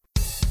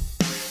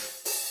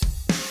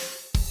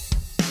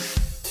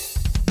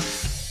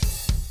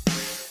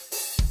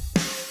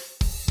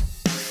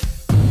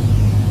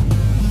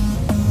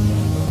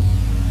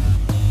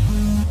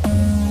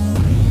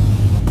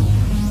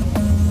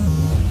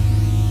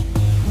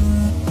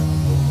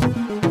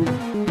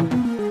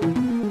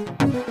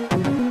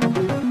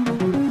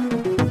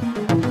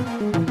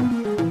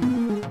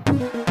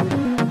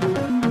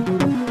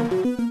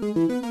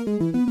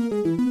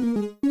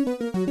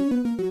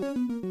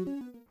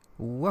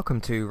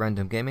Welcome to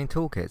Random Gaming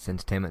Talk. It's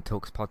Entertainment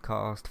Talks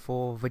podcast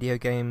for video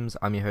games.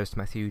 I'm your host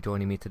Matthew.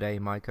 Joining me today,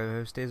 my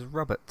co-host is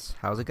Robert.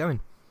 How's it going?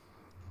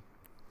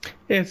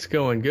 It's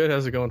going good.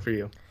 How's it going for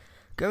you?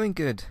 Going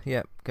good.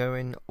 Yep,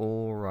 going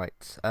all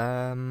right.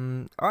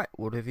 All right.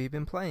 What have you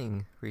been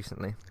playing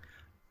recently?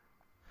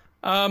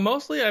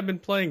 Mostly I've been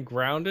playing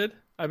Grounded.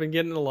 I've been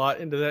getting a lot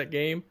into that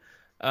game.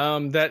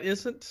 That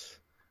isn't.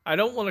 I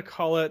don't want to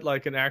call it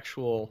like an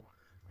actual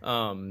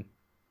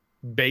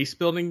base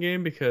building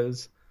game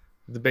because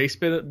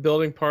the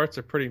building parts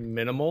are pretty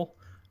minimal.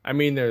 I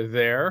mean, they're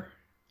there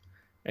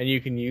and you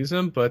can use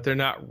them, but they're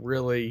not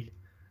really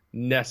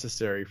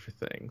necessary for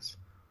things.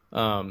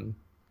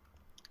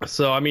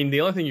 So, I mean,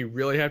 the only thing you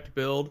really have to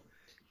build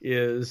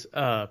is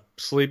a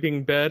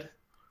sleeping bed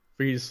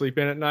for you to sleep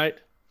in at night.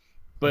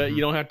 But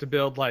you don't have to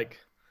build like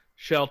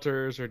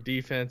shelters or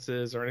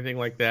defenses or anything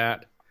like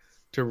that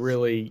to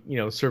really,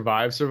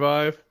 survive.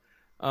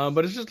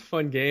 But it's just a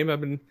fun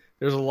game.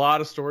 There's a lot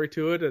of story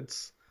to it.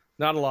 It's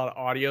not a lot of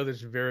audio.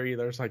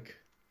 There's like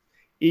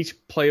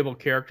each playable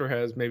character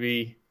has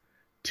maybe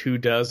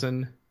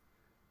 24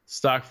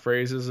 stock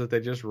phrases that they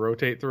just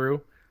rotate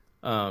through.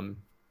 So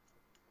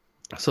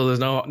there's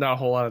not a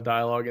whole lot of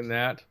dialogue in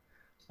that.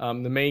 The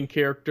main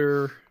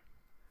character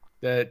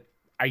that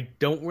I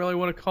don't really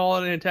want to call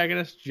it an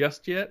antagonist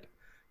just yet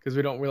because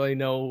we don't really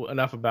know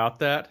enough about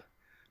that.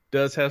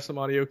 Does have some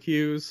audio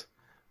cues,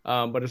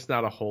 but it's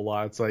not a whole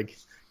lot. It's like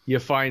you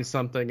find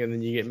something and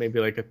then you get maybe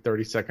like a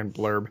 30-second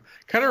blurb.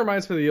 Kind of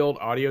reminds me of the old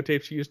audio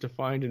tapes you used to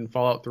find in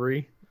Fallout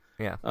 3.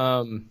 Yeah.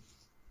 But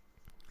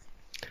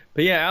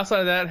yeah, outside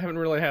of that, I haven't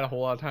really had a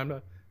whole lot of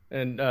time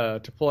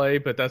to play,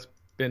 but that's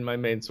been my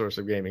main source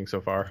of gaming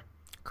so far.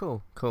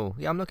 Cool.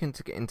 Yeah, I'm looking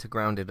to get into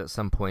Grounded at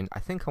some point. I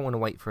think I want to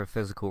wait for a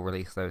physical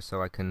release though,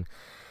 so I can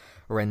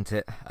rent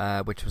it,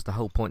 which was the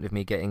whole point of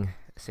me getting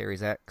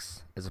Series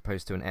X as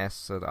opposed to an S,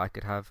 so that I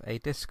could have a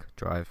disc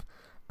drive.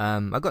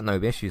 I've got no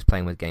issues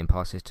playing with Game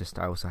Pass. It's just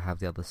I also have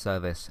the other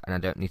service, and I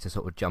don't need to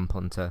sort of jump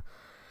onto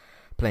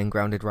playing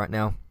Grounded right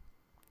now.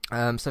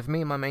 So for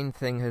me, my main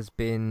thing has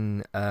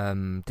been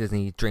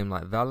Disney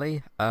Dreamlight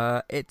Valley.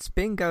 It's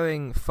been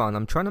going fun.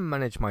 I'm trying to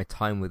manage my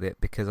time with it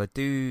because I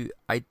do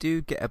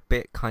get a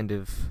bit kind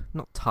of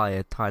not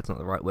tired. Tired's not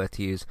the right word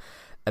to use.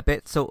 A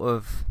bit sort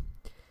of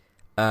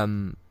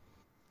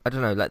I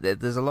don't know. Like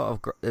there's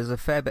a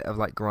fair bit of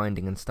like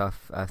grinding and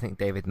stuff. I think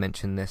David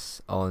mentioned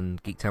this on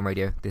Geek Town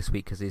Radio this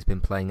week because he's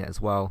been playing it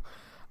as well.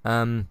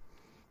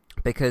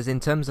 Because in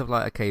terms of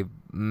like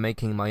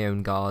making my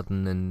own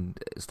garden and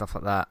stuff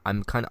like that,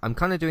 I'm kind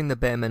of doing the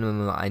bare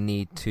minimum that I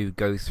need to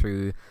go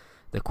through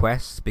the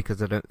quests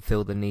because I don't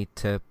feel the need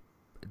to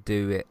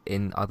do it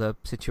in other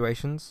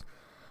situations.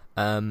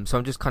 So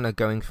I'm just kind of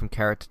going from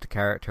character to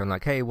character and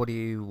like, hey, what do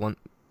you want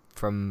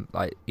from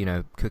like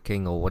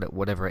cooking or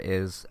whatever it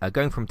is,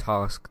 going from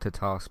task to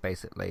task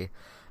basically.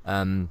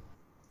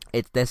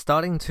 They're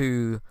starting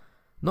to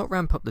not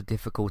ramp up the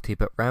difficulty,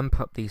 but ramp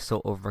up these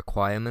sort of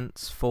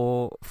requirements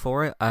for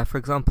it. For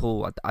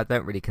example, I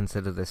don't really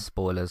consider this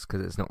spoilers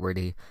because it's not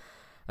really.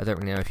 I don't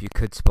really know if you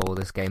could spoil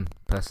this game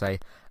per se,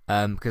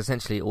 because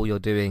essentially all you're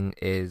doing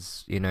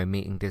is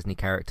meeting Disney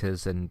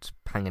characters and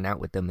hanging out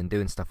with them and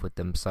doing stuff with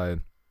them. So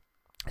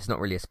it's not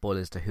really a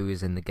spoiler as to who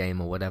is in the game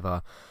or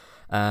whatever.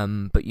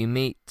 But you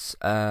meet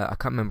I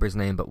can't remember his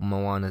name, but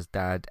Moana's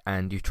dad,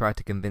 and you try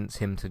to convince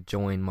him to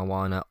join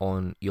Moana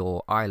on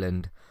your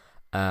island.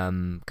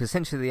 Because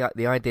essentially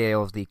the idea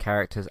of the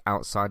characters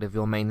outside of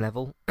your main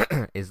level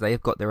is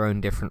they've got their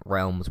own different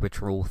realms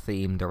which are all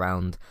themed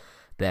around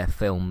their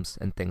films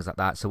and things like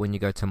that. So when you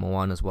go to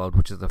Moana's world,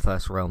 which is the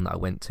first realm that I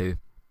went to,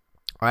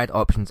 I had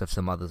options of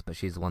some others, but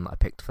she's the one that I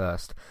picked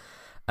first.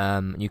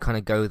 You kind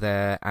of go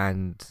there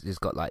and it's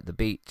got like the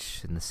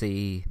beach and the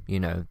sea,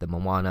 the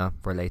Moana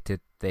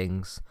related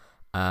things,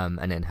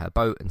 and then her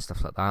boat and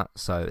stuff like that.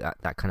 So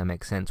that kind of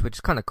makes sense, which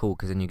is kind of cool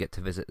because then you get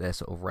to visit their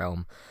sort of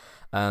realm.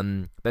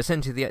 But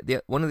essentially,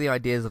 the one of the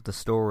ideas of the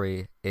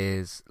story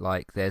is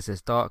like there's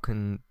this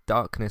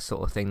darkness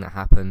sort of thing that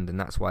happened, and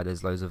that's why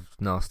there's loads of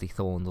nasty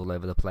thorns all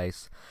over the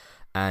place.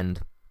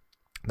 And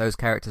those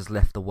characters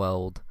left the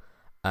world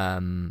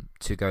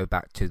to go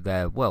back to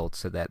their world,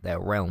 so their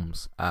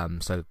realms.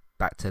 So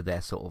back to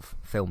their sort of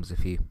films,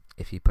 if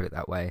you put it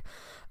that way.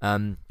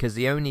 Because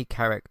the only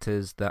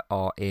characters that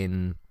are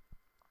in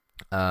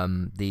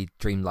the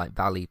Dreamlight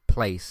Valley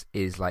place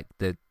is like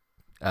the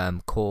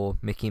core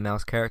Mickey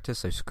Mouse characters,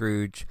 so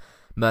Scrooge.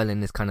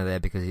 Merlin is kind of there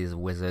because he's a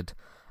wizard.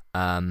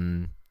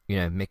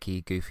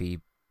 Mickey, Goofy,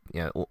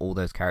 all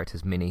those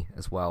characters, Minnie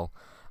as well.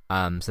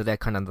 So they're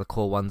kind of the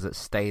core ones that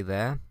stay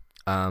there.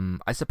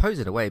 I suppose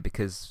in a way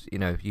because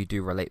you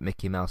do relate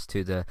Mickey Mouse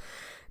to the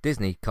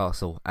Disney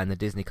castle, and the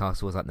Disney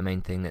castle is like the main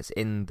thing that's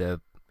in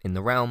the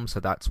realm, so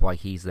that's why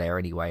he's there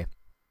anyway.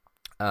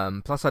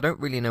 Plus, I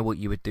don't really know what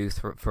you would do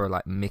for a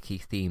like Mickey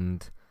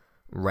themed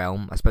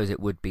realm. I suppose it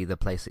would be the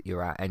place that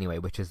you're at anyway,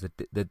 which is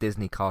the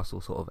Disney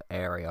castle sort of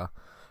area.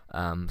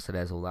 So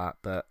there's all that,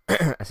 but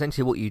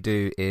essentially what you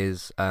do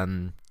is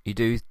you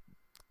do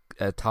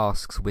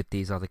tasks with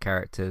these other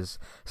characters.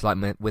 So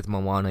like with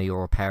Moana,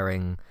 you're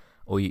repairing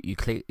or you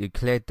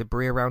cleared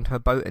debris around her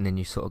boat, and then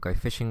you sort of go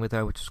fishing with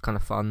her, which is kind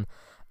of fun.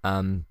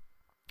 And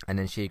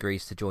then she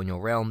agrees to join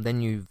your realm. Then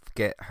you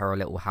get her a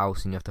little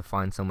house, and you have to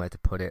find somewhere to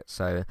put it.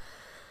 So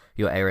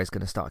your area is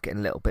going to start getting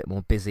a little bit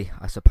more busy,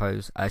 I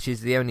suppose.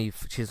 She's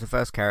the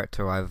first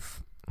character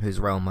whose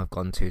realm I've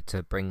gone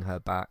to bring her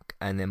back.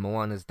 And then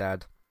Moana's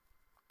dad,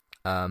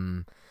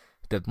 the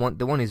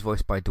one who's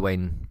voiced by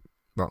Dwayne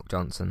Rock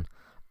Johnson,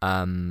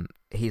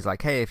 he's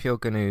like, hey, if you're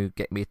going to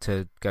get me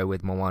to go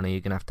with Moana, you're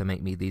going to have to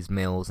make me these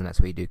meals, and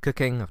that's where you do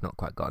cooking. I've not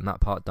quite gotten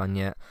that part done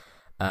yet.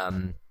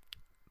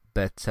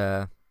 But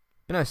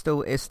it's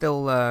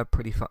still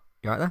pretty fun.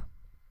 You right there?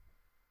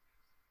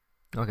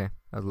 Okay,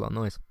 that was a lot of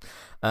noise.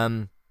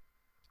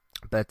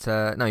 But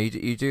no,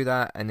 you do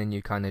that, and then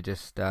you kind of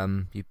just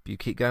you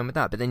keep going with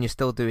that. But then you're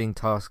still doing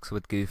tasks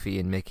with Goofy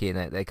and Mickey,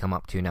 and they come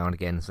up to you now and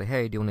again and say,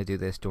 hey, do you want to do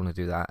this? Do you want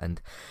to do that?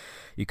 And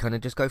you kind of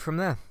just go from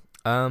there.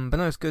 But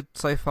no, it's good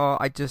so far.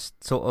 I just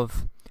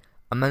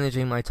I'm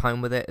managing my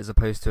time with it, as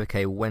opposed to,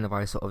 okay, when have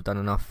I sort of done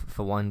enough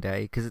for one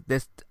day? Because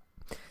this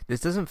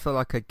doesn't feel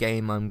like a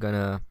game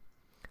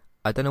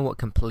I don't know what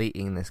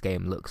completing this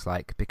game looks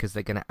like, because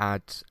they're going to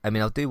add... I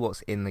mean, I'll do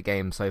what's in the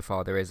game so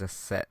far. There is a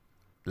set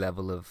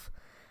level of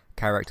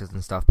characters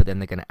and stuff, but then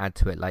they're going to add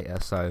to it later.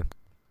 So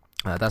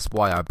that's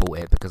why I bought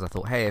it, because I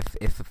thought, hey,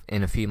 if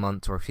in a few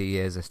months or a few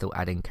years they're still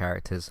adding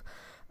characters,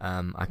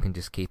 I can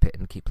just keep it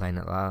and keep playing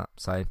it like that.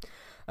 So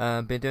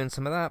been doing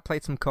some of that.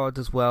 Played some cards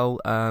as well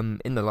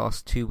in the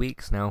last 2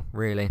 weeks now,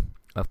 really,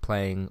 of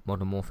playing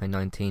Modern Warfare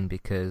 19,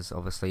 because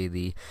obviously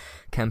the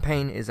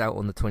campaign is out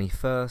on the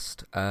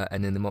 21st,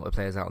 and then the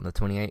multiplayer is out on the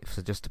 28th,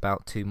 so just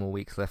about 2 more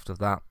weeks left of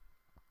that.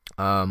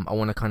 I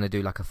want to kind of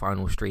do like a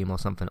final stream or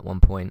something at one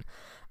point,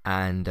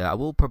 and I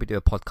will probably do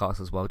a podcast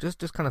as well,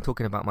 just kind of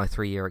talking about my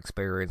 3-year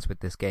experience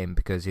with this game,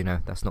 because,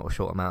 that's not a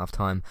short amount of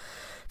time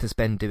to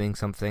spend doing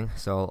something,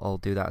 so I'll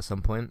do that at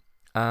some point.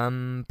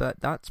 But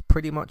that's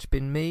pretty much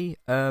been me.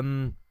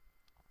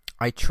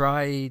 I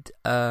tried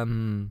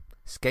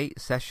Skate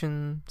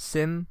Session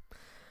Sim,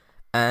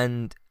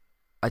 and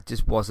I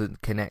just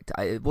wasn't connected.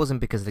 It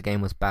wasn't because the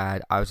game was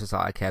bad. I was just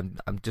like, okay,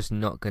 I'm just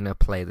not gonna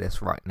play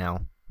this right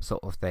now,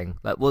 sort of thing.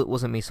 Like, it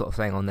wasn't me sort of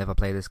saying I'll never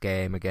play this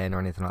game again or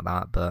anything like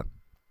that, but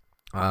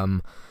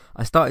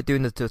I started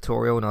doing the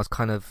tutorial, and I was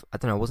kind of, I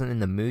don't know, I wasn't in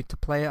the mood to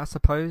play it, I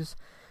suppose.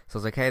 So I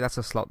was like, hey, that's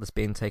a slot that's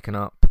being taken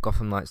up.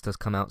 Gotham Knights does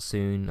come out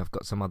soon. I've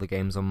got some other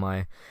games on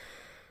my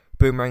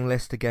Boomerang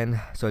list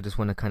again, so I just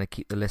want to kind of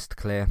keep the list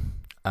clear.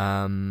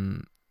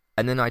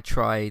 And then I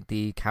tried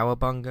the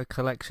Cowabunga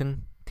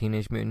collection,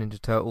 Teenage Mutant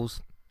Ninja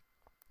Turtles,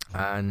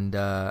 and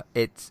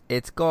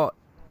it's got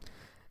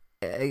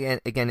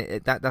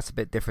that's a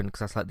bit different, because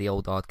that's like the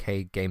old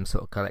arcade game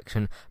sort of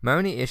collection. My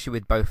only issue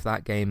with both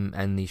that game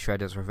and the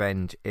Shredder's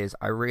Revenge is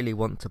I really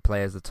want to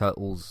play as the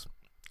Turtles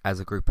as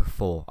a group of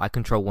 4. I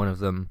control one of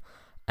them,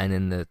 and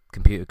then the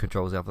computer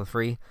controls the other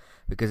 3,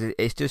 because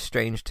it's just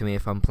strange to me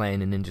if I'm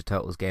playing a Ninja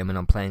Turtles game and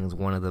I'm playing as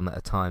one of them at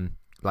a time.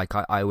 Like,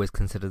 I always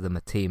consider them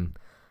a team.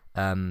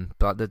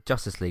 But the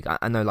Justice League,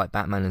 I know like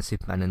Batman and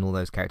Superman and all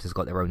those characters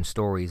got their own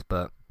stories,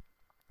 but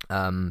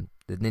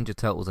the Ninja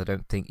Turtles I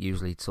don't think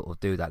usually sort of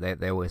do that.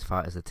 They always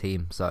fight as a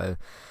team. So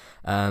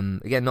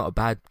again, not a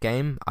bad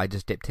game. I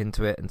just dipped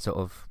into it and sort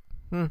of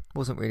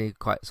wasn't really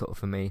quite sort of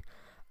for me.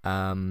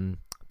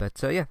 But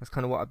yeah, that's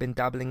kind of what I've been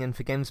dabbling in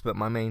for games. But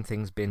my main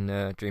thing's been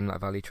Dreamlight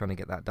Valley, trying to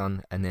get that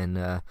done, and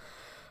then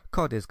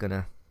COD is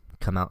gonna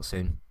come out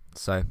soon.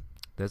 So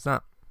there's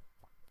that.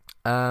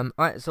 Alright,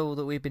 that's all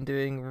that we've been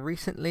doing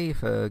recently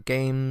for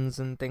games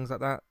and things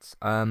like that.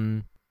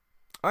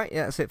 Alright,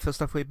 yeah, that's it for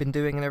stuff we've been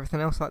doing and everything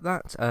else like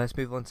that. Let's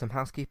move on to some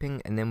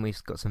housekeeping, and then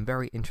we've got some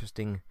very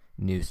interesting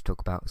news to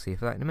talk about. See you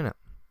for that in a minute.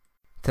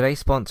 Today's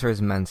sponsor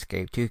is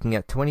Manscaped. You can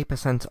get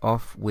 20%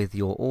 off with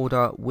your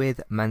order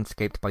with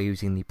Manscaped by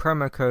using the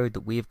promo code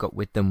that we've got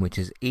with them, which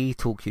is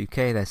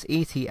ETALKUK. That's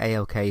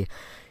ETALK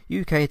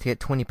UK to get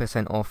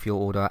 20% off your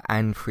order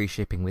and free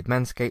shipping with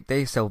Manscaped.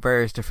 They sell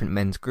various different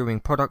men's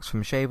grooming products,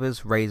 from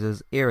shavers,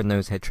 razors, ear and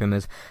nose hair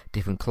trimmers,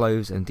 different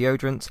clothes and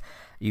deodorants.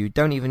 You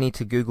don't even need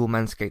to Google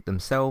Manscaped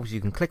themselves.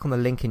 You can click on the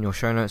link in your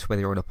show notes,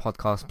 whether you're on a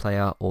podcast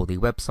player or the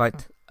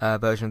website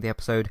version of the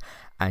episode,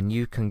 and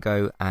you can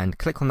go and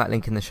click on that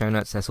link in the show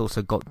notes. There's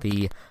also got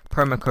the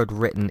promo code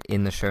written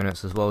in the show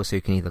notes as well, so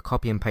you can either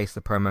copy and paste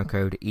the promo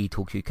code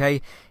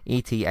ETALKUK,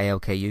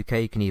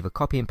 ETALKUK. You can either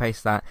copy and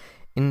paste that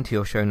into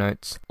your show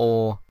notes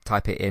or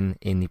type it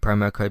in the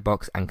promo code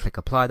box and click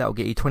apply. That will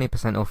get you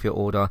 20% off your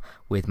order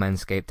with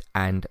Manscaped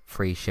and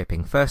free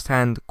shipping. First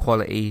hand,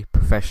 quality,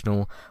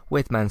 professional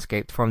with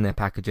Manscaped, from their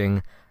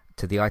packaging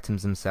to the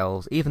items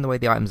themselves. Even the way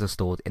the items are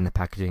stored in the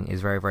packaging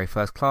is very, very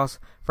first class,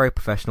 very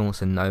professional,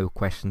 so no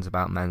questions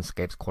about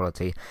Manscaped's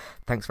quality.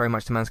 Thanks very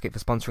much to Manscaped for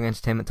sponsoring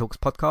Entertainment Talks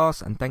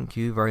podcast, and thank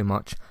you very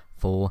much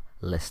for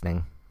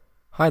listening.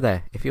 Hi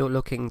there, if you're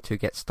looking to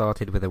get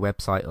started with a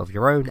website of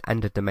your own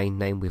and a domain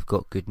name, we've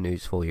got good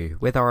news for you.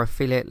 With our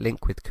affiliate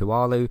link with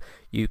Kualu,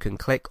 you can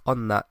click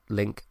on that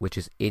link, which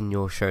is in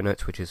your show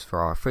notes, which is for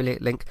our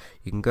affiliate link.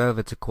 You can go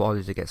over to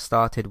Koalu to get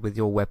started with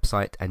your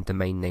website and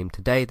domain name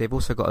today. They've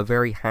also got a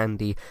very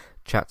handy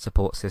chat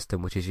support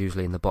system, which is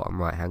usually in the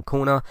bottom right hand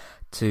corner,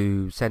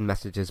 to send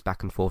messages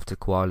back and forth to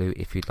Koalu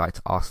if you'd like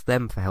to ask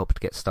them for help to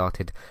get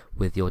started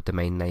with your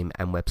domain name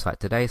and website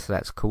today. So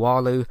that's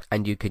Koalu,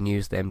 and you can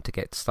use them to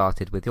get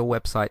started with your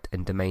website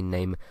and domain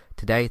name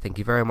today. Thank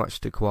you very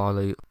much to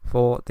Koalu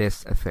for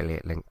this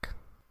affiliate link.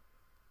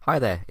 Hi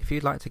there, if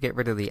you'd like to get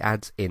rid of the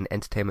ads in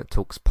Entertainment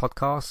Talks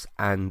podcasts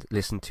and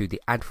listen to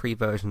the ad-free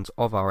versions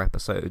of our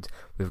episodes,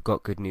 we've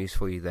got good news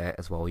for you there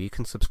as well. You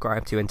can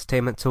subscribe to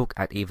Entertainment Talk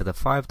at either the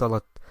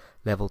 $5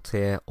 level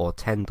tier or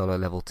 $10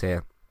 level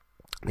tier.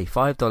 The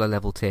 $5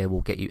 level tier will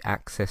get you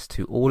access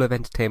to all of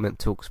Entertainment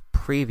Talk's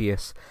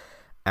previous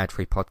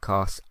ad-free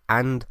podcasts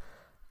and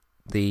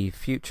the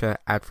future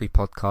ad-free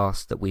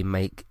podcasts that we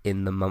make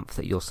in the month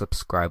that you're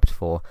subscribed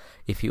for.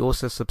 If you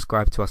also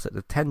subscribe to us at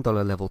the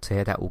 $10 level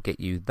tier, that will get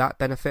you that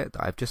benefit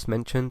that I've just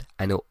mentioned,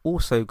 and it'll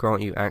also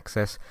grant you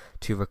access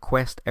to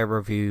request a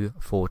review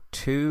for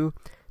 2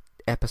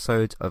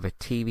 episodes of a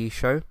TV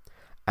show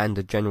and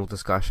a general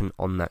discussion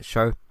on that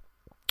show,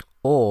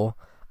 or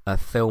a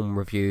film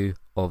review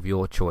of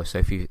your choice.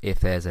 So if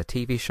there's a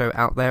TV show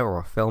out there or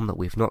a film that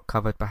we've not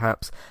covered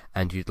perhaps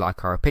and you'd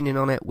like our opinion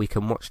on it, we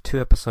can watch 2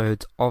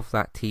 episodes of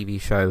that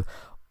TV show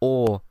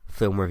or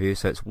film review.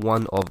 So it's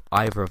one of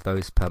either of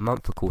those per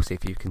month. Of course,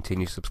 if you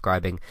continue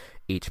subscribing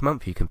each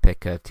month, you can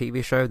pick a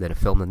TV show, then a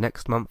film the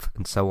next month,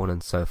 and so on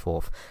and so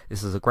forth.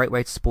 This is a great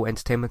way to support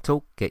Entertainment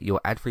Talk, get your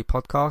ad-free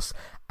podcasts,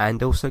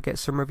 and also get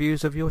some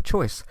reviews of your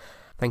choice.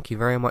 Thank you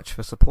very much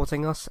for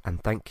supporting us,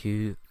 and thank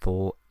you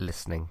for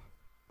listening.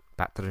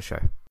 Back to the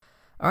show.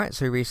 Alright,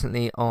 so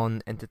recently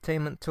on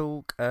Entertainment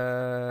Talk,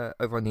 over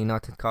on the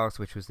United Cast,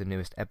 which was the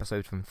newest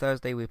episode from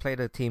Thursday, we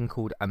played a team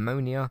called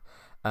Ammonia,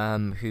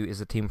 who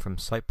is a team from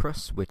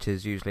Cyprus, which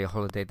is usually a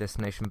holiday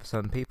destination for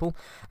some people,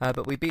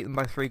 but we beat them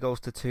by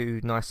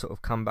 3-2, nice sort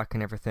of comeback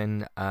and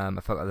everything. I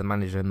felt like the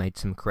manager made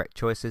some correct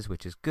choices,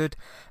 which is good.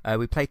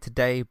 We played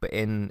today, but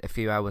in a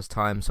few hours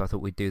time, so I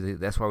thought we'd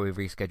that's why we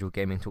rescheduled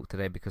Gaming Talk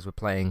today, because we're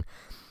playing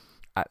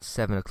at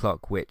 7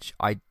 o'clock, which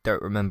I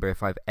don't remember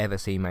if I've ever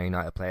seen Man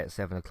United play at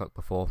 7 o'clock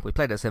before. We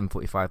played at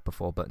 7:45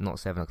 before, but not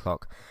 7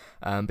 o'clock.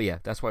 But yeah,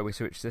 that's why we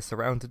switched this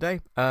around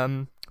today.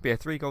 But yeah,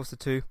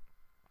 3-2.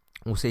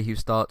 We'll see who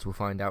starts. We'll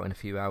find out in a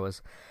few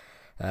hours.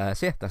 So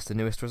yeah, that's the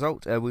newest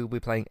result. We'll be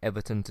playing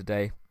Everton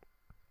today,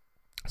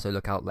 so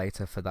look out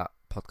later for that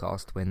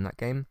podcast when that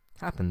game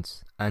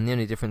happens. And the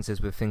only difference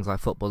is with things like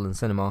football and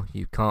cinema,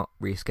 you can't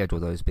reschedule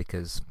those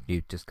because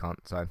you just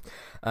can't. So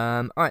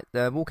alright,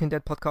 the Walking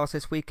Dead podcast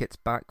this week, it's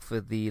back for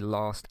the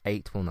last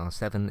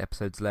 7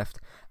 episodes left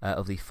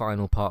of the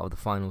final part of the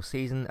final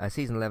season,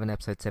 season 11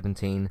 episode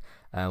 17.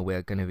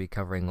 We're going to be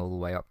covering all the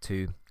way up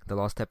to the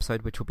last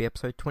episode, which will be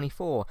episode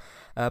 24.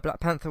 Black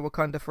Panther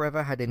Wakanda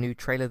Forever had a new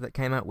trailer that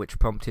came out, which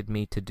prompted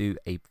me to do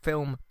a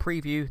film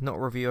preview, not a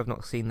review. I've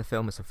not seen the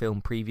film, it's a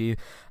film preview.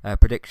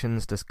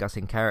 Predictions,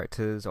 discussing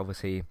characters.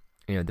 Obviously,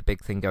 you know, the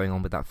big thing going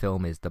on with that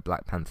film is the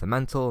Black Panther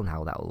mantle and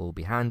how that will all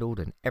be handled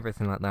and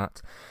everything like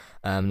that.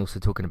 And also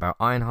talking about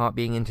Ironheart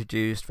being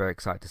introduced. Very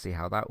excited to see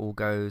how that all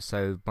goes.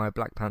 So my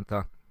Black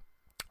Panther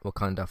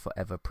Wakanda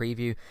Forever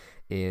preview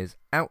is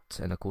out,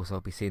 and of course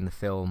I'll be seeing the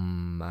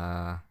film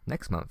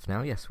next month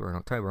now. Yes, we're in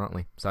October, aren't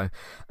we? So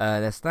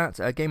there's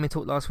that. Gaming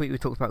Talk last week, we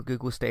talked about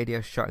Google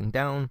Stadia shutting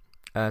down,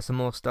 some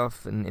more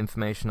stuff and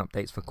information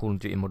updates for Call of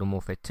Duty Modern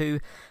Warfare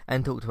 2,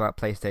 and talked about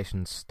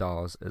PlayStation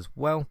Stars as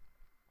well.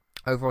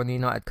 Over on the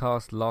United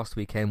Cast, last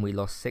weekend we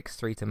lost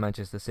 6-3 to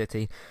Manchester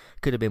City.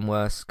 Could have been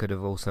worse, could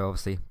have also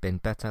obviously been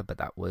better, but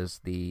that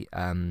was the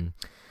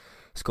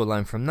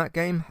scoreline from that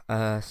game.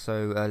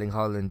 So Erling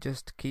Haaland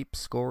just keeps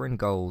scoring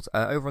goals.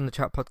 Over on the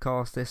Chat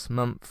podcast this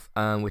month,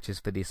 which is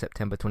for the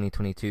September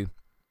 2022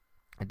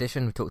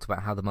 edition, we talked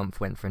about how the month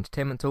went for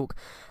Entertainment Talk,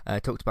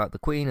 talked about the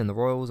Queen and the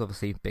Royals,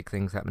 obviously big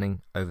things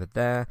happening over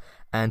there,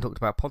 and talked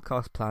about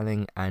podcast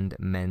planning and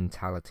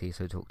mentality.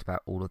 So talked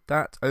about all of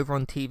that. Over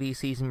on TV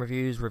season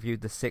reviews,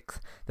 reviewed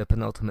the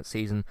penultimate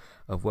season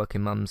of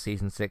Working Mums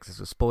season 6. It's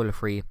a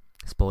spoiler-free,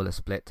 spoiler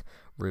split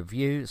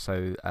review,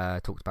 so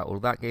talked about all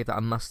of that, gave that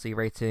a must-see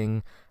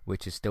rating,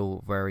 which is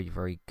still very,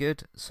 very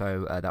good.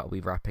 So that will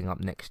be wrapping up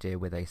next year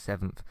with a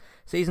 7th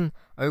season.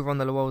 Over on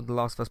The World, The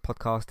Last of Us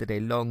podcast did a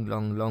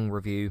long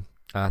review,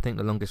 I think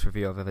the longest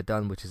review I've ever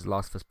done, which is The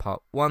Last of Us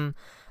Part 1.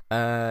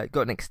 Got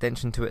an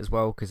extension to it as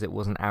well, because it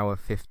was an hour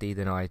 50,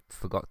 then I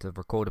forgot to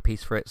record a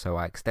piece for it, so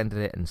I extended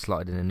it and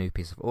slotted in a new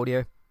piece of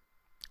audio.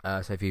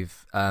 So if you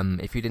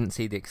didn't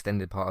see the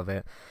extended part of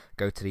it,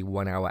 go to the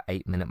 1 hour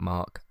 8 minute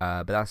mark.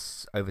 But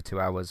that's over 2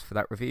 hours for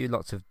that review.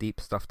 Lots of deep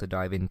stuff to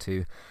dive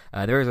into.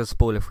 There is a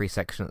spoiler free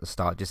section at the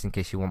start, just in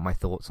case you want my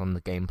thoughts on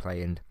the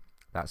gameplay and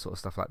that sort of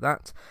stuff like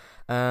that.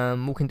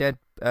 Walking Dead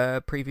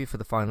preview for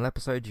the final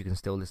episode. You can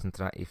still listen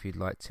to that if you'd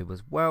like to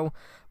as well.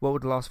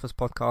 World of Last of Us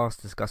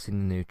podcast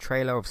discussing the new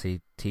trailer.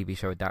 Obviously, TV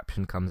show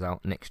adaptation comes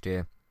out next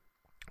year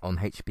on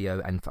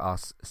HBO and for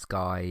us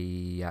Sky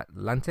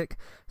Atlantic.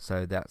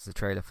 So that's the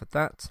trailer for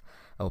that,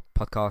 or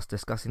podcast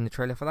discussing the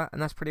trailer for that,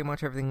 and that's pretty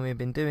much everything we've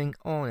been doing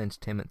on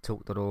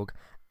entertainmenttalk.org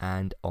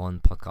and on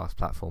podcast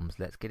platforms.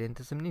 Let's get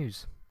into some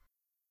news.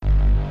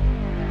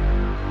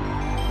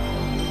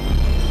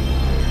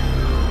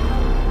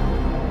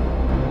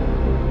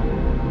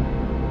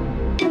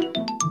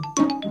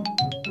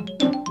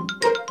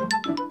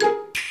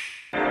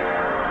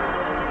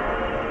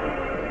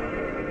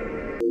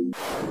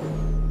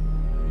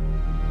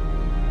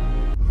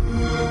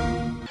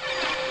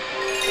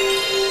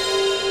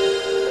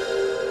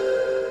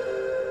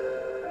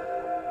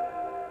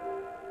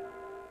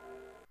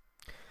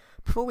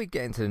 Before we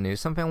get into the news,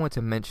 something I want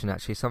to mention,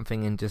 actually,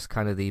 something in just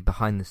kind of the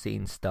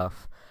behind-the-scenes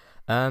stuff.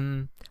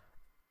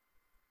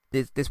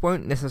 This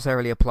won't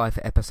necessarily apply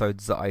for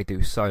episodes that I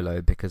do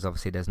solo, because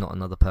obviously there's not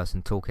another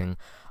person talking.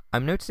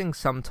 I'm noticing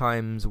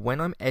sometimes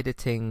when I'm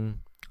editing,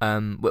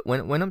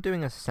 when I'm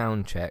doing a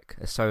sound check,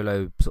 a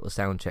solo sort of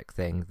sound check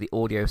thing, the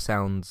audio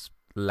sounds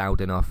loud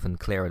enough and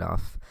clear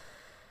enough.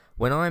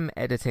 When I'm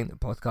editing the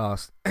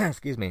podcast,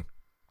 excuse me,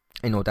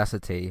 in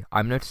Audacity,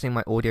 I'm noticing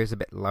my audio is a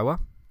bit lower.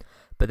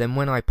 But then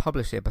when I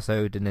publish the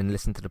episode and then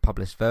listen to the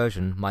published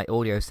version, my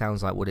audio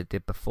sounds like what it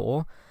did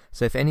before.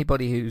 So if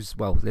anybody who's,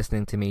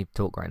 listening to me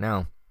talk right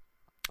now,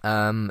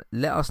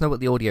 let us know what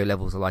the audio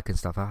levels are like and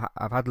stuff.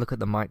 I've had a look at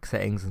the mic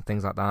settings and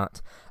things like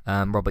that.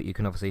 Robert, you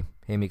can obviously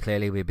hear me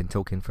clearly. We've been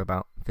talking for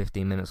about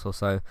 15 minutes or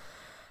so.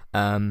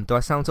 Do I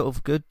sound sort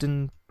of good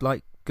and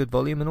like good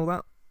volume and all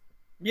that?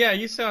 Yeah,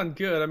 you sound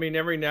good. I mean,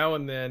 every now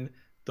and then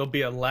there'll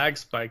be a lag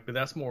spike, but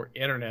that's more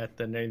internet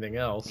than anything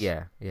else.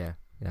 Yeah.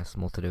 That's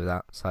more to do with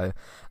that. So,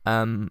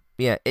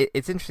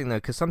 it's interesting though,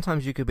 because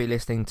sometimes you could be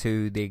listening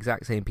to the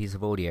exact same piece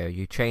of audio.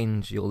 You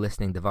change your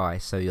listening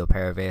device, so your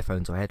pair of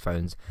earphones or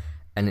headphones,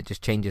 and it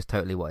just changes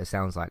totally what it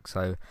sounds like.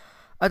 So,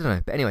 I don't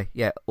know. But anyway,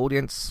 yeah,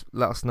 audience,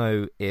 let us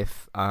know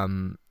if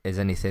there's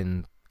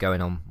anything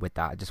going on with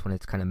that. I just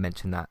wanted to kind of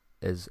mention that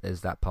as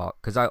that part,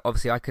 because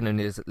I can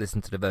only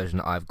listen to the version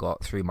that I've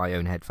got through my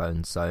own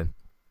headphones. So.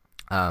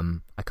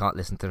 I can't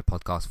listen to the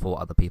podcast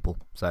for other people.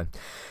 So,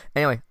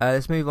 anyway,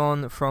 let's move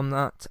on from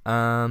that.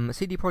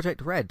 CD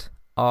Projekt Red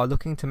are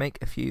looking to make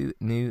a few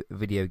new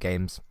video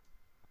games,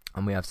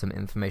 and we have some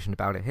information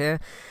about it here.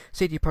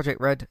 CD Projekt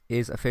Red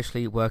is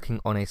officially working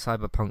on a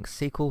Cyberpunk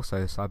sequel,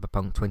 so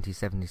Cyberpunk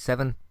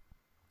 2077,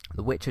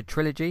 The Witcher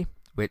trilogy,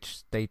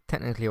 which they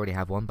technically already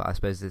have one, but I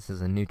suppose this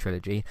is a new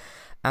trilogy,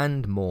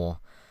 and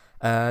more.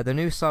 The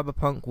new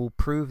Cyberpunk will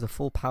prove the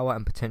full power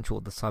and potential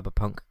of the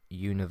Cyberpunk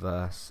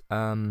universe.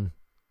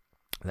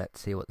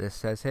 Let's see what this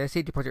says here.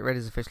 CD Projekt Red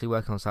is officially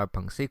working on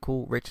Cyberpunk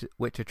sequel,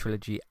 Witcher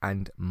trilogy,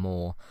 and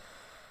more.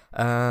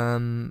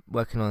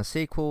 Working on a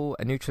sequel,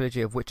 a new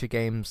trilogy of Witcher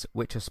games,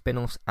 Witcher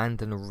spin-offs,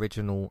 and an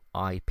original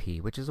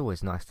IP, which is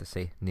always nice to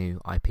see, new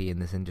IP in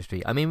this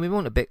industry. I mean, we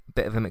want a bit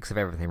of a mix of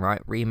everything,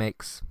 right?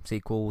 Remakes,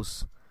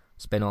 sequels,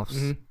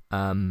 spin-offs,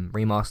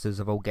 remasters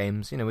of old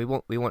games. You know,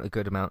 we want a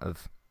good amount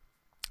of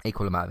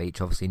equal amount of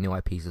each, obviously new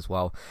IPs as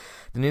well.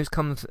 The news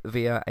comes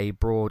via a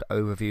broad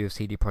overview of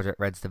CD Projekt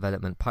Red's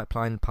development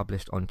pipeline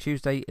published on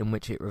Tuesday, in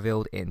which it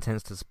revealed it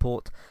intends to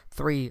support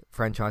 3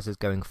 franchises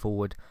going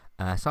forward: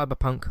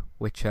 Cyberpunk,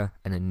 Witcher,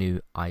 and a new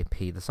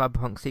IP. The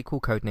Cyberpunk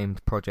sequel, codenamed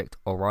Project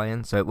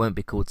Orion, so it won't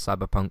be called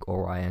Cyberpunk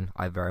Orion,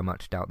 I very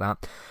much doubt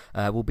that,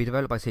 will be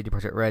developed by CD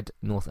Projekt Red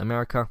North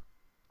America,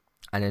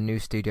 and a new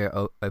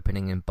studio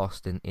opening in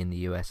Boston in the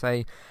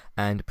USA,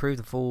 and prove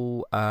the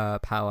full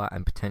power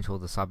and potential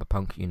of the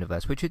Cyberpunk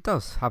universe, which it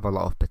does have a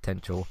lot of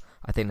potential.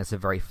 I think that's a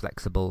very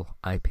flexible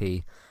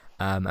IP,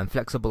 and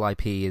flexible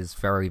IP is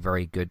very,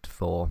 very good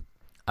for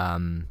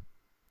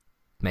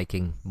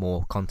making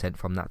more content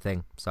from that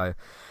thing. So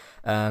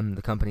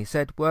the company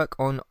said work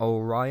on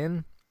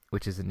Orion,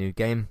 which is a new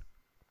game,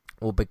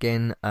 will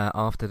begin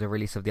after the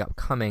release of the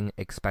upcoming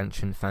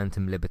expansion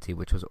Phantom Liberty,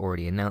 which was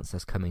already announced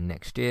as coming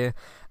next year,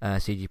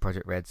 CD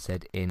Projekt Red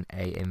said in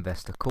a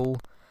investor call.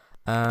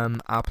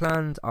 Our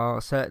plans are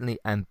certainly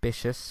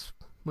ambitious,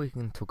 we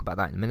can talk about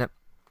that in a minute,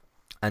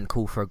 and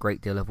call for a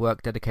great deal of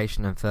work,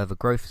 dedication, and further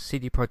growth.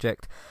 CD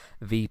Projekt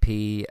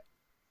VP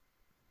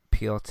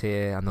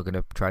Piotr, I'm not going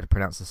to try to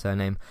pronounce the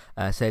surname,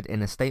 said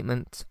in a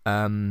statement,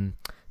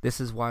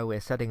 this is why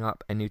we're setting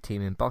up a new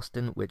team in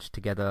Boston, which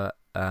together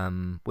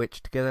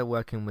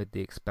working with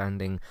the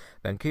expanding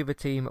Vancouver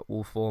team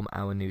will form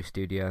our new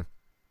studio.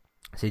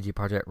 CD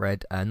Projekt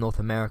Red North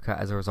America,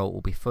 as a result,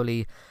 will be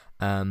fully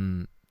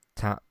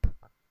tap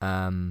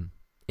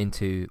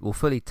into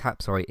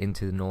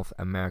the North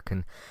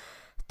American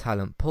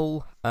talent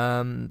pool.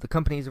 The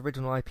company's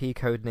original IP,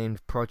 codenamed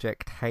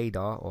Project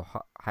Hadar, or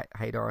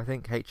Hadar, I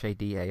think,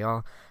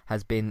 Hadar,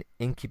 has been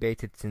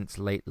incubated since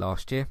late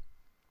last year,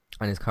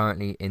 and is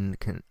currently in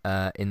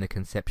the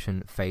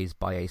conception phase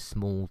by a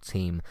small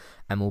team,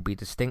 and will be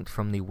distinct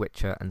from The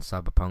Witcher and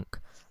Cyberpunk,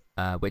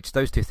 which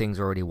those two things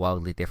are already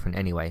wildly different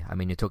anyway. I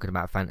mean, you're talking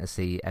about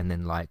fantasy and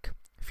then like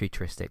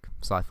futuristic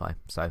sci-fi,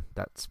 so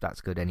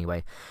that's good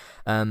anyway.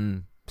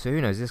 So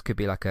who knows, this could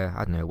be like a,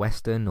 I don't know,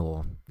 western,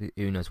 or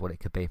who knows what it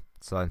could be.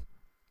 So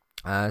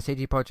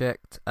CD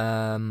Projekt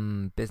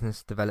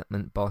business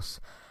development boss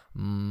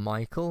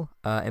Michael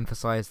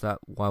emphasized that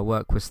while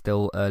work was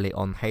still early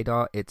on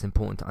Hadar, it's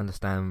important to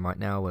understand right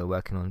now we're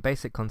working on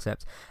basic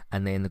concepts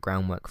and laying the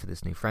groundwork for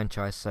this new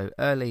franchise. So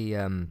early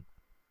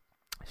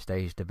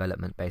stage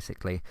development,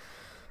 basically.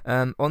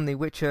 On the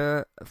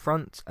Witcher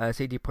front,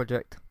 CD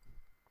Projekt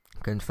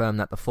confirmed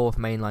that the fourth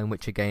mainline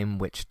Witcher game,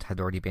 which had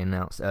already been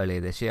announced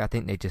earlier this year, I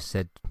think they just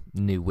said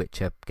new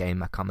Witcher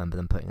game, I can't remember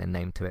them putting a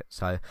name to it,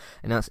 so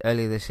announced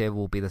earlier this year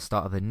will be the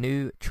start of a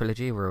new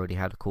trilogy. We already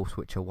had, of course,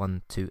 Witcher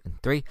 1, 2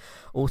 and 3.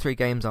 All three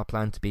games are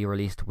planned to be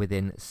released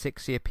within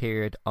 6-year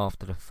period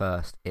after the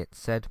first, it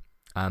said.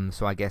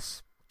 So I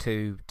guess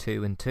 2,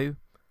 2 and 2,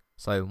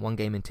 so one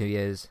game in 2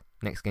 years,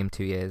 next game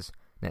 2 years,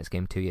 next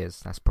game 2 years.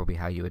 That's probably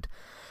how you would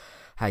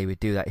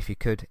do that if you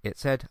could, it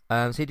said.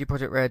 CD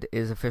Projekt Red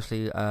is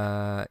officially,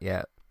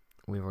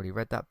 we've already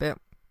read that bit.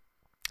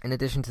 In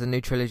addition to the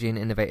new trilogy, an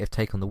innovative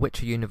take on the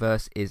Witcher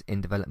universe is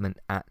in development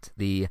at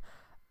the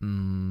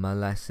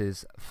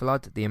Molasses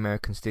Flood, the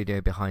American studio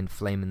behind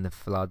Flame in the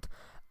Flood.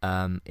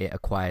 It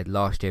acquired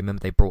last year. Remember,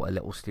 they brought a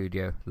little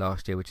studio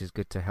last year, which is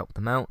good to help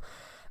them out.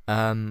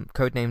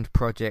 Codenamed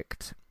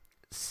Project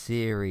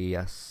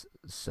Sirius,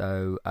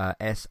 so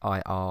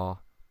Sirius.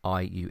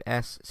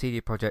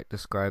 CD Projekt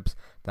describes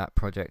that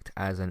project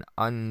as an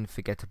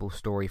unforgettable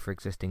story for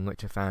existing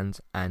Witcher fans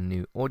and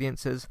new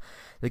audiences.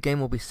 The game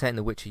will be set in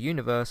the Witcher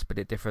universe, but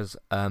it differs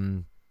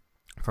from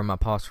our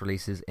past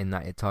releases in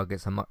that it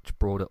targets a much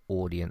broader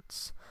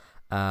audience.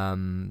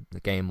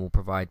 The game will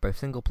provide both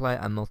single player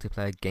and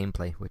multiplayer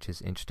gameplay, which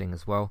is interesting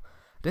as well.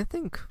 I don't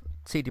think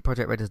CD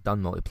Projekt Red has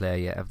done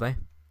multiplayer yet, have they?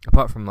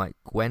 Apart from like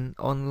Gwent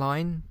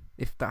Online,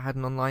 if that had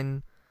an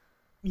online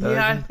version.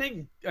 Yeah,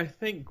 I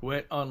think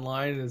Gwent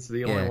Online is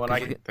the only one I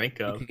can think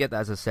of. You could get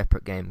that as a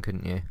separate game,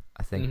 couldn't you?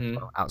 I think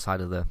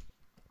outside of the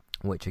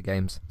Witcher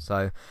games.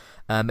 So,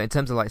 in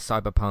terms of like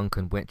Cyberpunk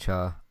and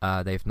Witcher,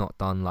 they've not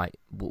done like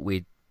what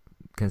we'd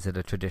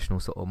consider traditional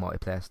sort of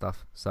multiplayer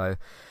stuff. So,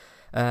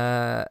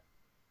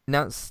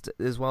 announced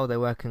as well they're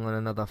working on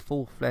another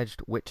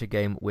full-fledged Witcher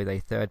game with a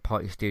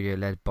third-party studio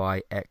led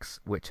by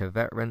ex-Witcher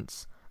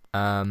veterans.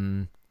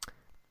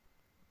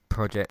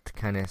 Project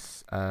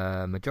Canis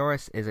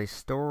Majoris is a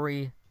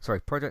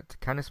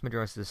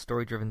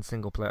story-driven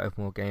single-player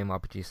open-world game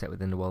RPG set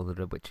within the world of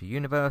the Witcher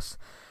universe.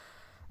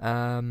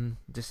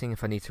 Just seeing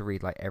if I need to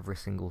read like every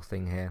single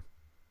thing here.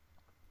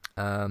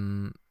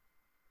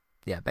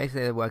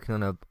 Basically they're working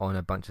on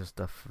a bunch of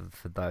stuff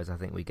for those. I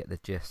think we get the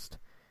gist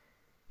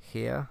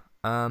here.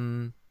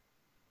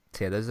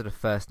 So yeah, those are the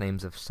first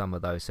names of some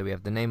of those. So we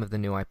have the name of the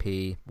new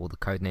IP, or the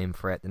code name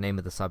for it, the name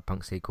of the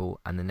Cyberpunk sequel,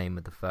 and the name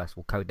of the first,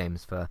 code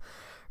names for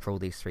all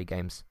these three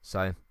games.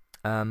 So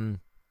I'll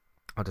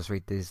just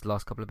read these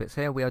last couple of bits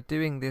here. We are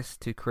doing this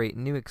to create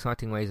new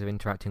exciting ways of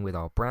interacting with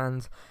our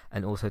brands,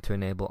 and also to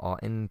enable our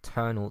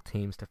internal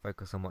teams to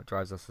focus on what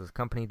drives us as a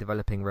company,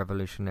 developing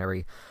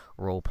revolutionary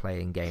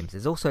role-playing games.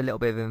 There's also a little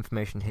bit of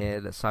information here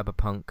that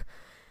Cyberpunk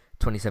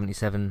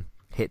 2077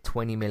 hit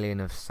 20 million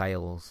of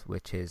sales,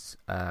 which is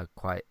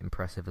quite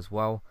impressive as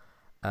well.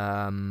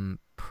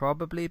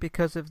 Probably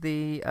because of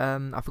the...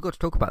 I forgot to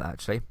talk about that,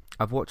 actually.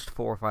 I've watched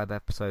 4 or 5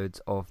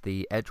 episodes of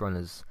the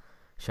Edgerunners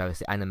show. It's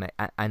the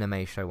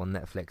anime show on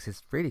Netflix.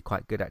 It's really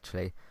quite good,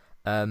 actually.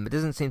 It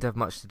doesn't seem to have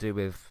much to do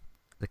with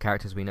the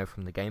characters we know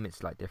from the game.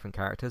 It's like different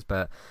characters,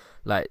 but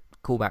like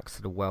callbacks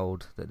to the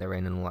world that they're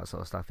in and all that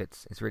sort of stuff.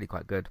 It's really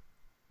quite good.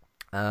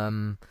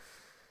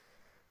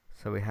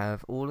 So we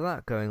have all of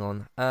that going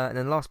on. And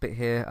then last bit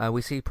here,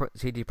 we see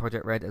CD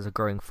Projekt Red as a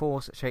growing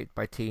force, shaped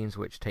by teams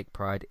which take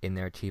pride in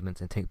their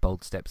achievements and take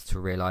bold steps to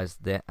realise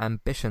their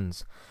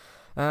ambitions.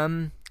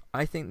 I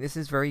think this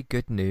is very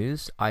good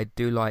news. I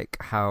do like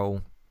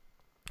how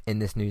in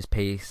this news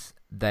piece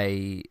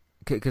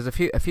because a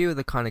few of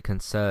the kind of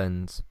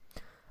concerns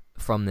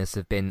from this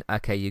have been,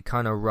 okay, you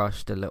kind of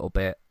rushed a little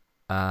bit.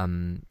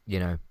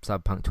 Cyberpunk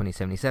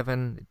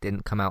 2077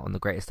 didn't come out on the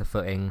greatest of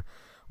footing.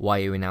 Why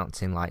are you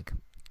announcing like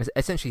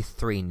essentially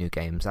 3 new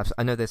games?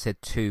 I know they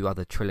said 2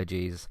 other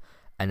trilogies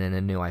and then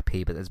a new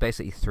IP, but there's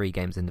basically 3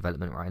 games in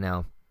development right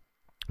now,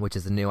 which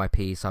is the new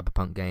IP,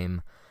 Cyberpunk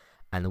game,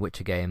 and the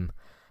Witcher game.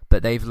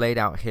 But they've laid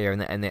out here,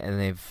 and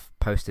they've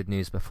posted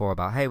news before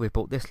about, hey, we've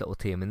bought this little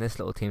team, and this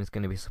little team is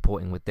going to be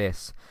supporting with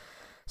this.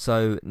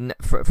 So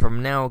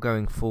from now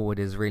going forward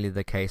is really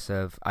the case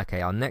of, okay,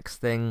 our next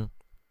thing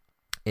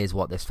is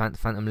this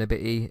Phantom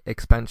Liberty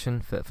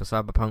expansion for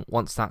Cyberpunk.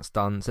 Once that's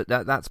done, so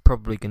that's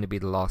probably going to be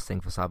the last thing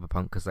for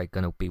Cyberpunk, because they're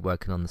going to be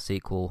working on the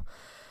sequel.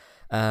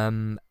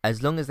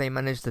 As long as they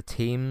manage the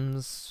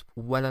teams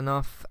well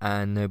enough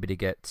and nobody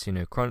gets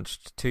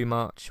crunched too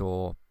much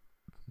or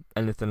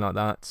anything like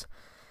that,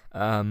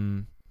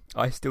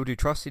 I still do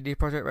trust CD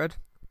Projekt Red.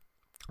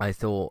 I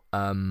thought,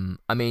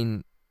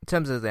 in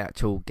terms of the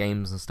actual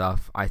games and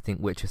stuff, I think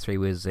Witcher 3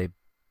 was a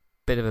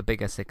bit of a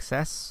bigger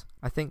success,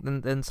 I think,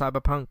 than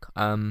Cyberpunk.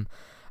 I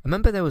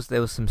remember there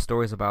was some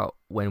stories about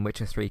when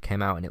Witcher 3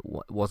 came out and it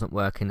wasn't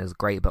working as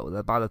great,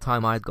 but by the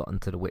time I'd gotten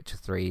to the Witcher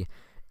 3,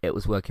 it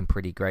was working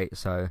pretty great.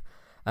 So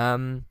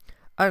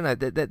I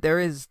don't know. There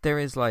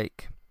is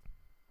like,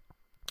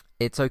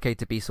 it's okay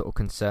to be sort of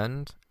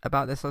concerned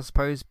about this, I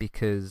suppose,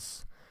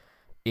 because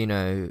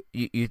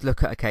you'd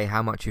look at, okay,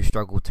 how much you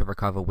struggled to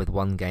recover with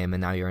one game,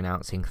 and now you're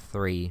announcing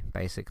three,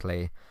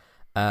 basically.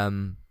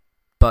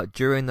 But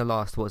during the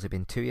last, what's it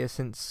been, 2 years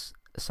since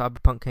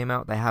Cyberpunk came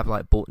out, they have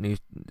like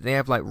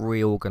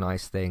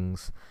reorganized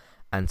things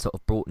and sort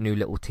of brought new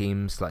little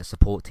teams, like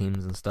support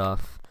teams and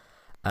stuff.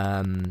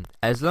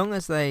 As long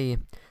as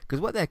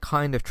because what they're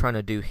kind of trying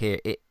to do here,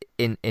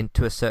 in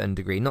to a certain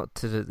degree, not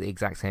to the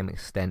exact same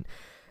extent.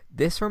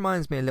 This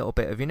reminds me a little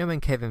bit of, when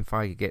Kevin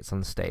Feige gets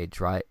on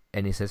stage, right,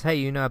 and he says,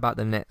 hey, about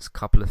the next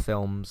couple of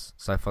films,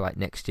 so for like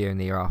next year and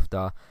the year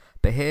after,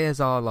 but here's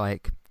our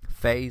like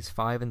phase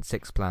 5 and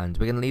 6 plans.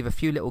 We're going to leave a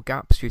few little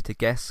gaps for you to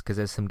guess, because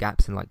there's some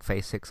gaps in like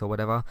phase 6 or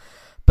whatever,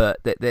 but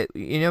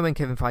when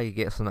Kevin Feige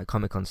gets on that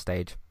Comic-Con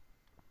stage,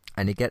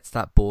 and he gets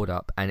that board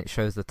up, and it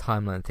shows the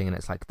timeline thing, and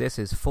it's like, this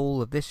is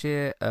fall of this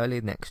year,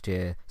 early next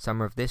year,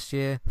 summer of this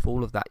year,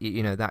 fall of that,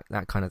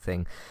 that kind of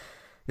thing.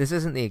 This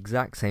isn't the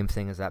exact same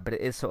thing as that, but it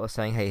is sort of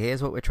saying, hey,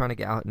 here's what we're trying to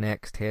get out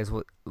next, here's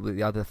what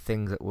the other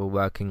things that we're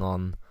working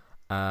on,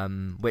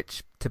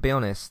 which, to be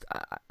honest,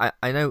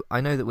 I know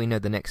that we know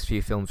the next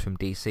few films from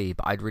DC,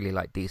 but I'd really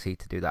like DC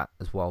to do that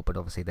as well, but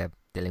obviously they're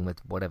dealing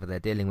with whatever they're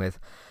dealing with.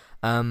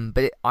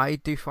 But I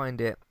do find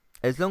it,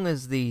 as long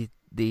as the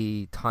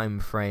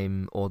time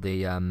frame or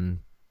the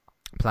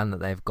plan that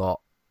they've got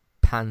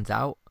pans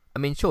out, I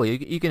mean, sure,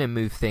 you're going to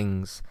move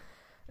things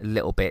a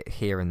little bit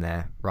here and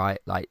there, right?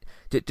 Like,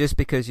 just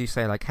because you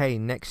say, like, hey,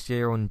 next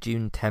year on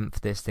June 10th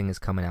this thing is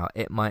coming out,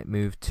 it might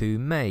move to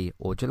May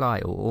or July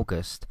or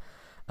August,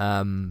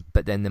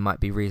 but then there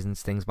might be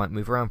reasons things might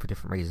move around for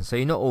different reasons, so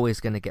you're not always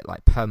going to get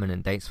like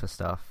permanent dates for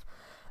stuff,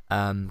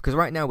 because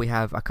right now we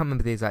have, I can't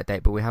remember the exact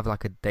date, but we have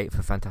like a date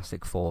for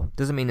Fantastic Four.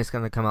 Doesn't mean it's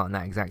going to come out on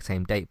that exact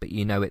same date, but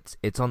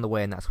it's on the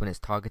way, and that's when it's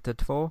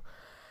targeted for.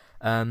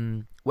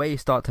 Where you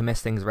start to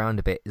mess things around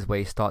a bit is where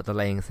you start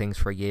delaying things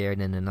for a year, and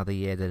then another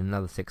year, then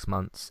another 6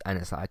 months, and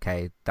it's like,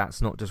 okay,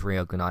 that's not just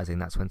reorganizing,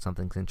 that's when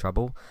something's in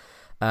trouble.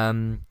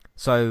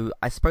 So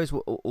I suppose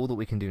all that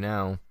we can do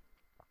now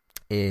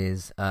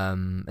is,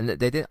 and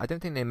I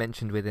don't think they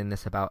mentioned within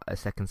this about a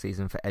second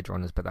season for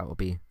Edgerunners, but that would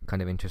be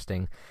kind of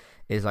interesting,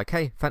 is like,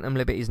 hey, Phantom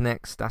Liberty's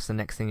next, that's the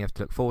next thing you have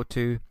to look forward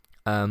to.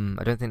 I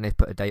don't think they've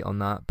put a date on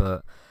that,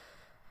 but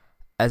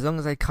as long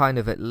as they kind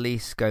of at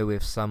least go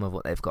with some of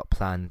what they've got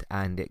planned,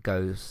 and it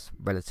goes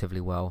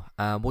relatively well.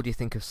 What do you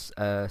think of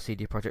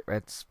CD Projekt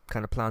Red's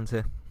kind of plans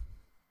here?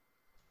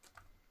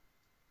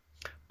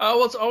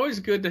 Well, it's always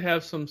good to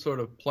have some sort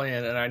of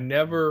plan, and I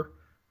never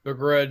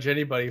begrudge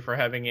anybody for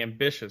having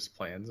ambitious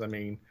plans. I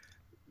mean,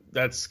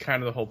 that's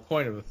kind of the whole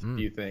point of a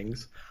few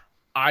things.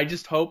 I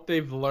just hope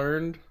they've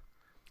learned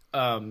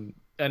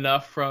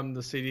enough from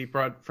the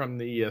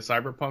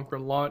Cyberpunk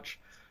launch,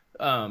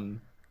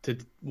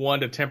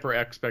 to temper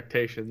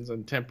expectations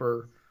and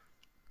temper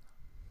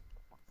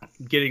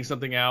getting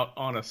something out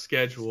on a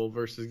schedule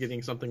versus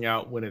getting something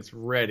out when it's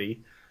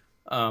ready.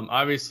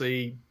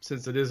 Obviously,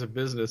 since it is a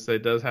business,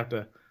 it does have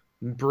to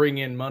bring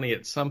in money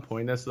at some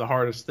point. That's the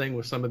hardest thing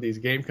with some of these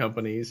game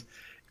companies,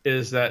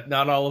 is that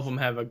not all of them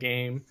have a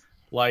game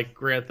like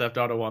Grand Theft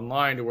Auto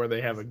Online to where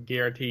they have a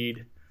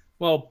guaranteed,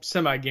 well,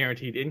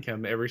 semi-guaranteed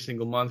income every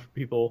single month for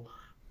people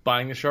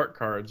buying the shark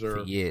cards or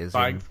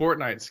buying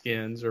Fortnite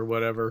skins or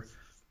whatever.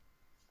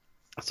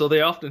 So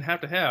they often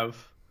have to have,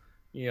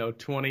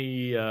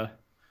 20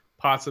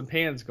 pots and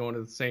pans going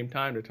at the same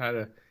time to try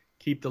to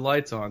keep the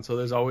lights on. So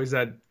there's always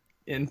that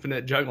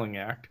infinite juggling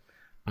act.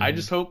 I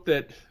just hope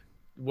that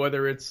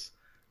whether it's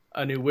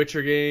a new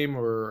Witcher game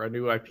or a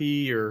new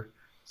IP or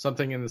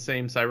something in the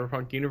same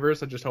Cyberpunk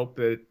universe, I just hope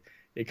that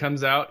it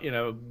comes out in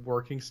a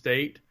working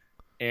state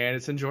and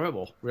it's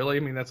enjoyable. Really, I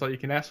mean, that's all you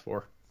can ask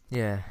for.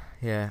 Yeah.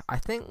 I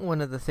think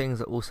one of the things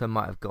that also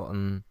might have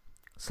gotten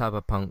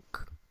Cyberpunk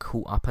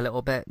caught up a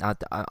little bit,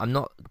 I'm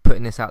not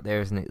putting this out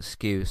there as an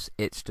excuse,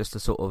 it's just a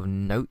sort of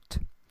note,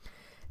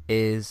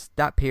 is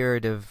that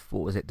period of,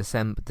 what was it,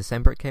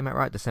 December it came out,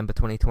 right? December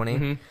 2020?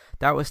 Mm-hmm.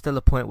 That was still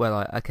a point where,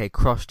 like, okay,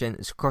 cross-gen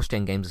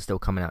games are still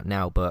coming out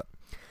now, but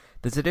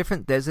there's a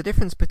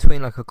difference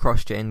between, like, a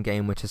cross-gen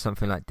game, which is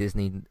something like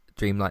Disney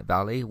Dreamlight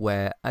Valley,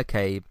 where,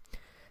 okay,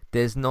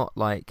 there's not,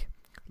 like,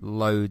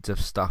 loads of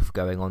stuff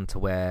going on to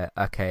where,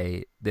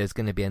 okay, there's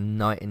going to be a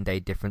night and day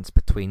difference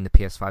between the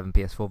PS5 and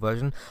PS4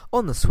 version.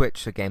 On the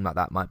Switch, a game like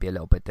that might be a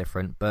little bit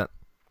different, but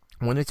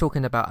when you're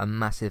talking about a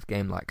massive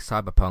game like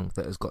Cyberpunk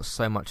that has got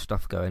so much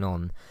stuff going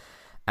on,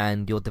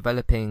 and you're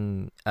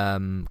developing,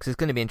 because it's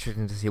going to be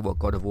interesting to see what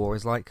God of War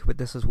is like with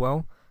this as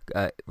well,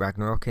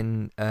 Ragnarok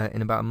in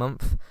about a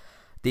month.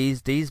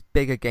 These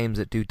bigger games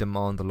that do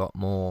demand a lot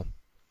more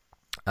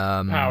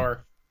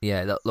power.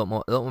 Yeah, a lot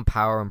more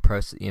power and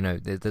process.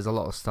 There's a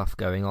lot of stuff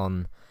going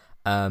on.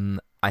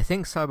 I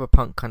think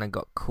Cyberpunk kind of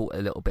got caught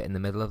a little bit in the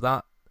middle of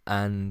that,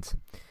 and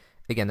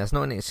again, that's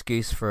not an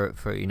excuse for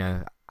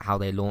how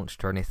they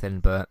launched or anything,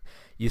 but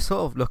you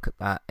sort of look at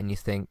that and you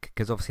think,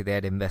 because obviously they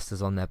had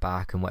investors on their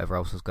back and whatever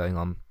else was going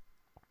on.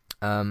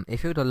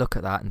 If you were to look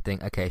at that and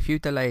think, okay, if you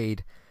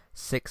delayed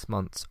 6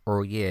 months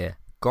or a year,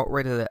 got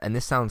rid of it, and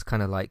this sounds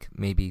kind of like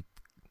maybe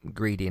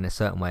greedy in a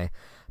certain way,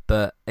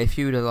 but if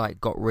you would have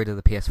like got rid of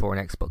the PS4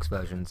 and Xbox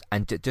versions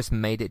and just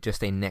made it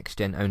just a next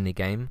gen only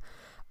game,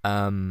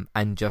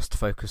 and just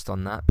focused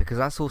on that, because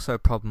that's also a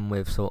problem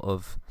with sort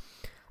of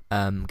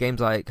games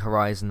like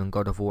Horizon and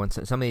God of War and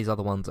some of these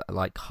other ones that are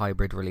like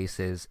hybrid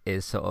releases,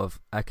 is sort of,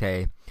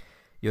 okay,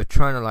 you're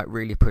trying to like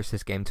really push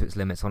this game to its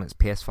limits on its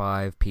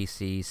PS5,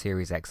 PC,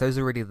 Series X. Those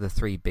are really the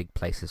three big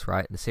places,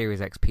 right? The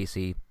Series X,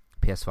 PC,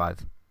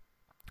 PS5.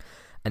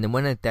 And then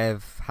when a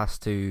dev has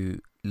to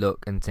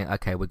look and think,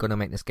 okay, we're going to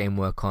make this game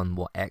work on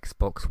what,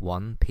 Xbox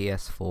One,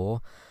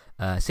 PS4,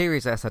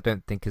 Series S I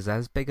don't think is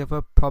as big of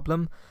a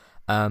problem.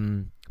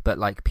 But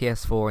like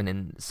PS4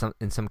 and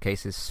in some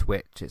cases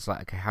Switch, it's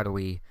like, okay, how do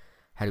we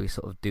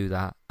sort of do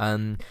that?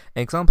 An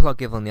example I'll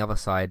give on the other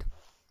side.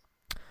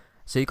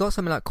 So you got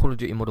something like Call of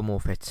Duty Modern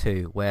Warfare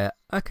 2, where,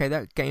 okay,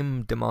 that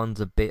game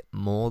demands a bit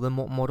more than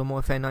what Modern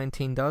Warfare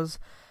 19 does,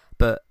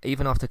 but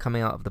even after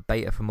coming out of the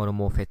beta for Modern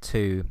Warfare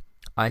 2,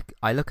 I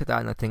look at that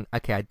and I think,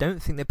 okay, I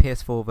don't think the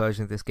PS4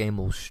 version of this game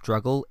will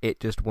struggle, it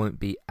just won't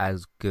be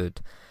as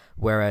good.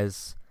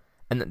 Whereas,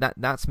 and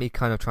that's me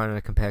kind of trying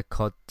to compare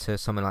COD to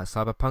something like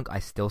Cyberpunk. I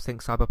still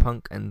think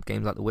Cyberpunk and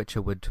games like The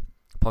Witcher would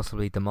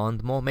possibly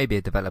demand more. Maybe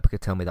a developer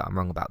could tell me that I'm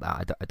wrong about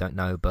that. I don't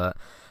know, but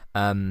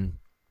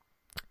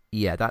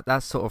yeah,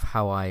 that's sort of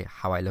how I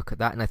look at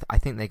that, and I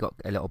think they got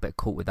a little bit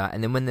caught with that.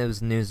 And then when there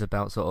was news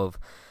about sort of,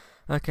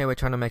 okay, we're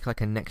trying to make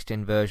like a next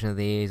gen version of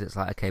these, it's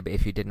like, okay, but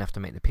if you didn't have to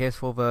make the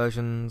PS4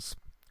 versions,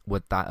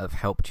 would that have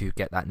helped you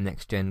get that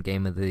next gen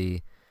game of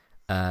the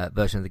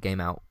version of the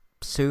game out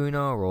sooner,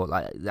 or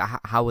like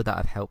how would that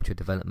have helped your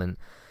development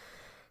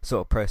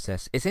sort of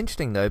process? It's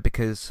interesting though,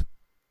 because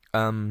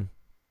what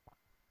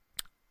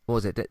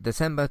was it,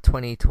 December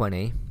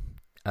 2020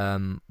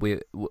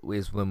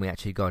 was when we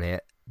actually got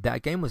it.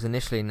 That game was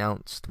initially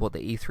announced, the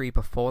E3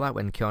 before that,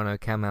 when Keanu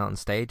came out on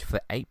stage, for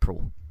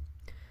April.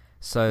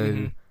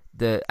 So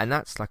and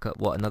that's like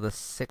another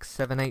 6,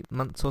 7, 8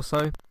 months or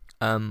so.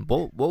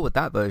 What would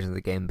that version of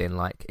the game been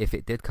like if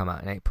it did come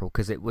out in April?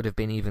 Because it would have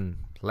been even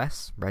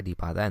less ready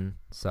by then.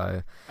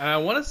 So, and I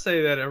want to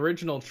say that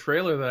original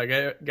trailer that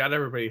I got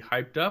everybody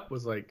hyped up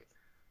was like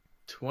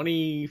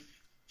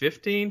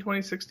 2015,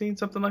 2016,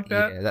 something like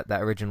that. Yeah,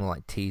 that original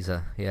like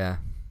teaser. Yeah.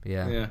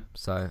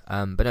 So,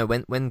 but no,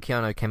 when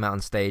Keanu came out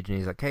on stage and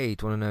he's like, "Hey,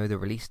 do you want to know the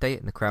release date?"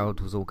 and the crowd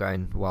was all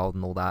going wild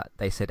and all that,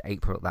 they said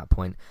April at that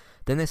point.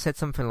 Then they said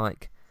something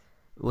like,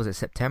 was it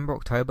September,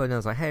 October? And I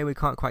was like, hey, we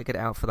can't quite get it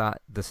out for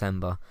that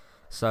December.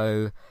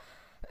 So,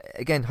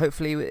 again,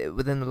 hopefully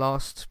within the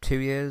last 2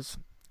 years,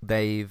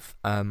 they've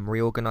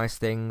reorganized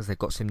things. They've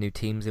got some new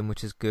teams in,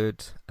 which is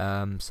good.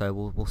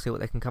 So we'll see what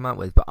they can come out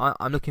with. But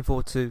I'm looking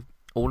forward to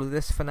all of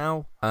this for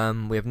now.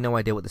 We have no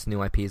idea what this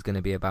new IP is going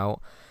to be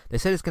about. They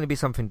said it's going to be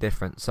something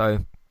different.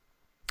 So,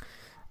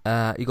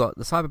 you got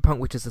the Cyberpunk,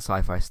 which is the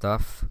sci-fi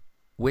stuff.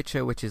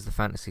 Witcher, which is the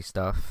fantasy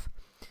stuff.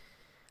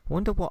 I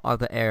wonder what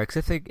other area,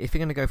 because if you're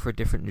going to go for a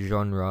different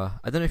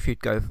genre, I don't know if you'd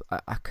go.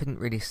 I couldn't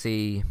really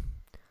see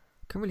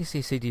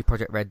CD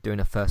Projekt Red doing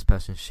a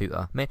first-person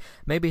shooter.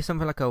 Maybe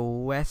something like a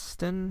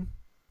Western,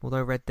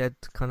 although Red Dead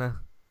kind of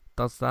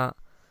does that.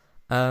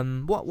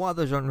 What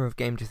other genre of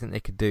game do you think they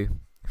could do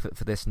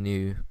for this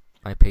new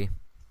IP?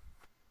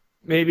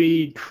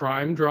 Maybe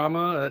crime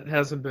drama. That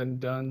hasn't been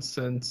done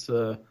since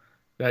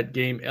that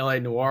game L.A.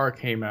 Noire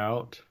came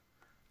out.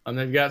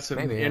 They've got some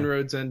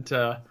inroads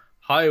into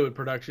Hollywood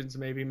productions.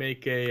 Maybe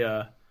make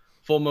a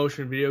full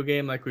motion video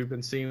game like we've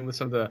been seeing with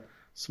some of the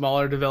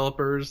smaller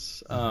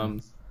developers.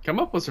 Come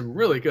up with some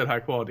really good high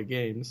quality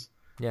games.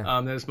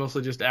 Yeah. That is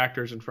mostly just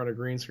actors in front of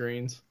green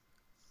screens.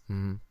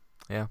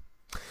 Yeah.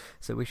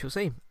 So we shall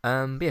see.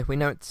 But yeah, we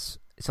know it's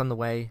on the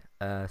way.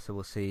 So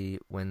we'll see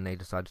when they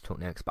decide to talk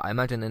next. But I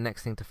imagine the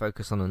next thing to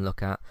focus on and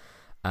look at,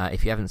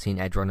 if you haven't seen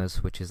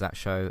Edgerunners, which is that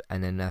show,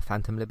 and then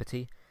Phantom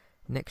Liberty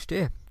next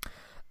year.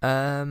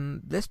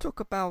 Let's talk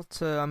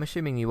about, I'm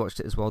assuming you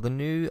watched it as well, the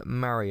new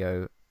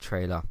Mario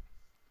trailer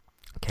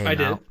came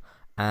out,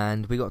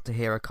 and we got to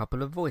hear a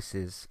couple of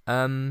voices.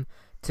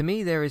 To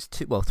me, there is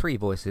three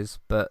voices,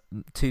 but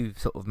two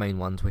sort of main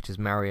ones, which is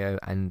Mario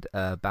and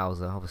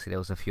Bowser. Obviously, there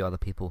was a few other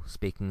people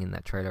speaking in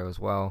that trailer as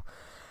well.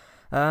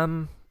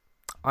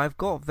 I've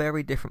got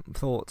very different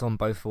thoughts on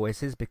both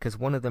voices, because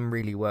one of them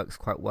really works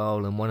quite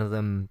well, and one of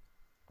them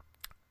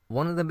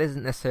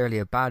isn't necessarily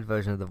a bad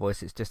version of the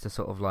voice. It's just a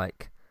sort of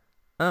like,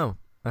 oh,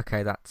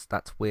 okay, that's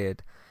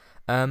weird.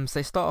 So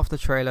they start off the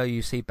trailer,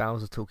 you see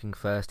Bowser talking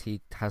first. He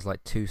has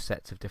like two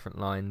sets of different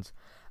lines.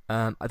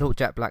 I thought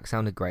Jack Black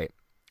sounded great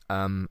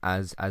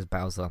as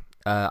Bowser.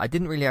 I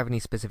didn't really have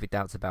any specific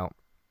doubts about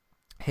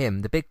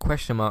him. The big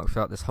question mark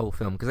throughout this whole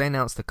film, because they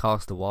announced the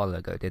cast a while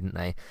ago, didn't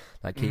they?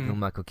 Like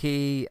Keegan-Michael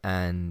Key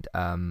and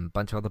a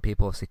bunch of other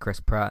people, obviously Chris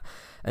Pratt.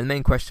 And the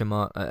main question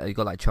mark, you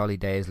got like Charlie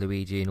Day as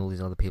Luigi and all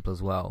these other people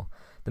as well.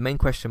 The main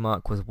question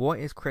mark was, what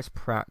is Chris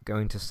Pratt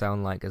going to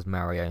sound like as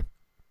Mario?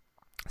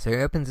 So he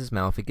opens his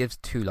mouth, he gives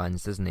two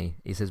lines, doesn't he?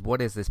 He says,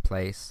 "What is this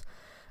place?"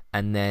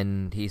 And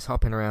then he's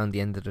hopping around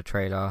the end of the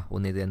trailer, or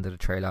near the end of the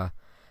trailer,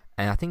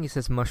 and I think he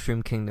says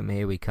Mushroom Kingdom,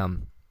 here we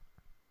come.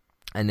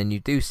 And then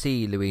you do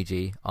see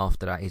Luigi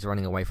after that. He's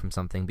running away from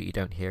something, but you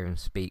don't hear him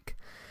speak.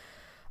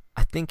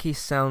 I think he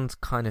sounds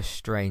kind of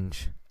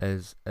strange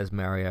as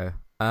Mario.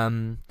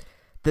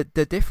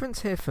 The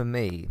difference here for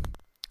me,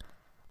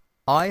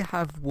 I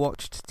have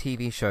watched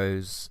TV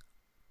shows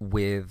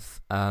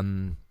with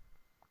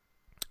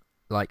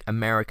like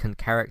American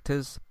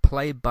characters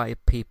played by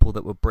people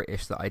that were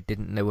British that I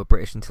didn't know were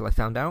British until I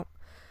found out,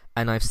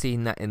 and I've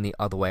seen that in the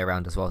other way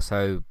around as well.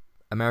 So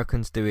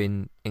Americans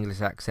doing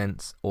English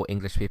accents or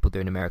English people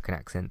doing American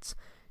accents.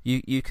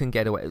 You can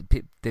get away.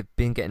 They've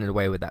been getting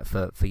away with that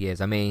for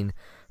years. I mean,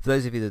 for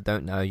those of you that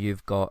don't know,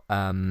 you've got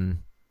Andrew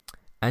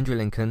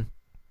Lincoln,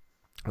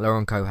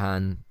 Lauren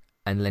Cohan,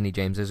 and Lenny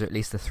James. Those are at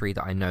least the three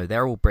that I know.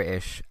 They're all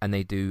British and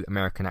they do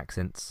American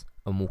accents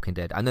on Walking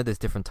Dead. I know there's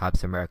different types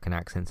of American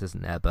accents,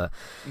 isn't there? But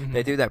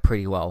they do that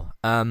pretty well.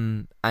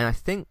 And I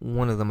think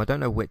one of them, I don't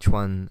know which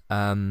one.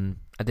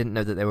 I didn't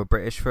know that they were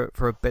British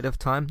for a bit of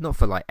time, not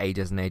for like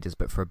ages and ages,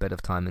 but for a bit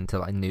of time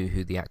until I knew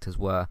who the actors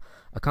were.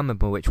 I can't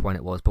remember which one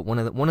it was, but one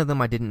of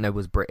them I didn't know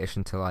was British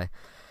until I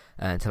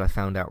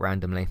found out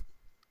randomly.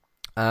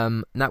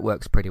 And that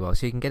works pretty well,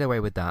 so you can get away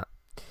with that.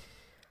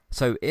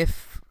 So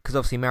because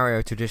obviously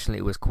Mario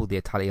traditionally was called the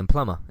Italian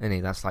plumber, isn't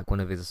he? That's like one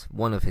of his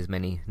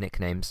many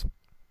nicknames.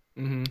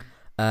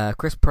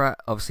 Chris Pratt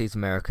obviously is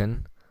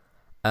American.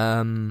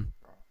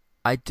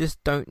 I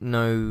just don't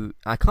know.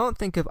 I can't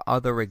think of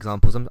other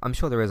examples. I'm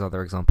sure there is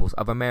other examples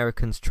of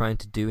Americans trying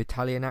to do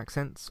Italian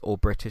accents or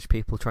British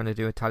people trying to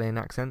do Italian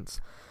accents.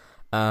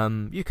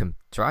 You can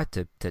try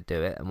to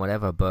do it and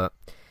whatever, but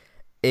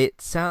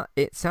it stuck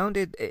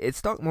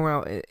more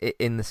out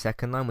in the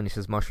second line when he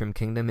says Mushroom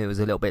Kingdom. It was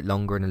a little bit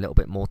longer and a little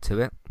bit more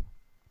to it.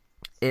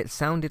 It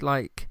sounded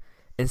like,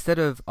 instead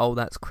of, oh,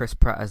 that's Chris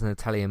Pratt as an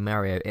Italian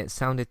Mario, it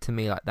sounded to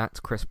me like that's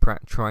Chris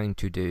Pratt trying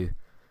to do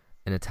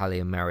an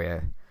Italian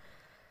Mario.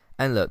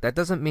 And look, that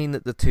doesn't mean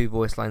that the two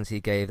voice lines he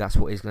gave, that's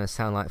what he's going to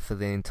sound like for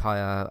the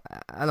entire...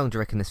 How long do you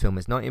reckon this film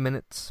is? 90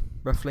 minutes,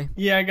 roughly?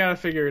 Yeah, I gotta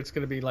figure it's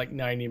going to be like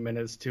 90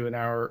 minutes to an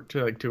hour,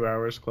 to like 2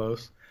 hours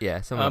close.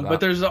 Yeah, something like that.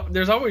 But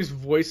there's always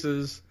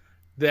voices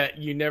that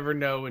you never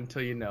know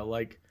until you know.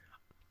 Like,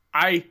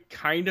 I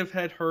kind of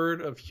had heard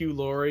of Hugh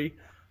Laurie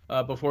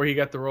before he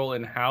got the role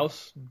in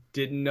House.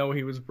 Didn't know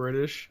he was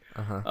British.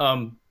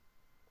 Rose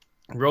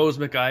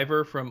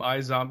McIver from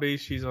iZombie,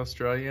 she's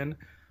Australian.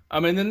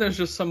 And then there's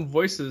just some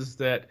voices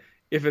that,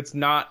 if it's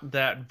not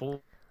that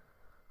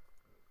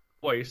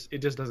voice, it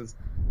just doesn't.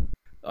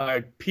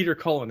 Peter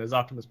Cullen is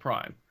Optimus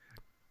Prime.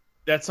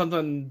 That's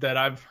something that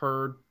I've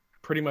heard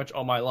pretty much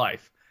all my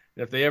life.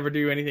 And if they ever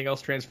do anything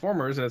else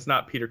Transformers and it's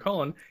not Peter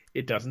Cullen,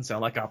 it doesn't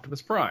sound like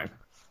Optimus Prime.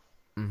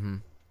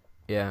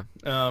 Yeah.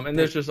 And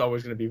there's just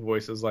always going to be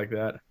voices like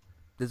that.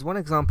 There's one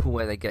example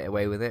where they get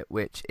away with it,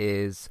 which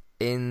is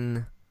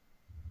in...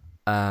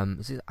 I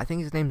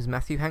think his name's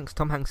Matthew Hanks,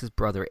 Tom Hanks'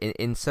 brother.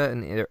 In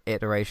certain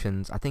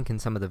iterations, I think in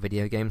some of the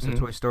video games of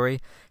Toy Story,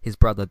 his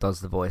brother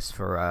does the voice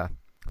for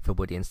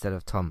Woody instead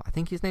of Tom. I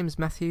think his name's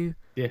Matthew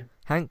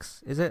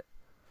Hanks, is it?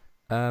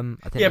 I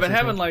think but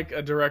having like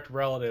a direct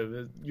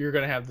relative, you're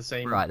gonna have the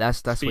same right.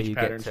 That's where you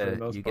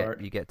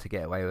get to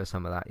get away with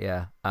some of that,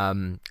 yeah.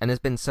 And there's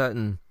been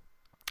certain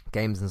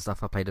games and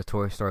stuff I played a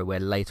Toy Story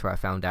where later I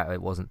found out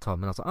it wasn't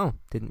Tom, and I was like, oh,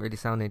 didn't really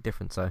sound any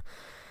different. So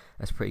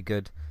that's pretty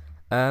good.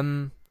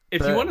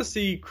 If you want to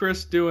see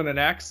Chris doing an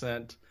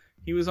accent,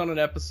 he was on an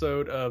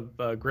episode of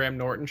Graham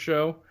Norton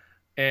Show,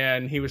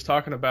 and he was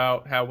talking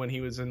about how when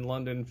he was in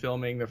London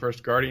filming the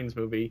first Guardians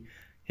movie,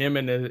 him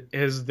and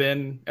his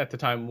then, at the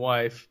time,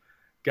 wife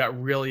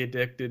got really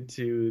addicted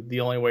to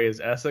The Only Way is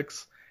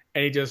Essex,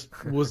 and he just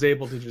was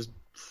able to just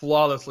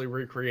flawlessly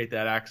recreate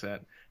that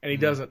accent, and he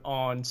does it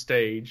on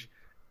stage,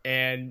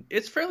 and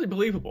it's fairly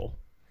believable.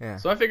 Yeah.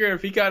 So I figure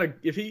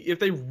if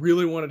they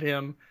really wanted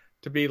him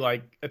to be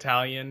like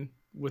Italian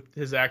with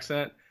his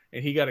accent,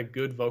 and he got a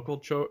good vocal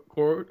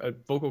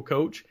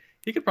coach,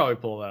 he could probably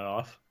pull that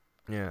off.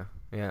 Yeah.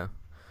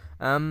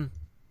 And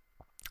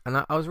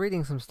I was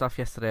reading some stuff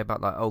yesterday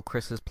about like, oh,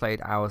 Chris has played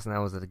hours and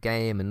hours of the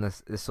game and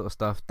this sort of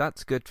stuff.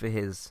 That's good for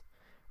his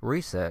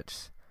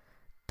research.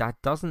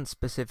 That doesn't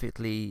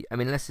specifically, I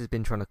mean, unless he's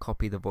been trying to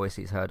copy the voice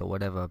he's heard or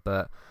whatever,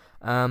 but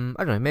I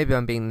don't know, maybe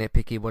I'm being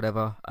nitpicky,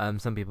 whatever.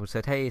 Some people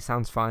said, hey, it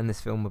sounds fine,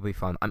 this film will be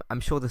fun.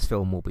 I'm sure this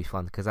film will be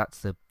fun, because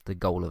that's the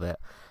goal of it.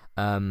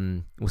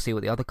 We'll see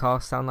what the other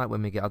casts sound like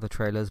when we get other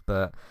trailers,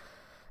 but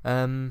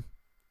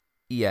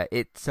yeah,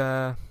 it's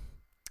I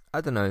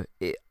don't know.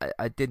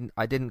 I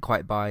didn't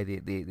quite buy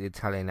the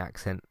Italian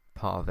accent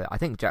part of it. I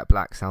think Jack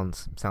Black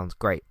sounds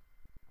great.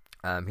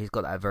 He's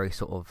got that very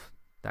sort of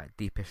that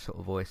deepish sort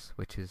of voice,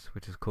 which is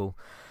cool.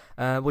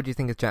 What do you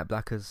think of Jack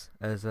Black as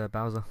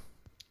Bowser?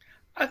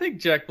 I think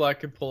Jack Black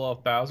could pull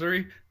off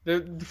Bowser.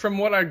 From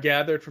what I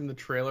gathered from the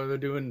trailer, they're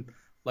doing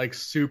like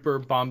super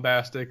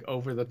bombastic,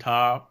 over the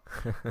top,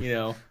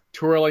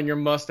 twirling your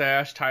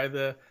mustache,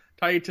 tie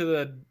you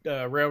to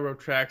the railroad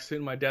tracks.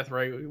 Soon my death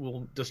ray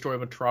will destroy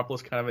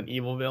Metropolis, kind of an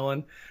evil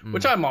villain,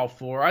 which I'm all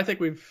for. I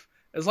think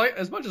as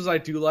much as I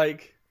do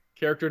like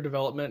character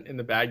development in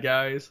the bad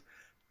guys,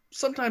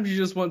 sometimes you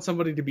just want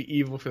somebody to be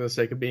evil for the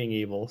sake of being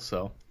evil.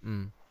 So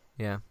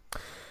Yeah.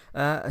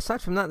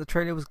 Aside from that, the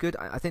trailer was good.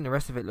 I think the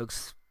rest of it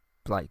looks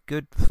like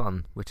good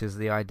fun, which is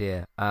the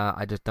idea.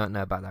 I just don't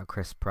know about that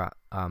Chris Pratt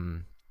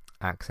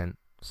accent.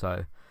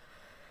 So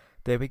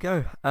there we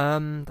go.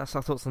 That's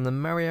our thoughts on the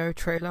Mario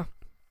trailer.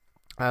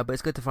 But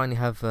it's good to finally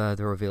have the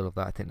reveal of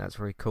that. I think that's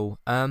very cool.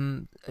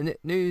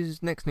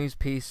 Next news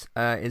piece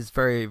is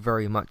very,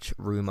 very much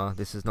rumor.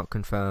 This is not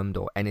confirmed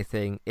or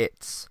anything.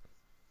 It's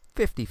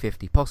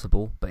 50-50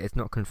 possible, but it's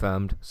not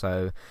confirmed.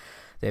 So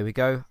there we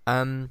go.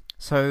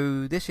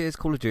 So this year's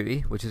Call of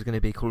Duty, which is going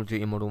to be Call of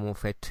Duty Modern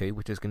Warfare 2,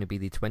 which is going to be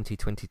the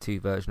 2022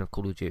 version of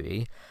Call of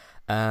Duty,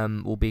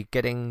 will be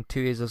getting 2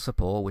 years of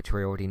support, which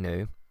we already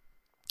knew.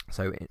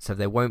 So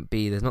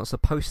there's not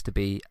supposed to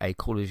be a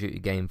Call of Duty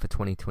game for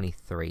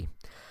 2023.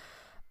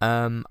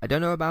 I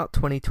don't know about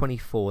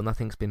 2024.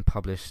 Nothing's been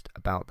published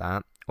about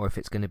that, or if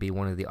it's going to be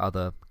one of the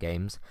other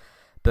games.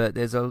 But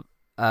there's a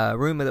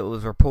rumor that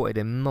was reported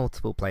in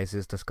multiple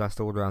places, discussed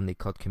all around the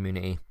COD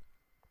community,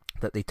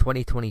 that the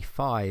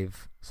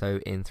 2025, so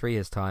in 3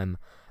 years' time,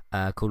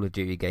 Call of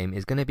Duty game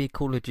is going to be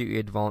Call of Duty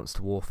Advanced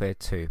Warfare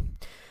 2.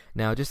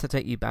 Now, just to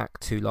take you back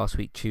to last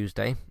week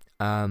Tuesday,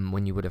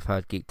 when you would have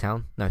heard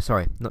Geektown. No,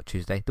 sorry, not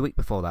Tuesday. The week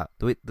before that.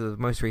 The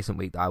most recent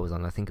week that I was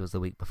on. I think it was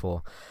the week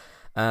before.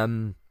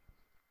 And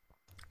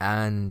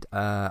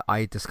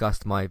I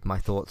discussed my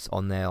thoughts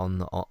on there on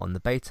the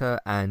beta,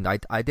 and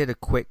I did a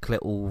quick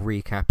little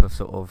recap of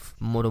sort of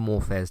Modern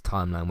Warfare's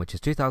timeline, which is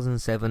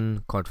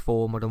 2007 COD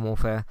 4 Modern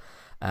Warfare,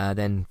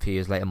 then a few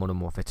years later Modern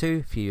Warfare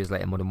 2, a few years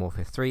later Modern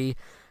Warfare 3.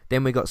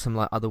 Then we got some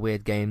like other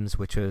weird games,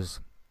 which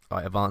was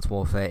like Advanced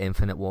Warfare,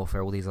 Infinite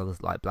Warfare, all these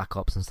others like Black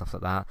Ops and stuff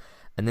like that.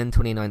 And then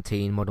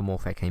 2019 Modern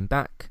Warfare came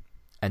back,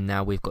 and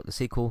now we've got the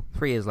sequel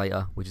 3 years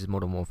later, which is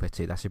Modern Warfare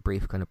 2. That's a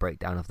brief kind of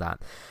breakdown of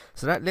that.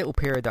 So that little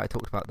period that I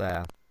talked about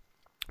there,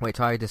 which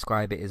I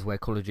describe it as where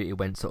Call of Duty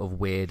went sort of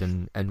weird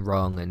and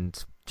wrong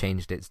and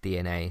changed its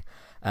DNA,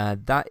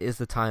 that is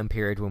the time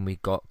period when we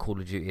got Call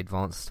of Duty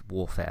Advanced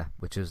Warfare,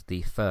 which was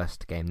the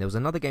first game. There was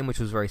another game which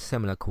was very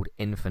similar called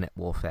Infinite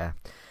Warfare.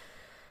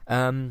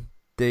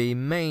 The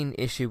main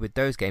issue with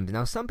those games,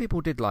 now some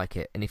people did like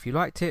it, and if you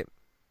liked it,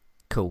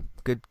 cool,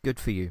 good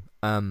for you.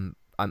 I'm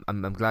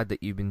glad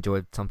that you've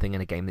enjoyed something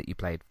in a game that you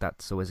played.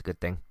 That's always a good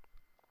thing.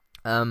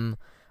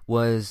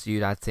 Was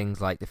you'd add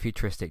things like the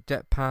futuristic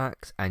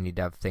jetpacks, and you'd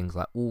have things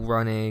like wall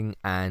running,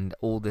 and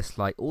all this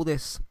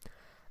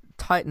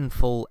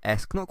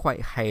Titanfall-esque, not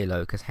quite Halo,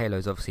 because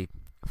Halo's obviously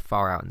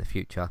far out in the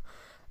future.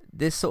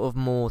 This sort of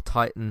more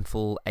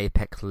Titanfall,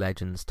 Apex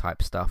Legends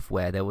type stuff,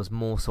 where there was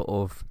more sort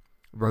of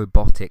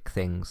robotic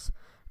things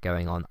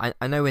going on.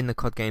 I know in the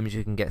COD games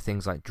you can get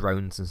things like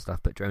drones and stuff,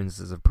 but drones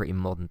is a pretty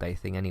modern day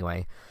thing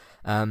anyway.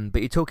 But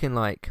you're talking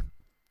like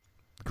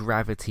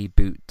gravity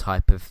boot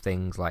type of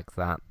things like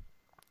that.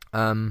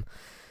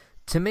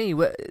 To me,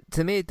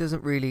 it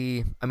doesn't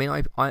really. I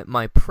mean,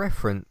 my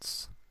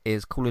preference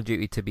is Call of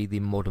Duty to be the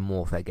Modern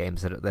Warfare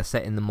games, that they're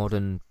set in the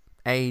modern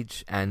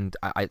age, and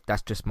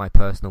that's just my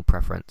personal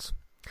preference.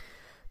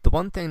 The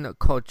one thing that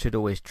COD should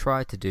always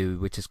try to do,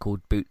 which is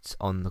called boots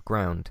on the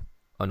ground,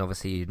 and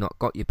obviously you've not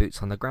got your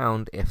boots on the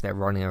ground if they're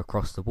running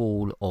across the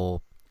wall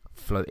or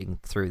floating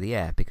through the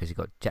air because you've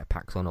got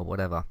jetpacks on or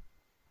whatever.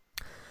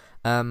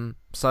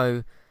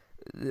 So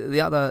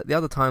the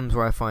other times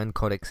where I find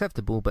COD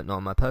acceptable but not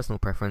my personal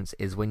preference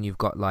is when you've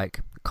got like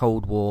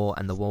Cold War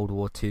and the World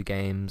War II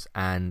games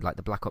and like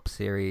the Black Ops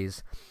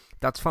series.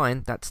 That's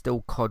fine, that's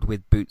still COD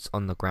with boots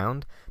on the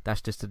ground.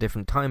 That's just a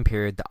different time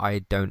period that I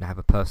don't have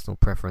a personal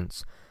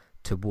preference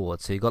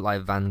towards. So you've got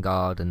like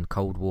Vanguard and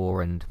Cold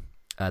War and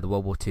the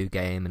World War II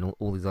game and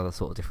all these other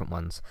sort of different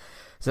ones.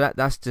 So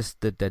that's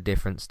just the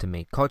difference to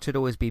me. COD should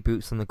always be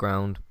boots on the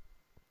ground.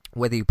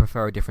 Whether you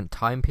prefer a different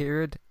time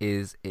period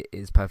is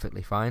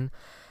perfectly fine.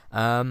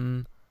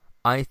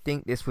 I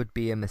think this would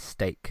be a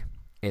mistake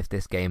if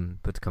this game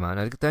were to come out.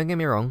 Now, don't get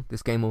me wrong,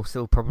 this game will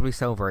still probably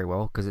sell very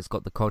well because it's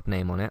got the COD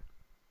name on it.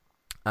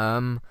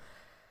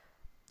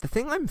 The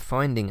thing I'm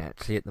finding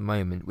actually at the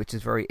moment, which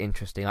is very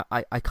interesting,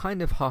 I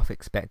kind of half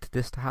expect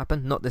this to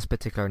happen, not this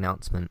particular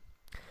announcement.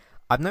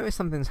 I've noticed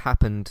something's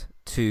happened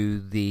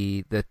to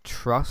the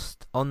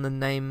trust on the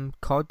name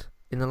COD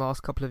in the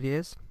last couple of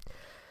years.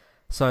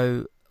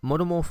 So,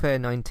 Modern Warfare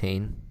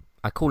 19,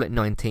 I call it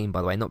 19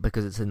 by the way, not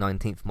because it's the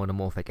 19th Modern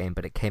Warfare game,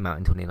 but it came out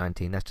in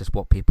 2019, that's just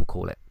what people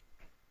call it.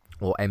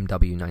 Or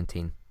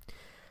MW19.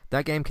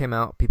 That game came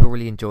out, people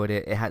really enjoyed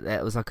it.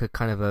 It was like a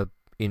kind of a,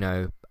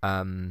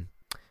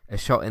 a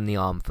shot in the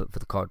arm for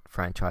the COD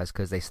franchise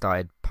because they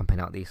started pumping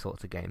out these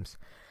sorts of games.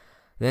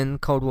 Then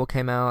Cold War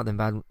came out,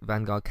 then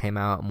Vanguard came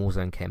out, and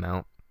Warzone came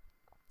out.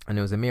 And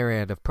there was a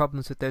myriad of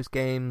problems with those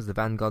games. The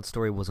Vanguard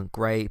story wasn't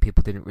great.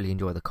 People didn't really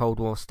enjoy the Cold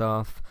War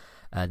stuff.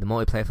 The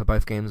multiplayer for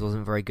both games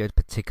wasn't very good,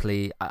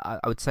 particularly, I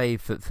would say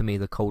for me,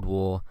 the Cold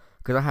War,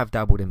 because I have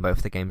dabbled in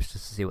both the games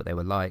just to see what they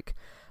were like.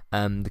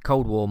 The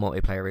Cold War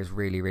multiplayer is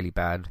really, really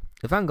bad.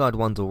 The Vanguard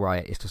one's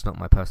alright, it's just not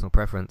my personal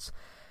preference.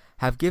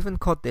 Have given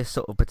COD this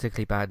sort of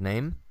particularly bad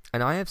name,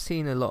 and I have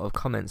seen a lot of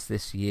comments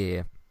this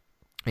year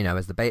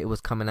as the beta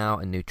was coming out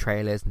and new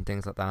trailers and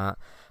things like that,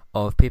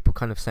 of people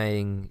kind of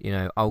saying,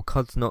 oh,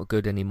 COD's not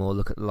good anymore,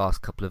 look at the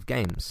last couple of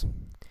games.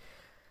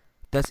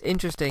 That's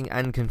interesting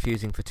and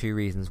confusing for two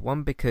reasons.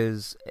 One,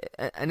 because,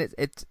 and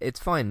it's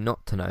fine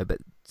not to know, but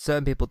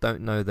certain people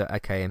don't know that,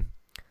 okay,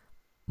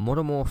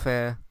 Modern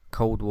Warfare,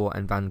 Cold War,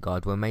 and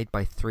Vanguard were made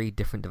by 3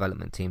 different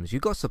development teams.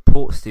 You've got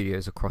support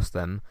studios across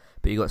them,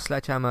 but you've got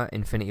Sledgehammer,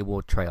 Infinity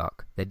Ward,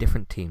 Treyarch. They're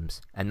different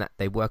teams, and that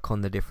they work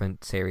on the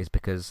different series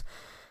because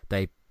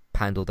they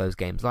handle those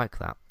games like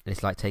that.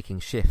 It's like taking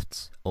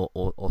shifts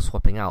or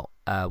swapping out.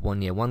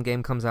 1 year one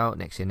game comes out,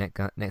 next year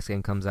next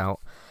game comes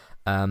out.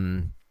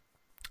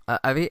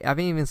 I've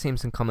even seen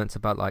some comments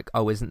about like,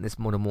 oh, isn't this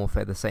Modern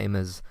Warfare the same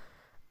as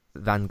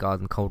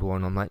Vanguard and Cold War?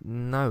 And I'm like,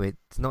 no,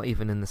 it's not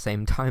even in the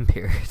same time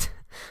period.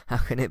 How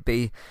can it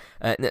be?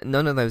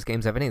 None of those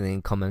games have anything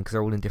in common because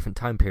they're all in different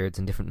time periods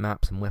and different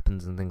maps and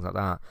weapons and things like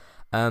that.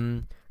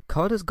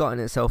 COD has gotten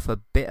itself a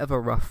bit of a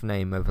rough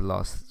name over the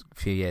last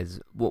few years.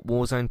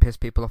 Warzone pissed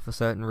people off for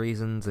certain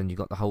reasons, and you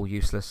got the whole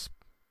useless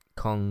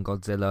Kong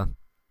Godzilla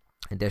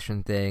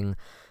edition thing.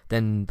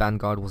 Then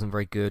Vanguard wasn't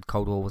very good.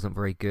 Cold War wasn't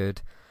very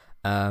good.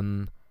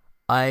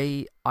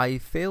 I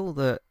feel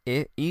that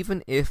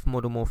even if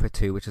Modern Warfare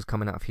 2, which is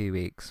coming out in a few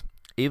weeks,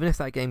 even if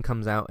that game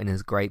comes out and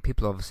is great,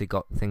 people obviously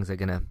got things they're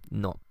going to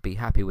not be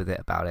happy with it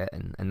about it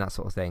and that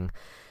sort of thing.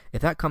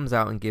 If that comes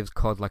out and gives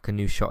COD like a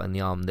new shot in the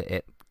arm that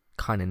it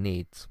kind of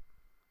needs,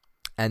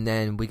 and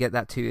then we get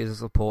that 2 years of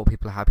support,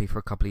 people are happy for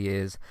a couple of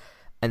years,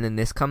 and then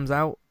this comes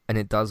out and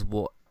it does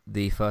what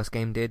the first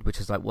game did, which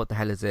is like, what the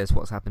hell is this?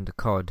 What's happened to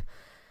COD?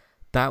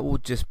 That will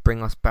just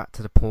bring us back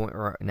to the point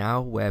right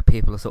now where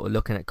people are sort of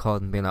looking at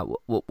COD and being like,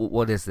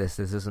 what is this?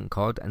 This isn't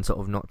COD, and sort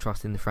of not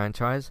trusting the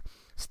franchise.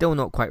 Still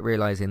not quite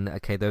realising that,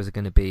 okay, those are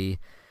going to be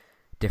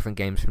different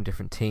games from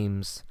different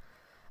teams.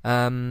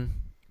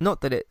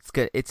 Not that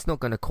it's not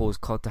going to cause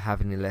COD to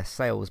have any less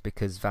sales,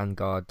 because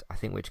Vanguard, I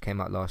think, which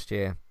came out last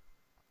year,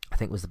 I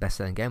think was the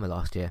best-selling game of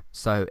last year.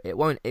 So it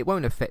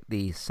won't affect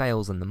the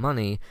sales and the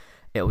money.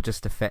 It will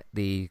just affect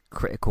the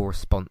critical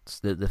response,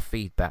 the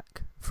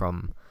feedback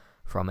from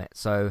it.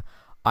 So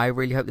I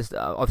really hope this.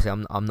 Obviously,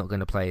 I'm not going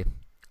to play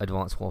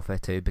Advanced Warfare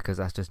 2 because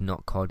that's just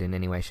not COD in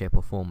any way, shape,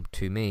 or form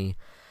to me.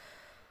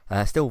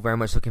 Still very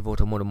much looking forward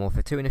to Modern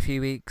Warfare 2 in a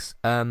few weeks.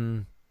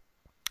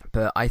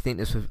 But I think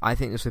this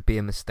would be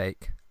a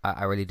mistake.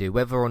 I really do.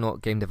 Whether or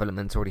not game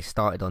development's already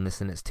started on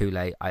this and it's too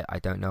late, I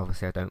don't know.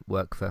 Obviously, I don't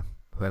work for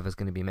whoever's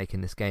going to be making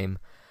this game.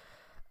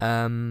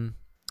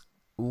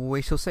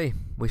 We shall see.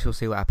 We shall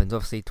see what happens.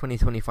 Obviously,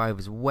 2025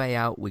 is way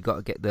out. We got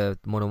to get the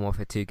Modern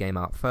Warfare 2 game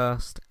out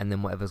first, and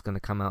then whatever's going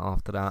to come out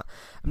after that.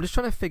 I'm just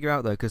trying to figure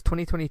out, though, because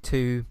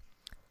 2022,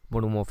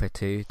 Modern Warfare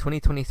 2,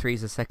 2023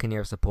 is the second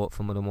year of support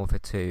for Modern Warfare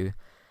 2.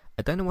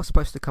 I don't know what's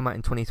supposed to come out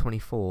in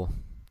 2024.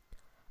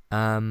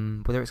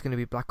 Whether it's going to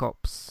be Black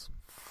Ops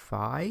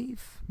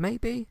 5,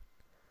 maybe?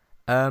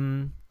 I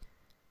don't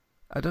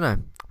know.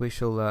 We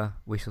shall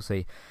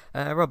see.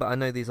 Robert, I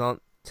know these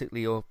aren't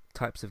particularly your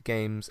types of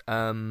games.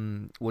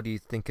 What do you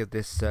think of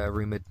this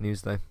rumoured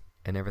news, though,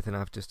 and everything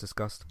I've just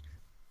discussed?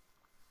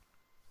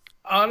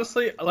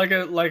 Honestly, like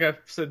I've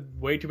said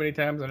way too many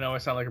times, I know I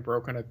sound like a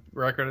broken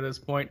record at this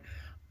point.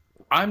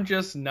 I'm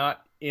just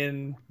not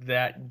in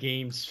that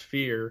game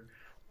sphere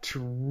to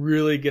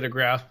really get a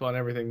grasp on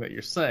everything that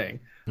you're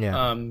saying.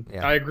 Yeah.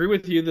 I agree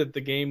with you that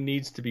the game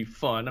needs to be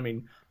fun. I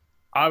mean,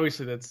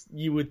 obviously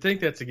you would think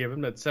that's a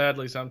given, but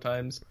sadly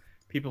sometimes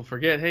people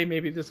forget, hey,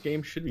 maybe this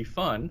game should be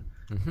fun.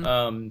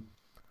 Mm-hmm.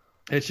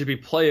 It should be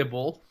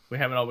playable. We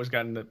haven't always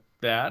gotten to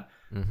that.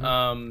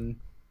 Mm-hmm.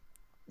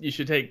 You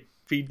should take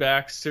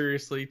feedback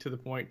seriously to the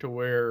point to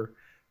where,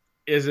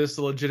 is this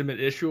a legitimate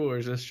issue or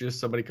is this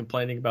just somebody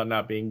complaining about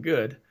not being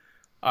good?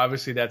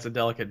 Obviously, that's a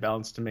delicate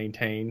balance to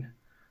maintain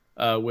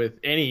with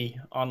any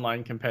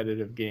online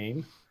competitive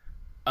game.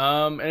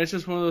 And it's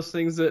just one of those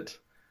things that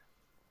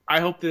I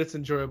hope that it's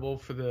enjoyable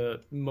for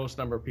the most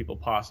number of people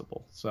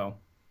possible. So,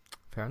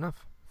 fair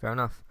enough.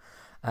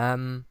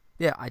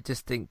 Yeah, I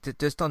just think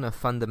just on a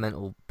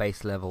fundamental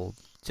base level,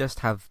 just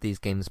have these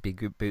games be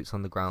good boots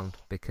on the ground,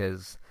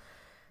 because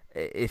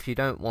if you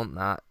don't want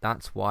that,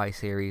 that's why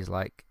series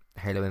like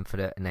Halo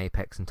Infinite and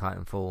Apex and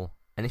Titanfall,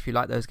 and if you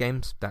like those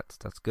games, that's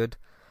good.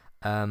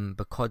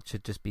 But COD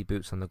should just be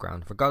boots on the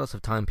ground, regardless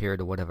of time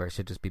period or whatever. It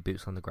should just be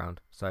boots on the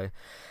ground. So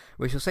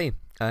we shall see.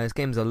 This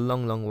game's a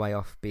long way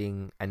off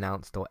being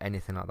announced or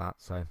anything like that,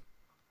 so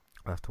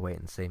we'll have to wait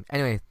and see.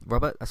 Anyway,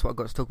 Robert, that's what I've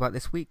got to talk about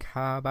this week.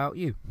 How about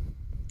you?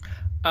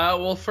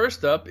 Well,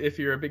 first up, if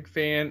you're a big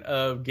fan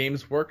of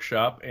Games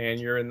Workshop and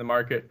you're in the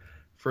market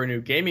for a new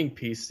gaming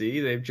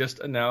PC, they've just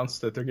announced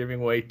that they're giving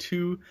away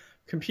 2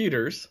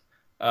 computers.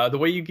 The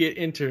way you get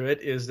into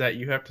it is that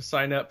you have to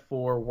sign up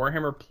for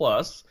Warhammer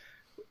Plus,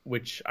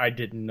 which I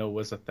didn't know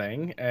was a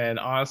thing. And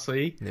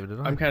honestly,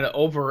 I'm kind of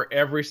over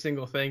every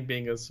single thing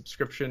being a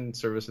subscription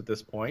service at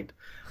this point.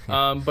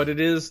 But it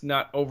is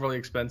not overly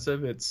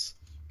expensive. It's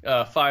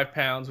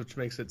 £5, which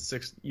makes it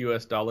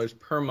 $6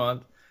 per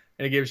month.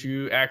 And it gives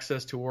you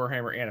access to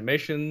Warhammer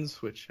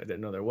animations, which I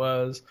didn't know there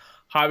was,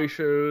 hobby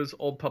shows,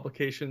 old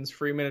publications,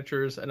 free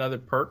miniatures, and other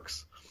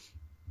perks.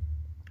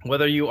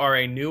 Whether you are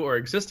a new or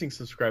existing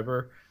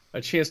subscriber,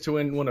 a chance to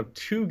win one of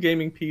 2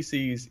 gaming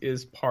PCs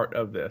is part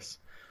of this.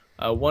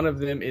 One of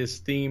them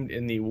is themed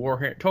in the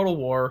Total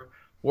War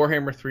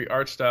Warhammer 3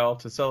 art style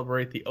to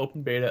celebrate the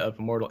open beta of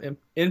Immortal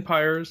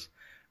Empires,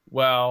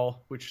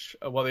 while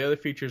the other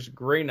features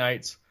Grey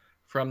Knights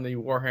from the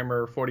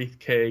Warhammer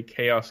 40k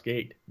Chaos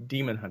Gate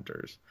Demon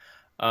Hunters.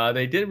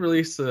 They did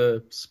release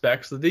the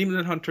specs. The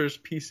Demon Hunters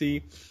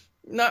PC,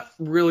 not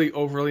really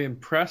overly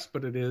impressed,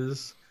 but it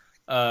is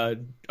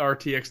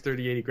RTX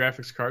 3080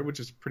 graphics card, which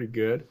is pretty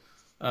good.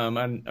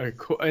 And a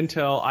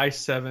Intel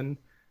i7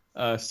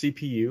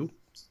 CPU.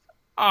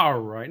 All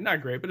right,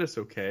 not great, but it's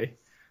okay.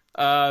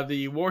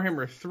 The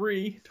Warhammer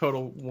 3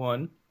 Total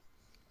One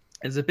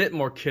is a bit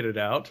more kitted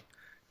out.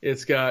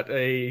 It's got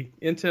a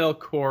Intel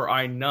Core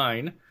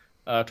i9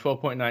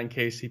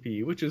 12.9K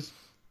CPU, which is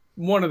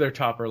one of their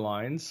topper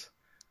lines.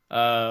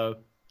 Also,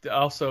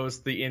 it's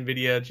the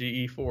NVIDIA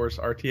GeForce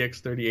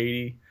RTX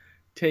 3080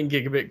 10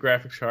 gigabit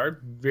graphics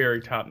card,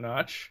 very top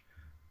notch.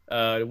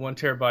 1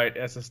 terabyte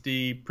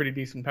SSD, pretty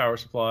decent power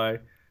supply.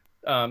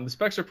 The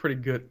specs are pretty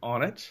good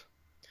on it.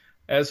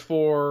 As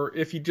for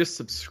if you just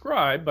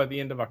subscribe by the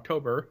end of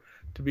October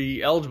to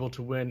be eligible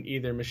to win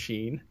either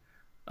machine,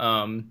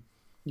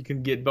 you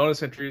can get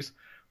bonus entries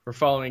for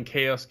following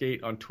Chaos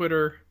Gate on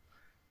Twitter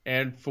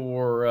and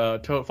for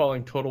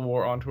following Total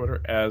War on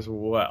Twitter as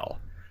well.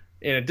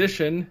 In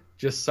addition,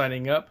 just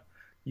signing up,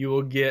 you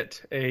will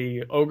get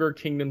a Ogre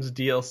Kingdoms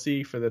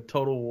DLC for the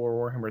Total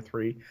War Warhammer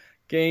 3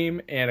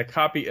 game and a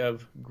copy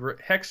of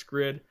Hex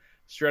Grid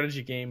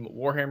strategy game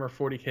Warhammer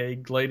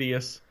 40k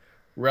Gladius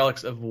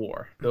Relics of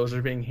War. Those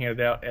are being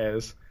handed out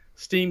as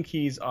Steam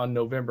keys on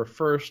November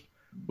 1st,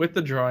 with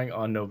the drawing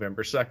on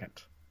November 2nd.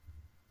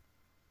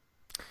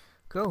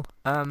 Cool.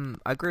 I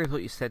agree with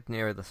what you said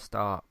near the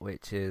start,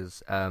 which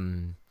is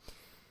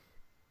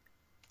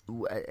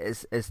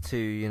as to,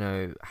 you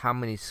know, how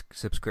many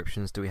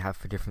subscriptions do we have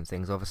for different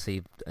things.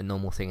 Obviously, a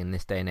normal thing in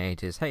this day and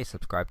age is, hey,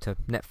 subscribe to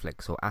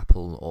Netflix or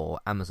Apple or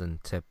Amazon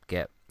to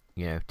get,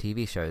 you know,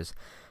 TV shows.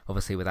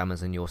 Obviously, with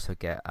Amazon, you also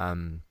get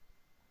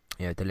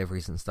you know,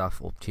 deliveries and stuff,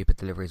 or cheaper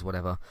deliveries,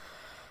 whatever.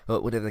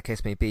 But whatever the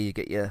case may be, you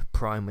get your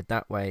Prime with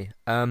that way.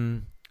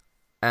 And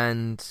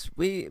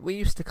we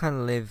used to kind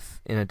of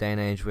live in a day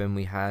and age when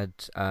we had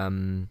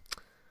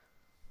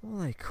what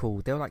were they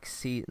called? They were like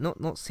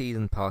not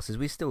season passes.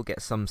 We still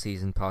get some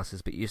season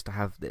passes, but you used to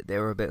have, they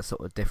were a bit sort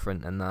of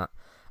different and that.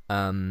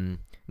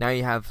 Now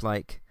you have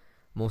like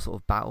more sort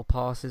of battle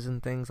passes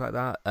and things like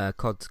that.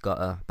 COD's got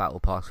a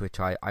battle pass which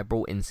I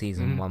brought in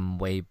season 1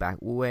 way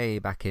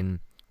back in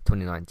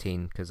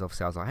 2019, because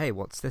obviously I was like, hey,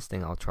 what's this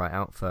thing? I'll try it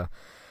out for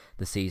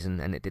the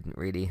season, and it didn't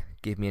really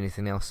give me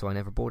anything else, so I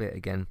never bought it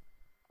again.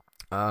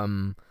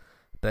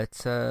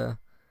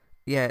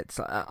 Yeah, it's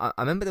I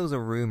remember there was a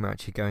rumor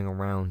actually going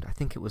around, I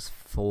think it was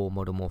for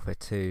Modern Warfare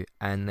 2,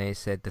 and they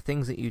said the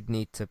things that you'd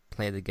need to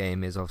play the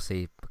game is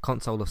obviously a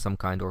console of some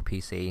kind or a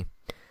PC.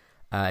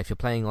 If you're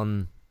playing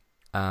on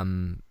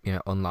you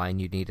know, online,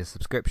 you need a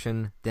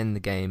subscription, then the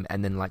game,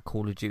 and then like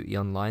Call of Duty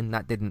Online.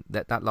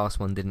 That last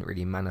one didn't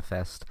really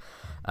manifest.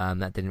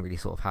 That didn't really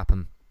sort of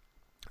happen.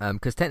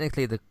 Because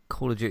technically the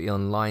Call of Duty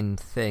Online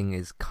thing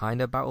is kind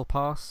of Battle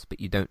Pass, but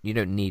you don't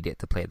need it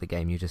to play the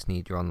game. You just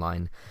need your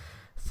online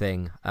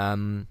thing.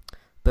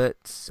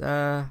 But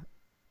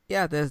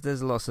yeah,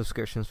 there's a lot of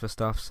subscriptions for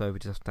stuff, so we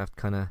just have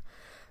to kind of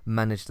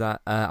manage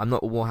that. I'm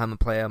not a Warhammer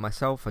player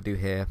myself. I do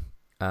hear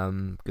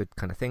good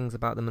kind of things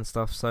about them and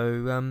stuff.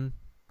 So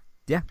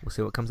yeah, we'll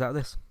see what comes out of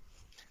this.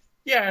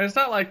 Yeah, and it's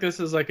not like this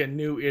is like a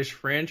new-ish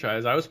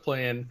franchise. I was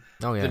playing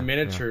the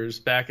miniatures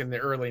back in the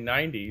early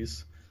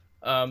 90s.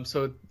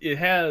 So it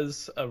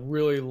has a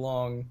really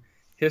long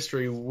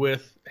history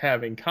with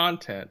having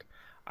content.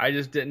 I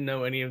just didn't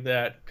know any of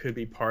that could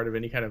be part of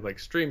any kind of like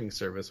streaming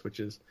service, which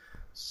is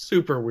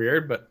super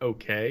weird, but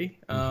okay.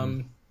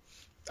 I'm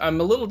a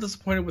little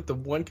disappointed with the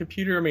one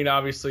computer. I mean,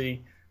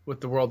 obviously, with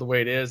the world the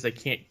way it is, they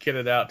can't kit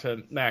it out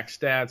to max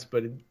stats,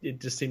 but it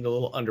just seemed a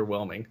little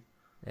underwhelming.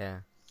 Yeah.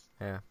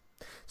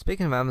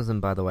 Speaking of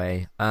Amazon, by the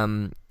way,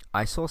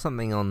 I saw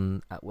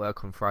something at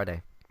work on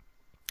Friday.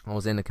 I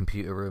was in a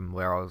computer room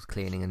where I was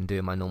cleaning and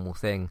doing my normal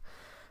thing.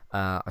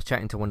 I was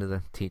chatting to one of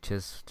the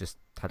teachers, just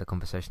had a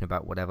conversation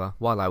about whatever,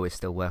 while I was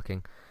still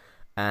working.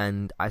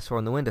 And I saw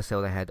on the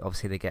windowsill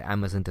obviously they get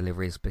Amazon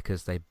deliveries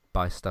because they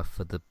buy stuff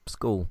for the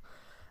school.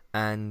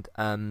 And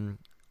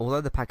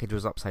although the package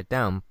was upside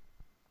down,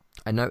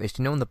 I noticed,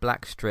 you know, on the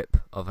black strip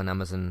of an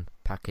Amazon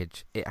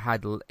package, it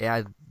had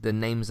the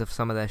names of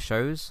some of their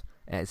shows.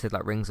 It said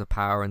like Rings of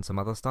Power and some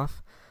other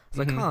stuff. It's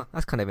like,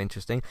 that's kind of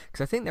interesting,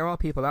 because I think there are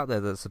people out there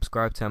that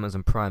subscribe to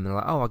Amazon Prime and they're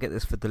like, oh, I'll get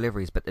this for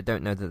deliveries, but they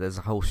don't know that there's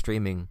a whole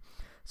streaming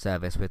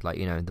service with, like,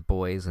 you know, The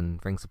Boys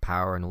and Rings of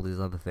Power and all these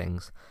other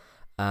things.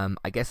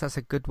 I guess that's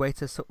a good way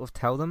to sort of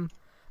tell them,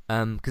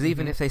 because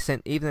even if they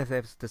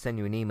have to send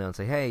you an email and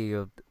say, hey,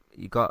 you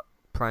got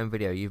Prime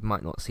Video, you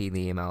might not see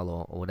the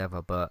email or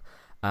whatever, but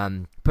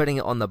putting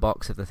it on the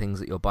box of the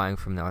things that you're buying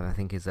from them, I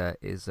think is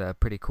a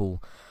pretty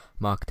cool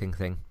marketing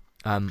thing.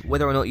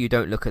 Whether or not you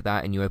don't look at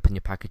that and you open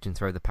your package and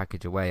throw the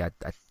package away, I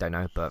don't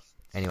know. But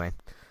anyway,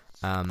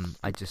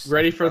 I just...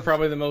 Ready for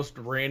probably the most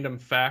random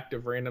fact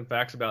of random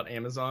facts about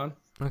Amazon?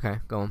 Okay,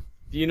 go on.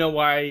 Do you know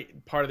why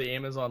part of the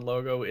Amazon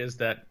logo is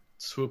that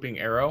swooping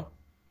arrow?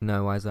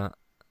 No, why is that?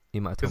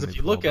 You might have told me Because if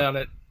you before, look at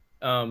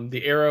it,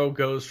 the arrow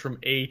goes from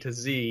A to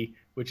Z,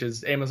 which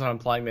is Amazon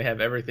implying they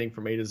have everything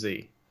from A to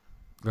Z.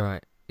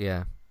 Right,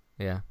 yeah.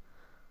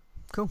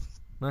 Cool,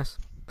 nice.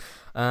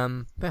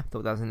 Yeah,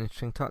 thought that was an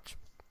interesting touch.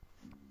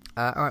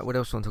 Alright, what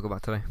else do you want to talk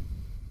about today?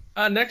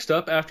 Next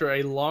up, after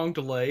a long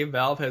delay,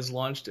 Valve has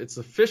launched its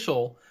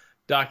official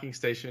docking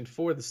station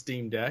for the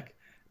Steam Deck,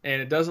 and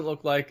it doesn't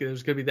look like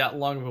there's going to be that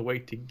long of a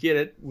wait to get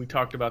it. We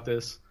talked about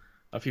this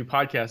a few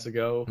podcasts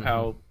ago,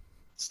 how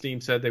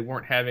Steam said they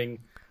weren't having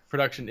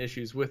production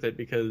issues with it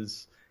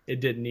because it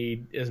didn't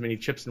need as many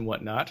chips and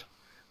whatnot.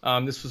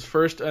 This was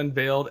first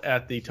unveiled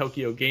at the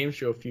Tokyo Game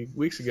Show a few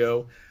weeks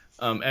ago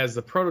as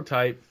the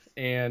prototype,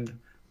 and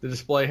the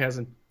display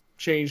hasn't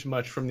changed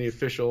much from the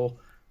official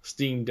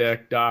Steam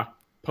Deck dock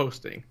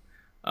posting.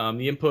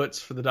 The inputs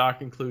for the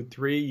dock include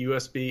 3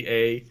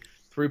 USB-A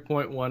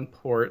 3.1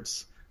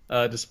 ports,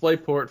 a display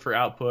port for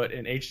output,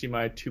 and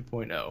HDMI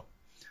 2.0.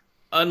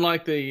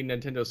 Unlike the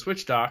Nintendo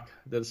Switch dock,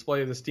 the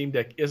display of the Steam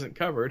Deck isn't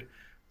covered,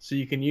 so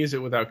you can use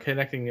it without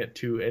connecting it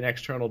to an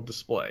external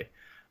display.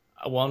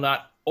 While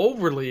not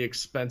overly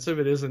expensive,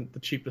 it isn't the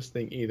cheapest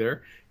thing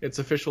either. Its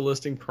official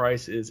listing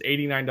price is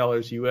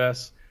 $89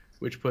 US,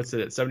 which puts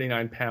it at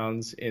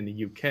 £79 in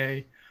the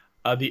UK.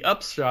 The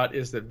upshot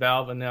is that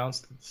Valve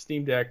announced that the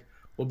Steam Deck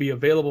will be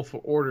available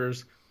for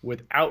orders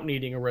without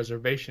needing a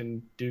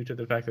reservation due to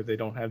the fact that they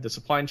don't have the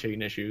supply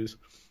chain issues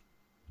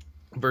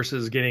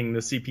versus getting the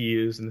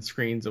CPUs and the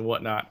screens and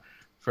whatnot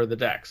for the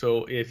deck.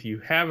 So if you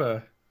have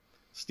a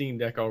Steam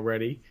Deck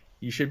already,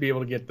 you should be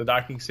able to get the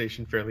docking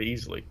station fairly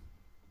easily.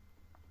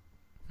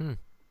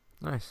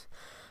 Nice.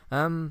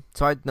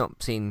 So I'd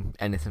not seen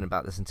anything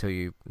about this until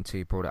you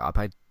brought it up.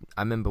 I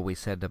remember we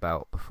said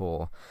about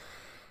before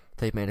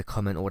they made a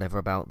comment or whatever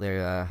about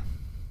their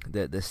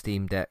the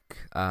Steam Deck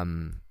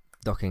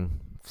docking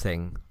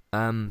thing.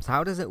 So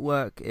how does it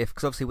work?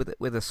 Because obviously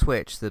with a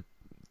Switch,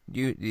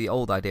 the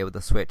old idea with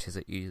the Switch is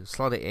that you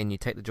slot it in, you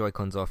take the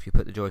Joy-Cons off, you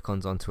put the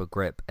Joy-Cons onto a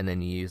grip, and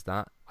then you use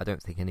that. I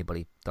don't think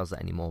anybody does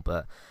that anymore.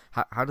 But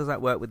how does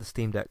that work with the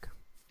Steam Deck?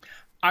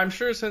 I'm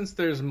sure since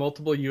there's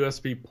multiple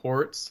USB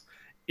ports,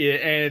 and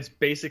it's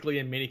basically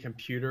a mini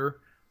computer,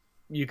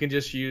 you can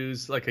just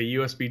use like a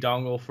USB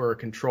dongle for a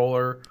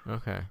controller.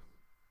 Okay.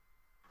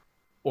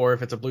 Or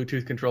if it's a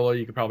Bluetooth controller,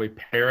 you could probably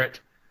pair it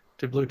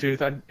to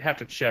Bluetooth. I'd have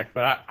to check,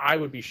 but I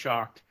would be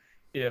shocked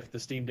if the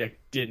Steam Deck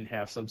didn't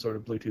have some sort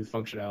of Bluetooth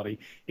functionality.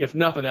 If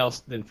nothing else,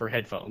 then for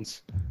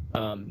headphones.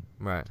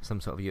 Right, some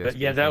sort of USB. But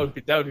yeah, that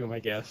would be my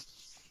guess.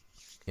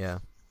 Yeah.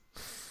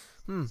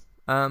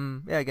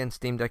 Yeah, again,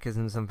 Steam Deck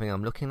isn't something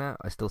I'm looking at.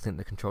 I still think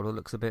the controller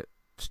looks a bit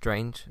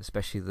strange,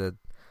 especially the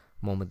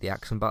one with the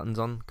action buttons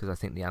on, because I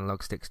think the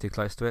analog stick's too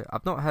close to it.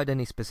 I've not heard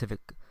any specific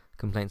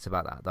complaints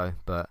about that, though,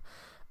 but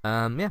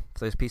yeah,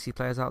 for those PC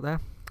players out there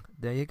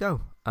you go.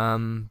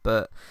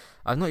 But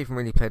I've not even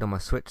really played on my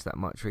Switch that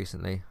much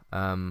recently.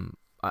 I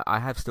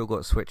have still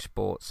got Switch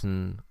Sports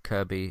and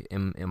Kirby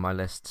in my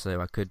list, so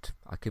I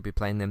could be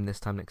playing them this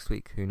time next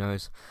week. Who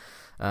knows?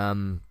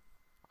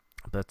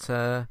 But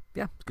yeah,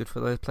 it's good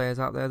for those players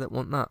out there that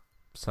want that.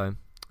 So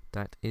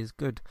that is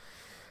good.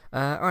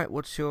 Alright,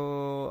 what's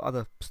your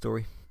other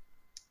story?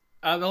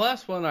 The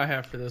last one I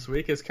have for this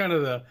week is kind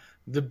of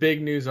the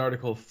big news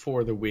article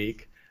for the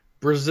week.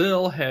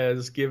 Brazil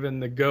has given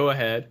the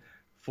go-ahead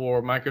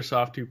for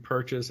Microsoft to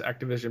purchase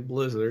Activision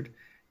Blizzard.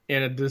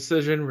 In a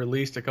decision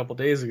released a couple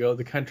days ago,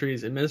 the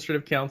country's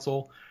Administrative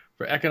Council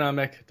for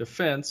Economic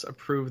Defense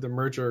approved the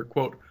merger,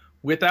 quote,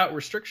 without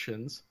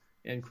restrictions,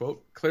 end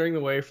quote, clearing the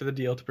way for the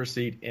deal to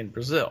proceed in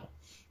Brazil.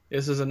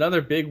 This is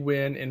another big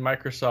win in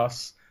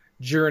Microsoft's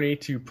journey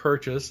to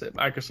purchase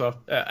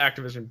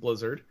Activision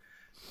Blizzard.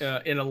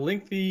 In a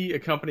lengthy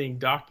accompanying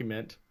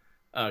document,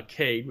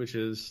 CADE, which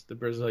is the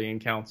Brazilian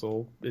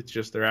Council, it's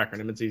just their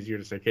acronym, it's easier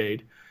to say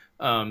CADE,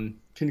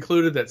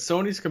 concluded that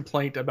Sony's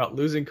complaint about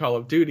losing Call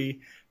of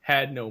Duty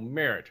had no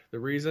merit. The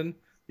reason?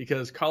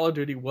 Because Call of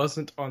Duty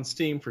wasn't on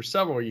Steam for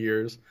several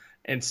years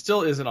and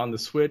still isn't on the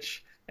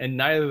Switch, and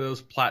neither of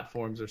those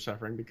platforms are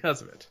suffering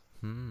because of it.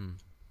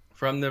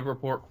 From the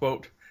report,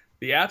 quote,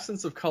 the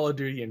absence of Call of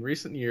Duty in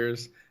recent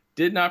years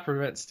did not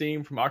prevent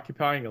Steam from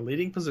occupying a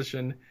leading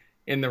position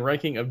in the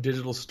ranking of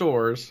digital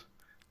stores,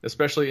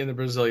 especially in the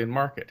Brazilian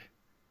market.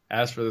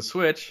 As for the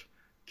Switch,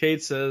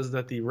 CADE says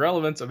that the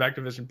relevance of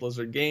Activision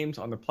Blizzard games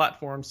on the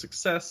platform's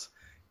success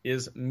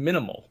is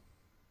minimal.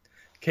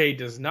 CADE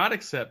does not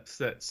accept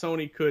that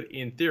Sony could,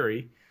 in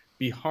theory,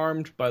 be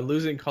harmed by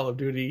losing Call of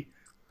Duty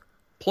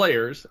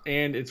players,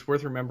 and it's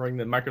worth remembering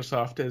that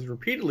Microsoft has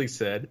repeatedly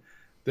said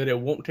that it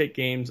won't take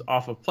games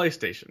off of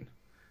PlayStation.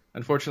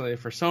 Unfortunately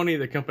for Sony,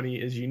 the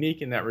company is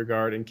unique in that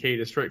regard, and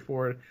CADE is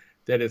straightforward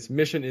that its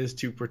mission is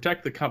to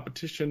protect the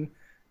competition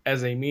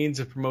as a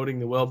means of promoting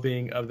the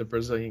well-being of the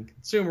Brazilian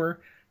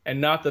consumer,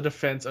 and not the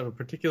defense of a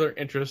particular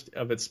interest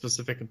of its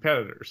specific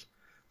competitors.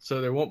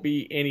 So there won't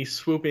be any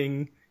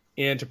swooping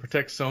in to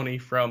protect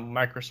Sony from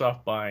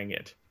Microsoft buying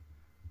it.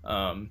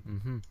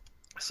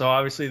 So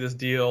obviously this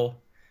deal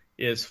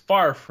is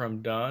far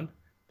from done.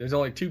 There's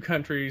only two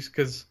countries,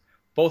 because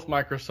both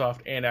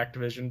Microsoft and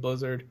Activision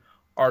Blizzard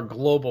are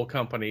global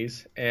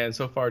companies, and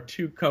so far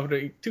two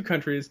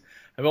countries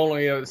have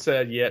only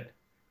said yet,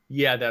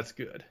 yeah, that's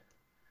good.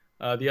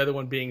 The other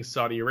one being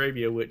Saudi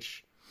Arabia,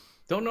 which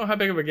don't know how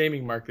big of a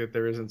gaming market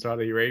there is in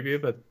Saudi Arabia,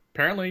 but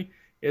apparently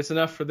it's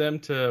enough for them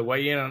to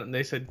weigh in on it, and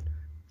they said,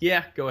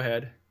 yeah, go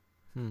ahead.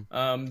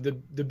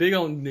 The big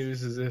old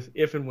news is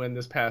if and when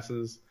this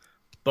passes,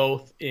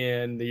 both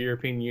in the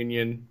European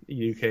Union,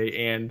 UK,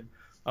 and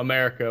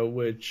America,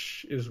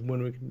 which is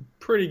when we can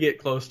pretty get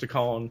close to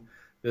calling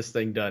this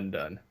thing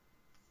done.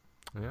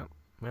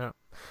 Yeah.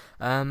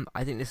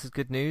 I think this is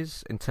good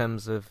news in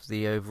terms of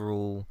the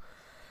overall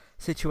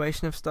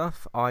situation of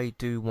stuff. I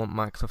do want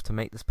Microsoft to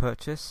make this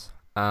purchase.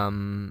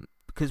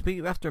 Because we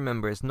have to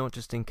remember, it's not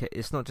just a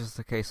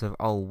case of,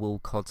 oh, will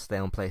COD stay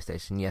on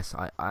PlayStation? Yes,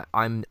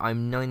 I'm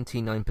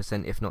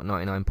 99%, if not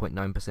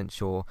 99.9%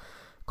 sure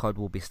COD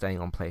will be staying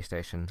on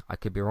PlayStation. I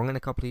could be wrong in a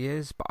couple of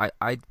years, but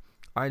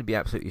I'd be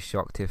absolutely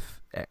shocked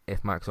if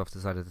Microsoft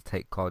decided to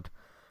take COD.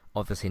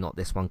 Obviously not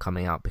this one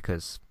coming out,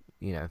 because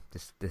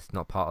this is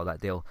not part of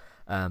that deal.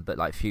 But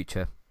like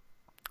future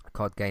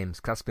COD games,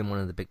 that's been one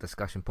of the big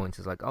discussion points.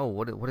 Is like, oh,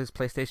 what is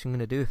PlayStation going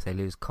to do if they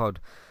lose COD?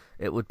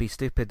 It would be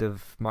stupid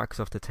of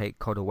Microsoft to take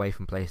COD away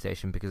from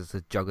PlayStation, because it's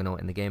a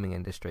juggernaut in the gaming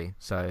industry.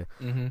 So,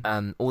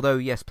 although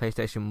yes,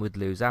 PlayStation would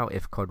lose out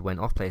if COD went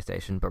off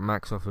PlayStation, but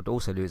Microsoft would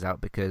also lose out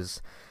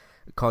because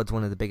COD's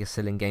one of the biggest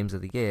selling games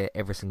of the year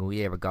every single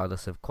year,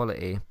 regardless of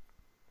quality,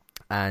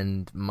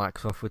 and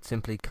Microsoft would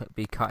simply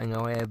be cutting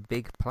away a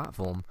big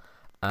platform.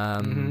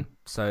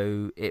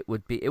 So it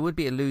would be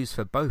a lose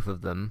for both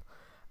of them.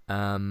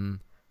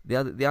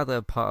 The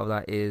other part of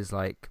that is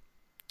like,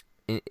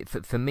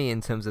 for me, in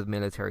terms of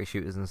military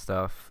shooters and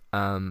stuff,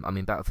 I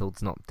mean,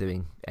 Battlefield's not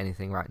doing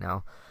anything right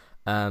now.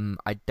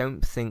 I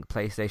don't think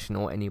PlayStation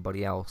or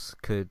anybody else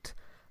could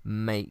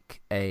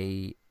make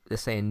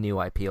let's say a new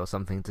IP or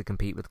something to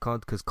compete with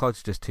COD, because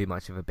COD's just too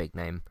much of a big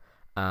name.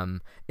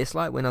 It's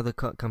like when other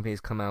companies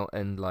come out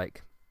and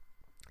like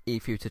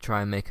if you to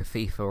try and make a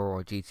FIFA or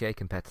a GTA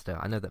competitor.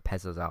 I know that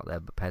PES is out there,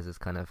 but PES is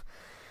kind of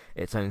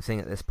its own thing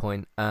at this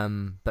point.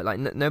 But like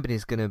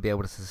nobody's going to be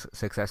able to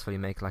successfully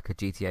make like a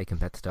GTA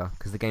competitor,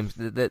 because the game's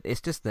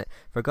it's just that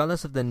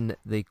regardless of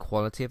the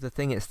quality of the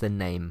thing, it's the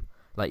name.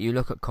 Like you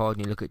look at COD,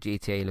 and you look at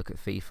GTA, you look at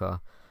FIFA.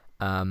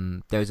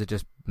 Those are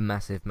just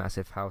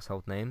massive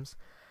household names.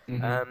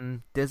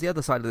 There's the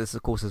other side of this,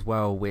 of course, as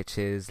well, which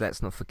is,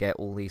 let's not forget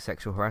all the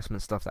sexual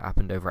harassment stuff that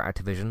happened over at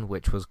Activision,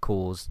 which was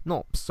caused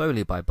not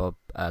solely by Bob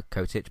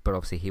Kotick, but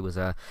obviously he was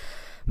a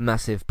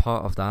massive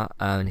part of that,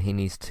 and he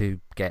needs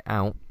to get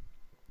out.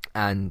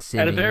 And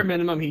at a bare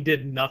minimum, he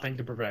did nothing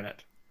to prevent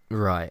it.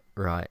 Right,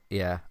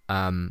 yeah.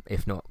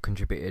 If not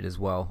contributed as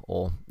well,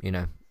 or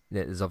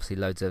there's obviously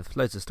loads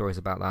of stories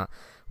about that.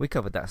 We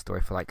covered that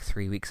story for like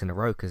 3 weeks in a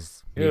row,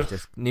 because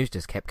news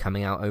just kept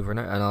coming out over and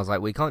over. And I was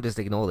like, we can't just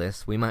ignore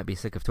this. We might be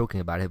sick of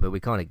talking about it, but we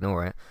can't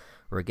ignore it.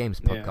 We're a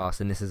games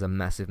podcast, and this is a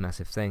massive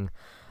thing.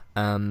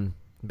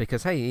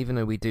 Because hey, even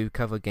though we do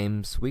cover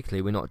games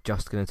weekly, we're not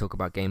just going to talk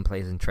about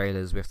gameplays and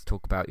trailers. We have to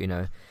talk about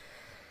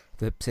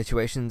the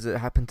situations that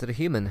happen to the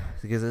human,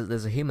 because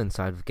there's a human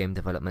side of game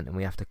development, and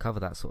we have to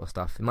cover that sort of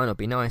stuff. It might not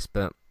be nice,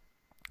 but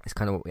it's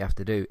kind of what we have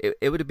to do.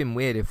 It would have been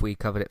weird if we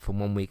covered it for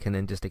 1 week and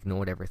then just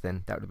ignored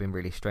everything. That would have been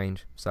really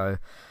strange. So,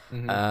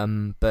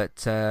 but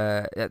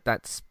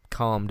that's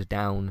calmed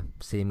down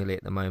seemingly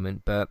at the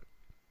moment. But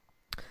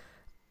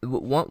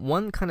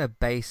one kind of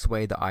base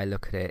way that I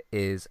look at it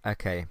is,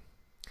 okay,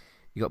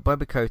 you got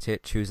Bobby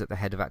Kotick, who's at the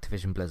head of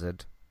Activision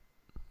Blizzard.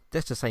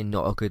 Just to say,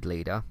 not a good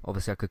leader.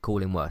 Obviously, I could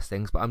call him worse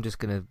things, but I'm just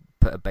going to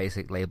put a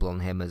basic label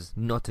on him as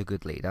not a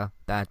good leader,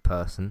 bad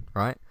person,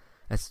 right?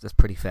 That's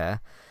pretty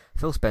fair.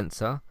 Phil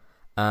Spencer,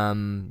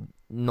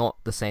 not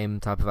the same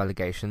type of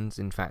allegations.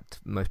 In fact,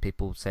 most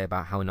people say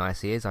about how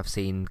nice he is. I've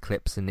seen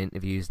clips and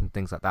interviews and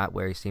things like that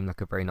where he seemed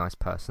like a very nice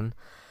person.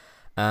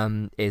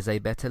 Is a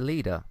better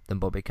leader than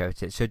Bobby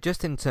Kotick. So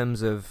just in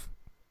terms of,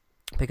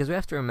 because we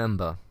have to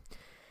remember,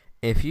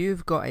 if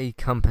you've got a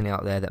company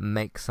out there that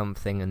makes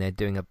something and they're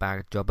doing a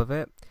bad job of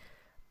it,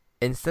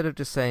 instead of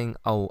just saying,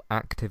 oh,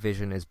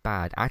 Activision is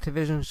bad,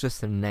 Activision's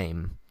just a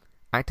name.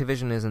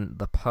 Activision isn't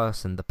the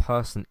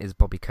person is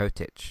Bobby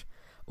Kotick.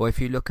 Or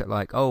if you look at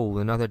like, oh,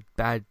 another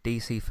bad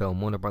DC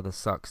film, Warner Brothers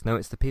sucks. No,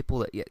 it's the people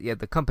that,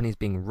 the company's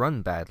being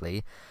run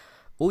badly.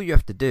 All you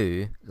have to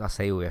do, I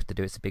say all you have to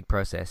do, it's a big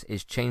process,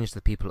 is change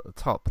the people at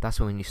the top. That's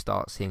when you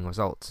start seeing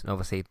results. And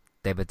obviously,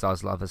 David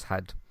Zaslav has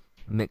had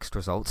mixed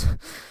results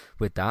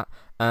with that.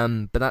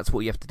 But that's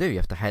what you have to do.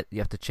 You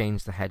have to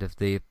change the head of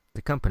the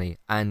company.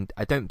 And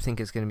I don't think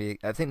it's going to be,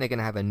 I think they're going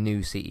to have a new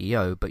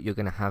CEO, but you're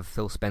going to have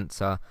Phil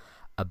Spencer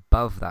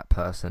above that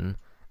person,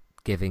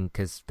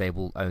 because they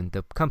will own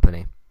the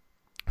company.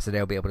 So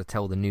they'll be able to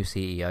tell the new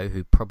CEO,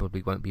 who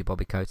probably won't be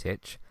Bobby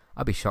Kotick,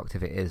 I'd be shocked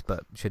if it is,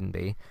 but shouldn't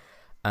be,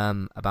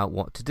 about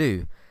what to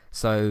do.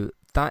 So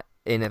that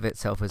in of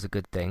itself is a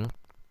good thing.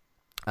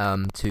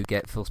 To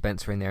get Phil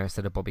Spencer in there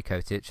instead of Bobby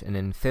Kotick, and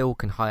then Phil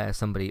can hire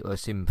somebody, or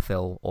assume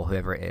Phil or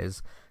whoever it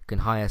is can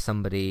hire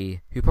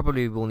somebody who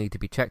probably will need to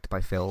be checked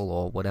by Phil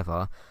or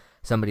whatever,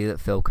 somebody that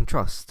Phil can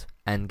trust.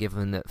 And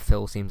given that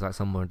Phil seems like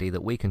somebody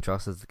that we can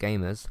trust as the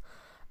gamers,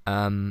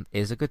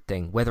 is a good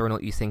thing. Whether or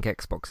not you think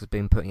Xbox has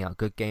been putting out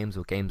good games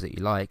or games that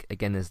you like,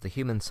 again, there's the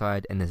human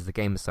side and there's the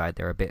gamer side.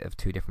 They're a bit of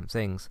two different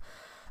things.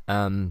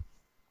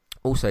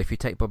 Also, if you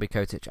take Bobby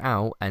Kotick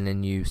out and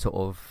then you sort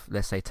of,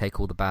 let's say,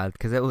 take all the bad,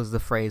 because there was the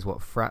phrase,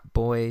 frat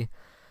boy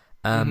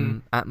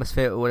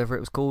atmosphere or whatever it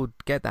was called,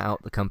 get that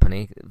out the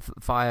company,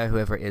 fire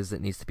whoever it is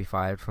that needs to be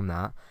fired from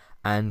that,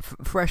 and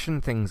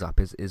freshen things up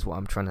is what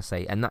I'm trying to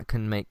say, and that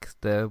can make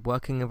the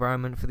working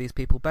environment for these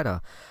people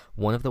better.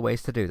 One of the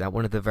ways to do that,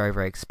 one of the very,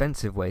 very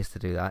expensive ways to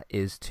do that,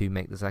 is to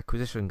make this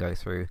acquisition go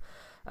through.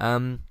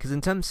 Because in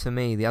terms for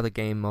me, the other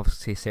game,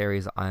 obviously,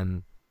 series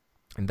I'm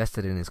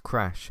invested in is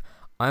Crash.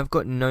 I've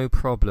got no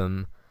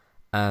problem,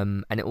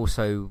 and it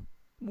also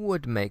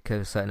would make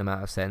a certain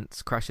amount of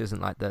sense. Crash isn't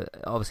like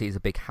obviously he's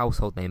a big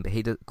household name, but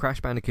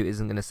Crash Bandicoot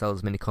isn't going to sell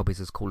as many copies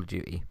as Call of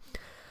Duty,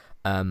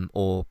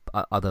 or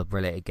other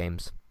related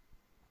games.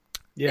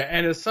 Yeah,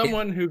 and as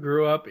someone who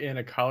grew up in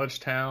a college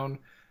town,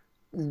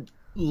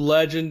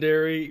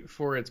 legendary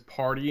for its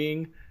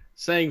partying,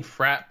 saying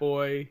frat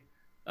boy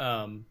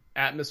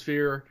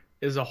atmosphere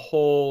is a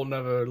whole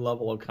nother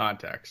level of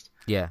context.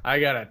 Yeah. I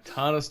got a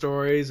ton of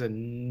stories,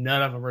 and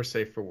none of them are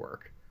safe for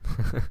work.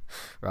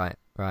 Right.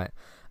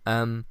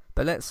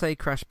 But let's say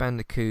Crash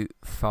Bandicoot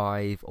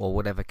 5 or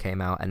whatever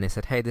came out, and they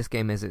said, hey, this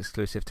game is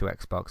exclusive to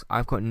Xbox.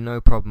 I've got no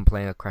problem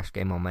playing a Crash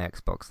game on my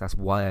Xbox. That's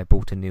why I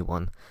bought a new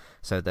one.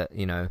 So that,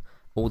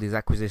 all these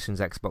acquisitions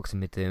Xbox have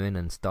been doing,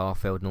 and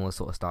Starfield and all this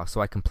sort of stuff,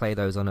 so I can play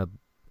those on a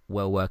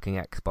well-working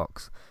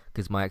Xbox,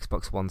 because my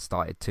Xbox One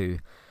started to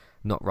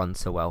not run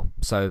so well.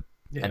 So...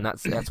 yeah. And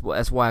that's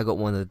why I got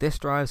one of the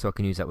disc drives, so I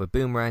can use that with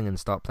Boomerang and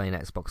start playing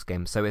Xbox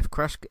games. So if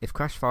Crash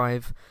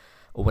 5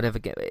 or whatever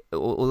game,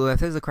 although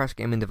if there's a Crash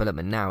game in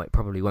development now, it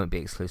probably won't be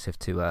exclusive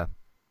to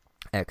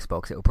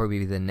Xbox. It'll probably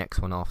be the next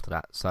one after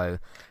that. So,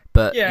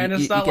 but yeah, and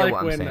it's not like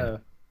when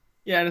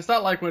and it's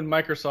not like when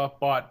Microsoft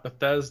bought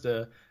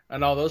Bethesda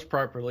and all those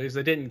properties,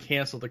 they didn't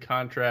cancel the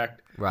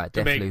contract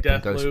to make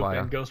Deathloop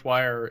and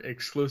Ghostwire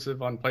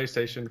exclusive on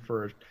PlayStation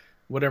for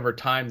whatever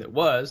time that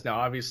was.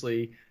 Now,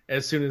 obviously,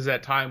 as soon as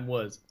that time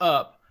was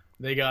up,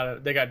 they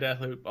got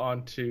Deathloop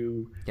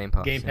onto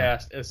Game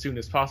Pass as soon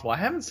as possible. I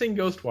haven't seen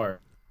Ghostwire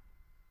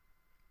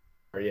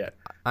yet.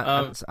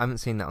 I haven't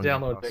seen that on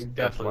downloading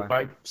Deathloop.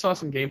 I saw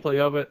some gameplay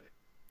of it.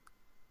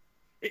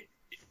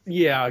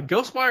 Yeah,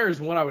 Ghostwire is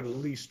one I would at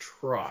least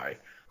try.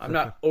 I'm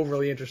not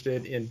overly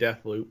interested in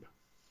Deathloop,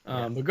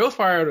 but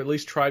Ghostwire I would at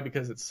least try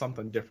because it's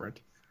something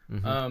different.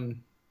 Mm-hmm.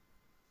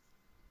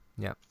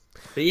 Yeah.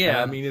 But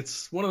yeah, I mean,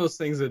 it's one of those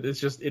things that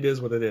it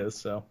is what it is.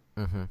 So.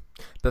 Mm-hmm.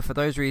 But for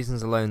those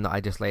reasons alone that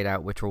I just laid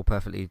out, which are all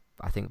perfectly,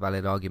 I think,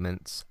 valid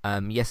arguments,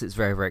 yes, it's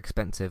very, very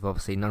expensive.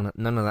 Obviously, none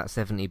of that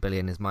 70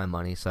 billion is my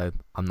money, so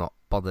I'm not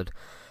bothered.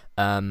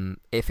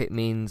 If it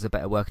means a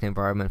better working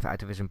environment for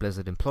Activision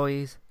Blizzard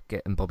employees,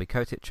 getting Bobby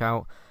Kotick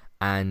out,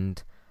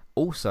 and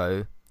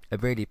also a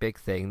really big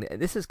thing.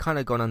 This has kind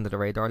of gone under the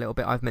radar a little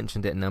bit. I've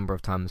mentioned it a number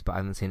of times, but I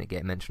haven't seen it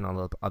get mentioned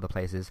on other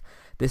places.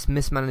 This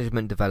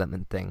mismanagement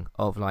development thing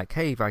of like,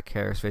 hey,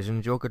 Vicarious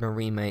Visions, you're going to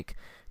remake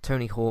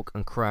Tony Hawk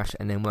and Crash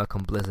and then work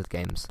on Blizzard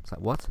games. It's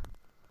like,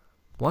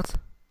 what?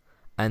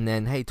 And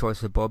then, hey,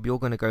 Toys for Bob, you're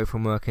going to go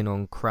from working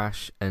on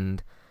Crash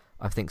and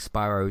I think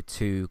Spyro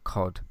to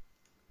COD.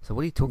 So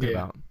what are you talking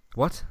about?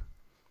 What?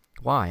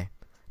 Why?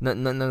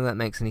 None of that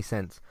makes any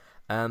sense.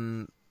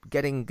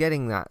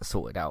 Getting that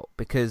sorted out,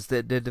 because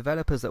the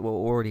developers that were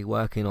already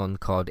working on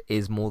COD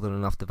is more than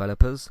enough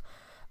developers,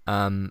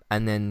 and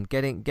then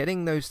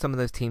getting some of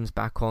those teams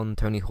back on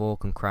Tony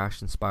Hawk and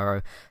Crash and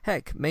Spyro.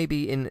 Heck,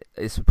 maybe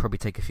this would probably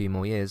take a few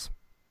more years.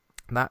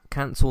 That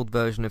cancelled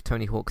version of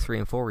Tony Hawk 3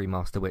 and 4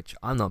 remaster, which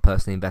I'm not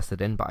personally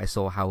invested in, but I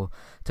saw how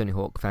Tony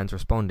Hawk fans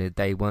responded.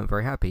 They weren't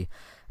very happy.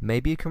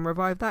 Maybe you can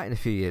revive that in a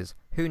few years.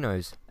 Who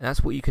knows? And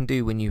that's what you can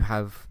do when you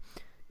have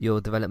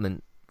your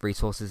development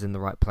resources in the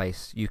right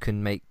place. You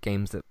can make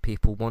games that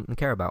people want and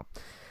care about,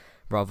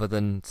 rather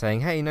than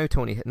saying, hey, no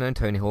Tony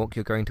Hawk,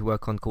 you're going to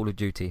work on Call of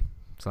Duty.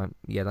 So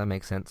yeah, that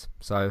makes sense.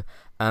 So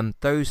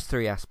those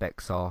three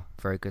aspects are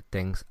very good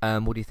things.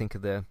 What do you think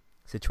of the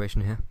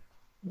situation here?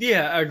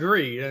 Yeah,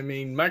 agreed. I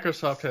mean,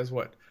 Microsoft has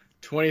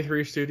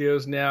 23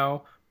 studios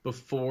now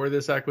before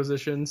this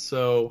acquisition,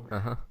 so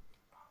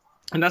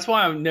and that's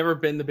why I've never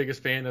been the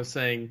biggest fan of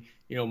saying,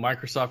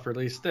 Microsoft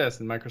released this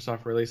and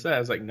Microsoft released that.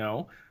 It's like,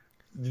 no,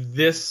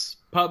 this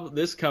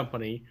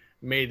company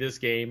made this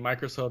game.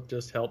 Microsoft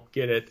just helped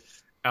get it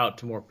out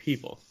to more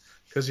people.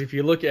 Because if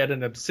you look at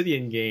an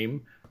Obsidian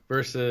game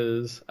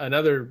versus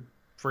another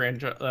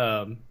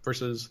franchise,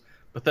 versus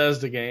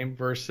Bethesda game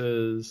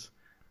versus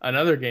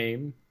another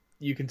game,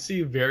 you can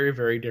see very,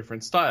 very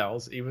different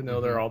styles, even though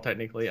they're all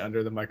technically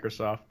under the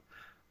Microsoft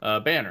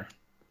banner.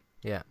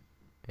 Yeah.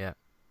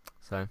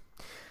 So,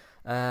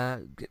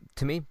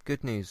 to me,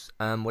 good news.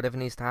 Whatever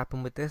needs to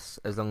happen with this,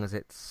 as long as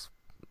it's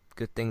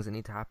good things that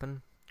need to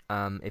happen.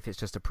 If it's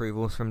just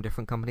approvals from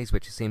different companies,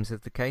 which it seems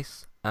is the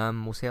case,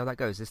 we'll see how that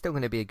goes. It's still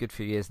going to be a good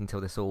few years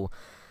until this all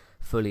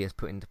fully is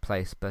put into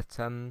place, but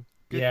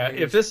yeah,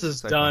 if this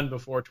is done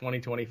before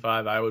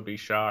 2025, I would be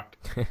shocked,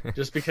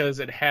 just because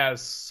it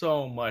has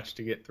so much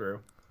to get through.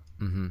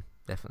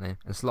 Definitely.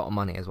 It's a lot of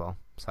money as well.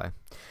 So,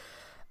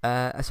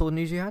 that's all the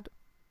news you had?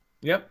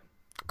 Yep.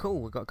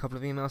 Cool. We've got a couple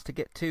of emails to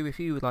get to. If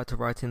you would like to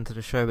write into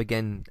the show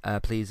again,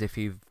 please, if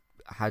you've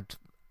had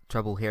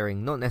trouble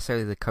hearing, not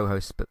necessarily the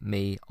co-host, but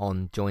me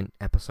on joint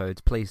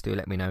episodes, please do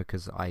let me know,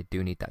 because I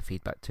do need that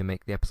feedback to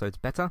make the episodes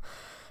better.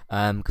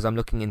 Because I'm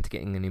looking into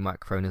getting a new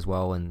microphone as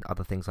well and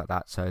other things like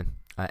that. So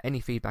any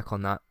feedback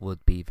on that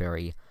would be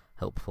very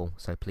helpful.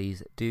 So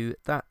please do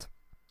that.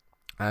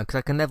 Because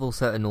I can level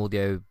certain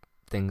audio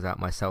things out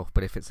myself,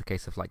 but if it's a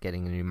case of like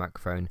getting a new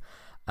microphone,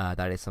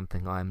 that is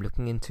something I'm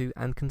looking into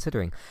and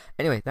considering.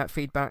 Anyway, that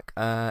feedback.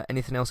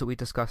 Anything else that we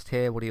discussed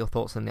here? What are your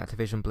thoughts on the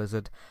Activision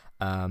Blizzard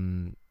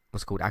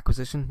what's it called,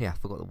 acquisition? Yeah, I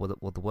forgot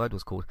what the word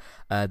was called.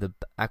 The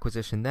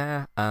acquisition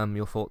there.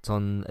 Your thoughts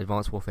on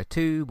Advanced Warfare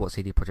 2, what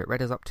CD Projekt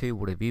Red is up to,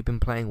 what have you been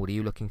playing, what are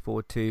you looking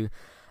forward to?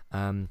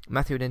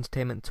 Matthew at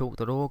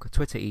entertainmenttalk.org,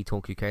 Twitter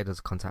eTalkUK, there's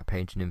a contact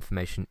page and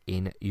information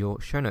in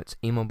your show notes.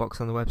 Email box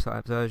on the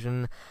website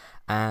version,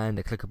 and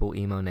a clickable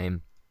email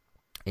name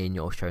in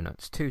your show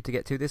notes too to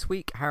get to this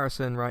week.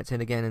 Harrison writes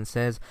in again and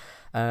says,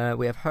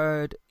 we have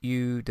heard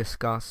you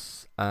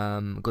discuss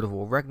God of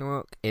War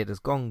Ragnarok. It has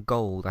gone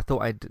gold. I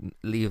thought I'd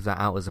leave that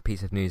out as a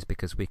piece of news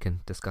because we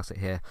can discuss it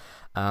here.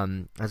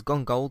 Has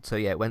gone gold, so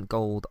yeah, it went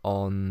gold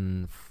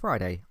on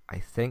Friday, I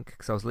think,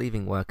 because I was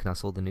leaving work and I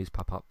saw the news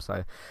pop up,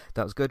 so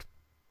that was good.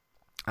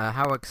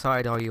 How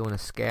excited are you on a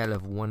scale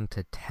of 1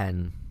 to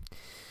 10?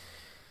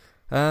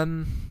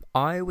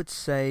 I would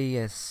say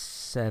a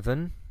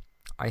 7.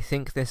 I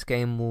think this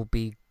game will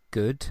be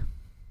good.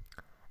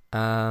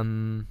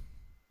 Again,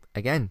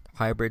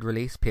 hybrid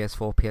release,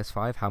 PS4,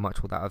 PS5. How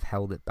much will that have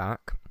held it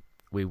back?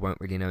 We won't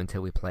really know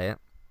until we play it.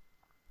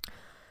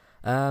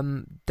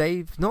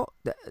 They've not...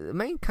 The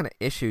main kind of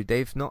issue,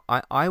 they've not...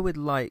 I would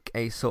like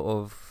a sort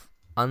of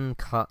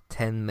uncut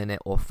 10-minute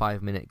or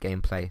 5-minute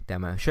gameplay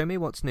demo. Show me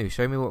what's new.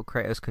 Show me what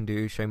Kratos can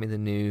do. Show me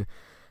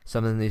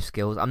some of the new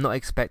skills. I'm not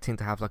expecting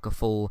to have like a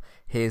full,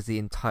 here's the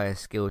entire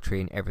skill tree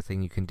and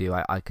everything you can do.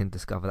 I can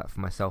discover that for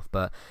myself,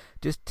 but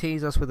just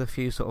tease us with a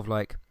few sort of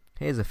like,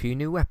 here's a few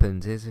new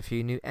weapons, here's a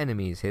few new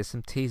enemies, here's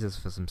some teasers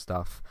for some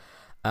stuff.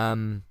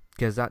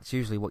 Because that's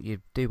usually what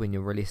you do when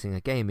you're releasing a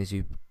game, is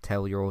you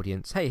tell your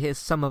audience, hey, here's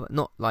some of,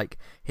 not like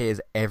here's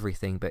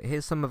everything, but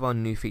here's some of our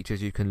new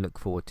features you can look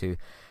forward to.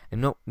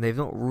 And they've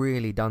not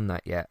really done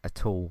that yet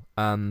at all.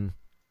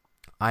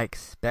 I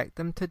expect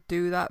them to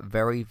do that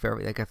very,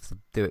 very... They have to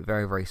do it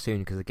very, very soon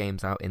because the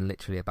game's out in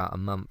literally about a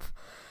month.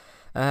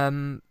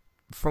 From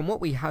what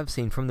we have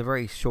seen, from the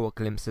very short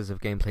glimpses of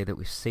gameplay that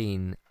we've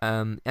seen,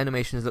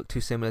 animations look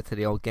too similar to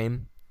the old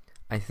game,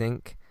 I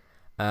think,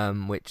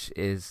 which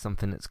is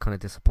something that's kind of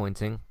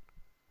disappointing.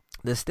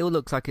 There still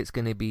looks like it's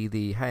going to be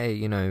the,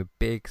 hey,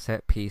 big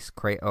set-piece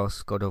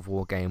Kratos God of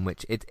War game,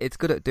 which it's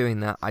good at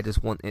doing that. I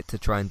just want it to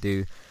try and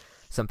do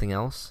something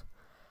else.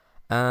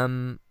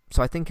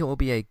 So I think it will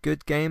be a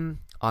good game.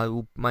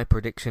 My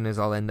prediction is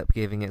I'll end up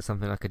giving it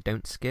something like a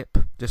don't skip.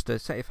 Just a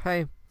safe,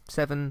 hey,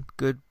 7,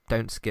 good,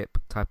 don't skip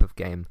type of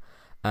game.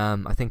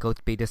 I think I'll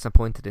be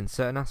disappointed in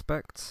certain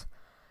aspects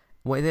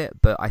with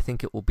it, but I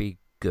think it will be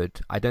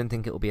good. I don't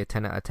think it will be a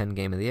 10 out of 10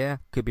 game of the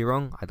year. Could be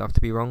wrong. I'd love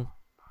to be wrong.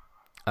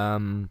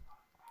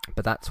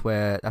 But that's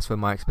where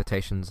my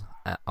expectations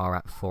are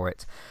at for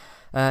it.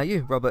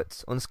 You,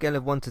 Robert, on a scale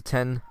of 1 to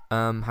 10,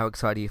 how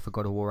excited are you for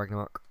God of War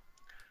Ragnarok?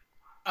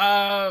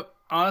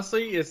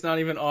 Honestly, it's not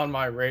even on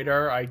my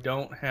radar. I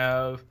don't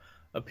have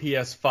a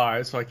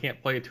PS5, so I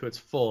can't play it to its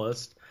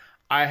fullest.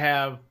 I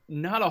have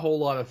not a whole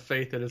lot of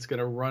faith that it's going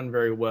to run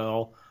very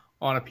well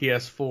on a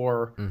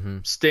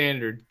PS4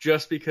 standard,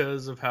 just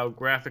because of how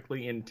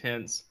graphically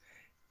intense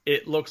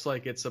it looks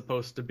like it's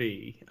supposed to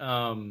be.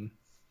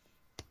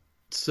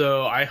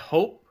 So I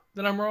hope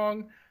that I'm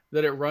wrong,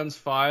 that it runs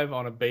 5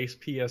 on a base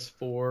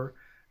PS4,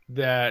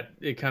 that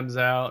it comes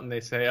out and they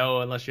say, oh,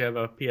 unless you have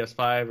a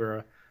PS5 or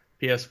a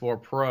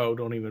PS4 Pro,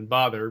 don't even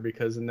bother,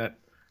 because then that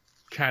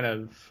kind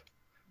of,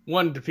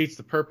 1, defeats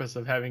the purpose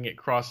of having it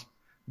cross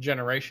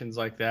generations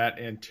like that,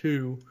 and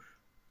 2,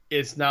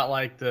 it's not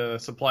like the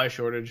supply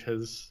shortage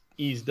has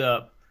eased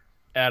up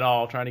at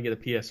all trying to get a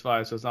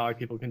PS5, so it's not like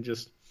people can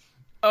just,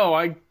 oh,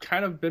 I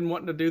kind of been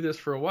wanting to do this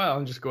for a while,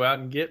 and just go out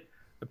and get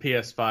a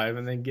PS5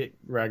 and then get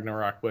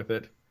Ragnarok with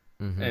it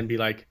and be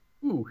like,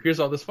 ooh, here's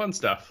all this fun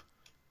stuff.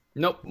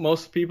 Nope,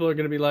 most people are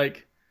going to be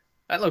like,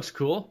 that looks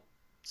cool.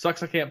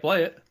 Sucks I can't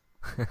play it.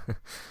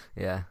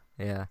 Yeah.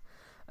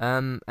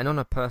 And on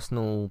a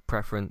personal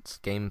preference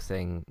game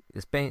thing,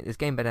 this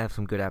game better have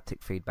some good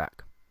haptic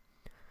feedback,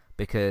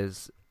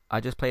 because I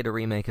just played a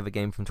remake of a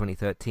game from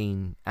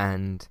 2013,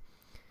 and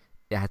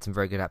it had some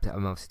very good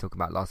I'm obviously talking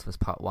about Last of Us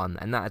Part 1,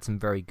 and that had some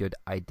very good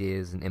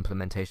ideas and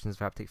implementations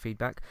for haptic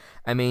feedback.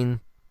 I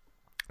mean,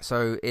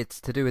 so it's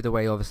to do with the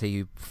way obviously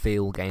you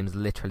feel games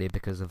literally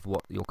because of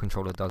what your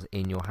controller does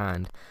in your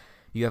hand.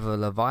 You have a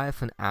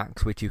Leviathan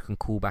axe which you can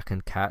call back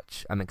and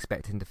catch. I'm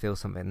expecting to feel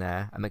something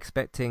there. I'm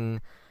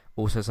expecting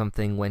also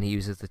something when he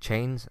uses the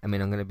chains. I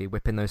mean, I'm going to be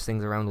whipping those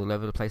things around all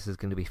over the place. There's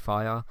going to be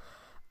fire.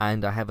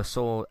 And I have a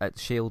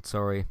shield,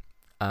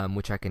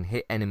 which I can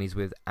hit enemies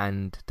with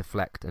and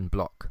deflect and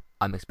block.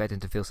 I'm expecting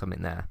to feel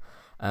something there.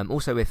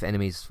 Also, if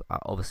enemies,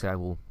 obviously I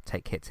will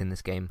take hits in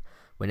this game.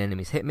 When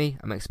enemies hit me,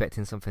 I'm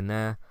expecting something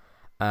there.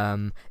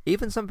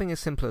 Even something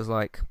as simple as,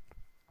 like,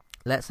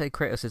 let's say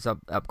Kratos is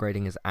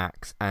upgrading his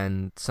axe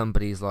and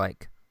somebody's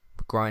like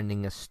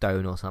grinding a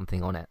stone or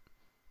something on it.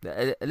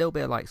 A little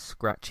bit of like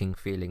scratching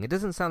feeling. It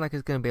doesn't sound like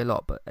it's going to be a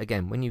lot, but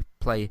again, when you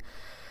play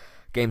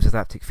games with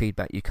haptic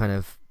feedback, you kind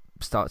of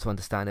start to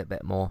understand it a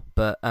bit more.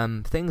 But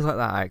things like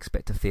that I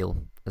expect to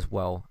feel as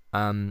well.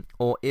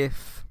 Or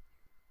if,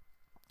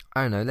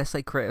 I don't know, let's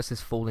say Kratos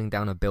is falling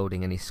down a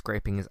building and he's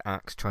scraping his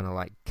axe trying to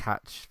like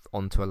catch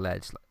onto a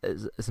ledge.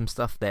 There's some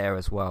stuff there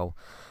as well.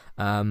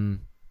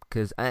 And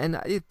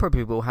it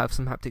probably will have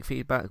some haptic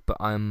feedback, but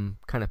I'm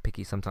kind of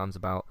picky sometimes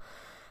about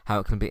how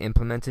it can be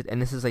implemented.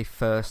 And this is a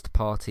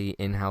first-party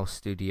in-house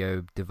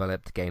studio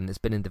developed game that's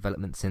been in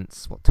development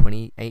since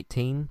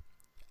 2018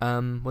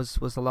 was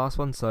the last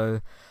one.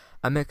 So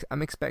I'm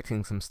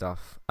expecting some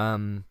stuff.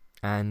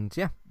 And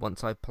yeah,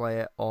 once I play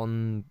it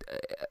in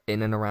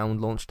and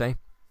around launch day,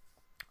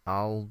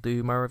 I'll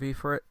do my review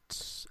for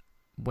it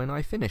when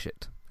I finish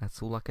it.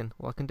 That's all I can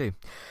do.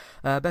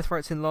 Beth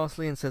writes in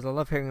lastly and says, I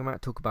love hearing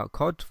Matt talk about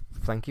COD.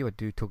 Thank you. I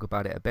do talk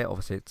about it a bit.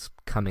 Obviously, it's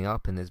coming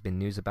up and there's been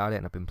news about it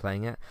and I've been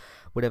playing it.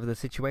 Whatever the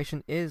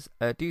situation is,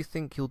 do you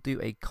think you'll do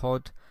a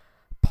COD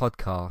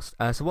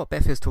podcast? So what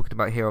Beth is talking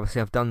about here,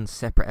 obviously, I've done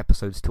separate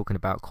episodes talking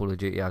about Call of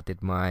Duty. I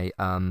did my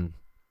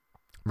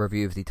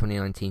review of the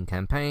 2019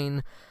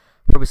 campaign.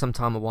 Probably some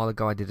time a while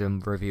ago, I did a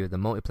review of the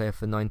multiplayer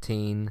for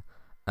 19.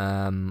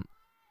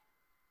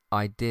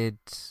 I did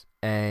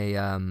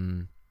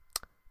a...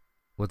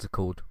 what's it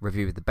called?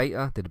 Review of the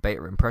beta, did a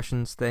beta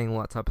impressions thing, all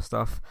that type of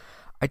stuff.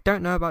 I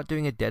don't know about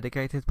doing a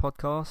dedicated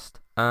podcast.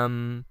 I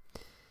don't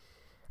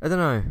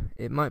know.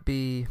 It might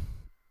be.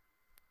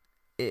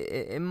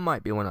 It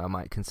might be one I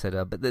might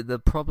consider, but the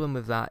problem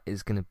with that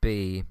is going to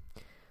be,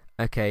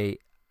 okay,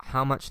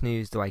 how much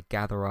news do I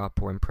gather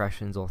up, or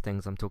impressions, or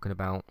things I'm talking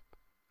about,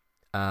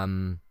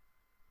 in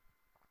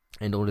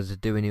order to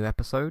do a new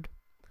episode?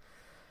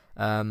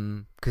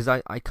 Because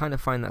I kind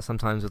of find that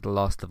sometimes with The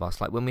Last of Us,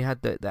 like when we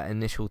had that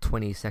initial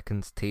 20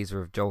 seconds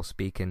teaser of Joel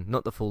speaking,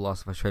 not the full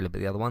Last of Us trailer,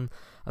 but the other one,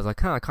 I was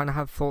like, I kind of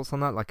have thoughts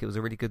on that, like it was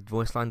a really good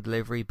voice line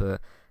delivery,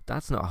 but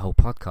that's not a whole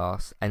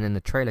podcast. And then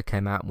the trailer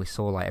came out and we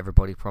saw like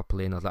everybody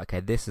properly, and I was like, okay,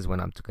 this is when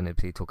I'm going to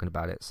be talking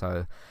about it.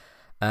 So,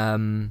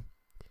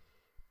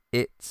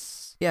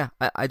 it's, yeah,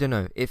 I don't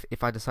know.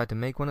 If I decide to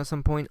make one at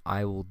some point,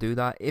 I will do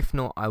that. If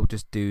not, I will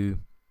just do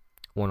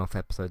one-off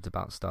episodes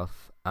about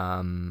stuff,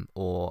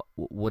 or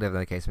whatever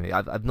the case may be.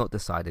 I've not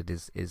decided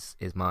is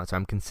my answer.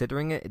 I'm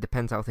considering it. It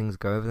depends how things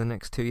go over the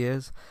next 2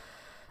 years.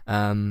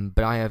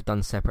 But I have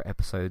done separate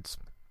episodes.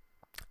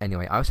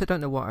 Anyway, I also don't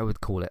know what I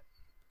would call it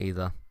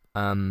either.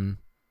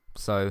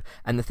 So,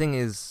 and the thing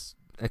is,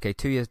 okay,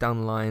 2 years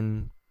down the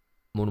line,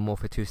 Modern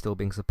Warfare 2 still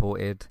being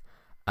supported.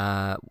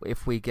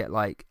 If we get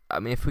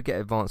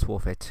Advanced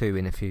Warfare 2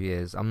 in a few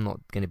years, I'm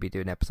not going to be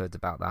doing episodes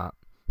about that.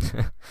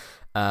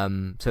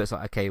 So it's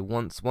like, okay,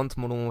 once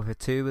Modern Warfare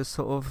 2 is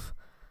sort of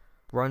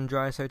run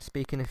dry, so to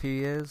speak, in a few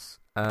years,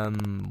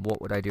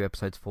 what would I do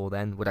episodes for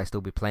then? Would I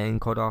still be playing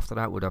COD after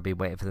that? Would I be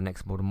waiting for the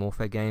next Modern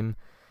Warfare game?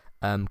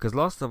 Because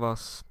Last of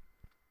Us,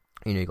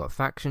 you got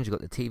Factions, you got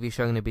the TV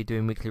show I'm going to be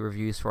doing weekly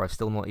reviews for. I've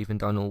still not even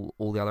done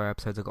all the other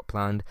episodes I've got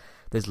planned.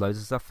 There's loads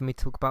of stuff for me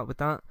to talk about with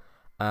that.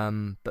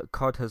 But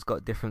COD has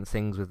got different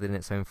things within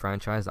its own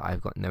franchise that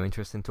I've got no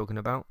interest in talking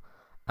about.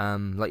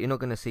 Like, you're not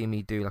going to see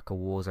me do like a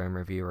Warzone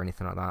review or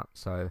anything like that,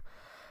 so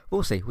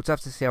we'll see. We'll just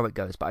have to see how it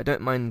goes, but I don't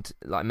mind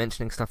like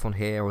mentioning stuff on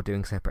here or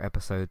doing separate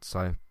episodes,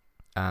 so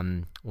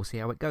we'll see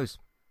how it goes.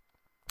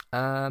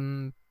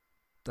 I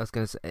was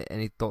going to say,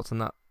 any thoughts on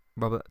that,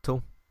 Robert, at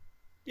all?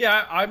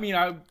 Yeah, I mean,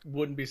 I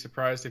wouldn't be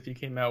surprised if you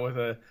came out with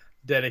a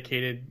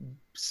dedicated,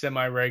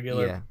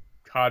 semi-regular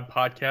COD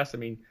podcast. I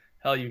mean,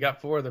 hell, you got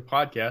 4,000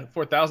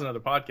 other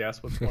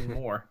podcasts. What's one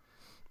more?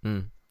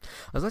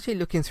 I was actually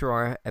looking through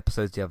our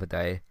episodes the other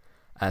day,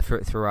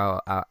 through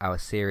our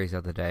series the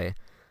other day,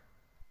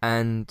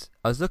 and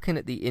I was looking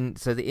at the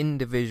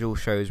individual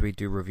shows we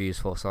do reviews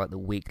for, so like the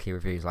weekly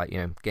reviews, like,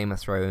 Game of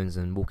Thrones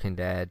and Walking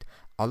Dead.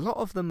 A lot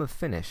of them have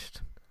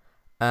finished.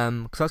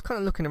 Because I was kind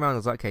of looking around, I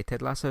was like, okay,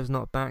 Ted Lasso's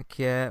not back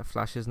yet,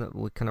 Flash isn't,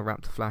 we kind of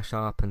wrapped Flash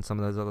up, and some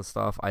of those other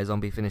stuff.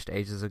 iZombie finished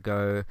ages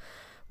ago.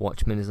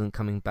 Watchmen isn't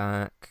coming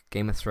back.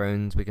 Game of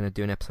Thrones, we're going to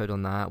do an episode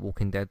on that.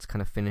 Walking Dead's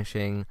kind of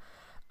finishing.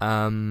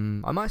 I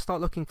might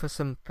start looking for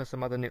some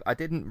other new. I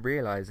didn't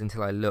realize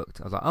until I looked.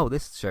 I was like, oh,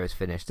 this show's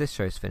finished. This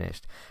show's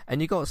finished.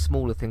 And you got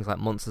smaller things like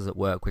Monsters at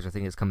Work, which I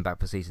think is coming back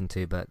for season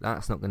 2, but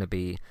that's not going to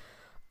be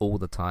all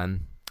the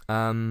time.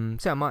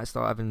 So I might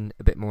start having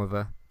a bit more of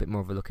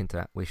a look into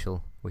that. We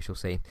shall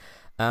see.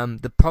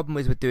 The problem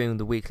is with doing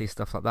the weekly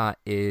stuff like that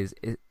is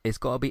it's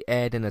got to be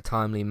aired in a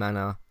timely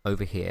manner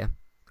over here.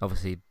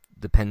 Obviously,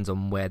 depends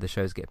on where the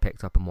shows get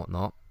picked up and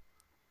whatnot.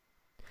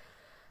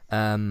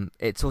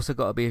 It's also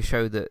got to be a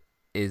show that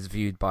is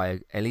viewed by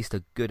at least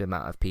a good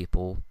amount of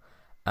people.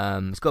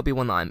 It's got to be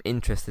one that I'm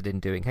interested in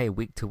doing. Hey,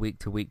 week to week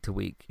to week to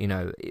week.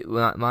 It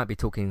might be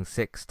talking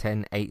 6,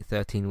 10, 8,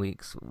 13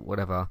 weeks,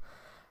 whatever.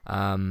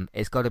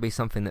 It's got to be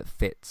something that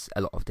fits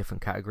a lot of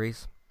different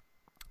categories.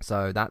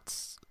 So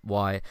that's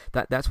why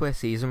that's where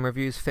season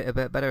reviews fit a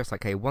bit better. It's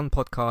like, hey, one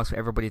podcast for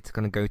everybody to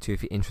kind of go to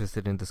if you're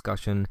interested in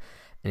discussion.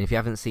 And if you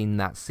haven't seen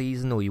that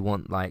season, or you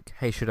want like,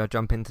 hey, should I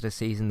jump into the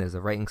season? There's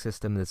a rating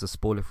system, there's a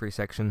spoiler-free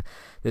section,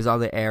 there's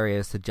other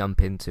areas to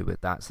jump into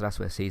with that. So that's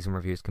where season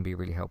reviews can be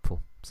really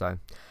helpful. So,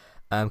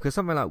 because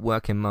something like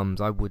Working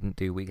Mums, I wouldn't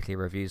do weekly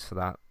reviews for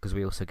that because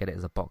we also get it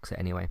as a box set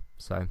anyway.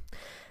 So,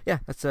 yeah,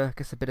 that's I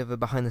guess a bit of a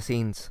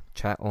behind-the-scenes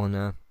chat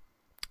on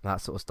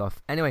that sort of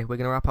stuff. Anyway, we're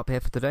going to wrap up here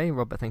for today.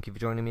 Robert, thank you for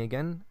joining me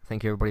again.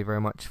 Thank you everybody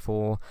very much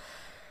for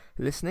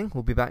listening.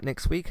 We'll be back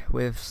next week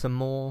with some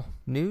more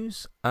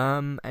news.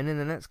 And in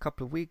the next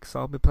couple of weeks,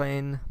 I'll be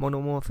playing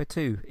Modern Warfare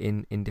 2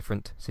 in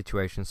different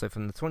situations. So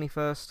from the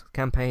 21st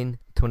campaign,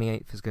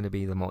 28th is going to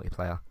be the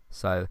multiplayer.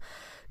 So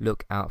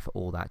look out for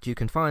all that. You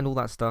can find all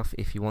that stuff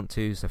if you want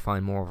to. So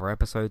find more of our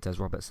episodes. As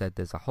Robert said,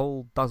 there's a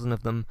whole dozen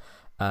of them.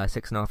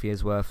 6.5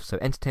 years worth. So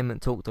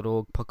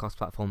entertainmenttalk.org, podcast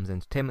platforms,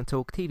 Entertainment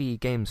Talk, TV,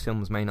 games,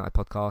 films, main United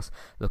podcast.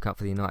 Look out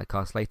for the United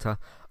cast later.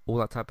 All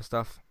that type of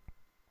stuff.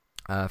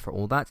 For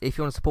all that, if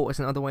you want to support us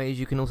in other ways,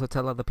 you can also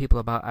tell other people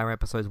about our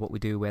episodes, what we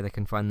do, where they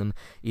can find them,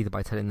 either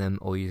by telling them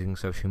or using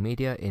social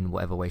media in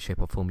whatever way,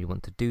 shape or form you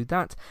want to do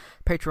that.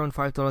 Patreon,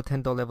 $5,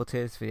 $10 level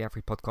tiers for the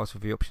every podcast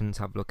review options.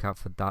 Have a look out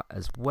for that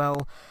as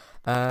well.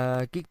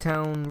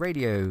 Geektown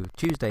Radio,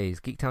 Tuesdays,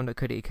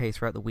 geektown.co.uk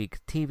throughout the week,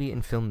 TV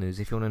and film news.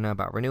 If you want to know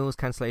about renewals,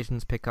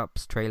 cancellations,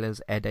 pickups,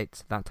 trailers, air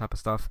dates, that type of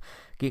stuff,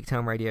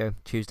 Geektown Radio,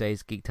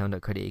 Tuesdays,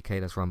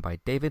 geektown.co.uk. That's run by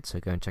David, so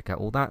go and check out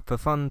all that. For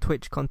fun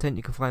Twitch content,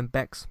 you can find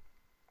Bex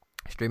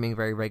streaming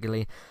very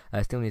regularly.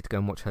 Still need to go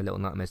and watch her Little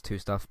Nightmares 2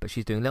 stuff, but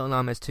she's doing Little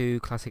Nightmares 2,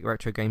 classic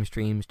retro game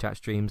streams, chat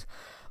streams,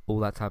 all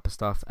that type of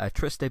stuff.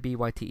 Triste,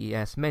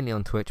 BYTES, mainly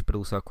on Twitch, but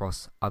also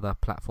across other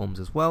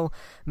platforms as well.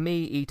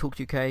 Me, eTalk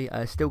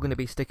UK, still going to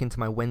be sticking to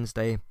my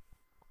Wednesday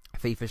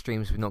FIFA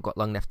streams. We've not got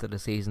long left of the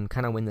season.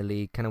 Can I win the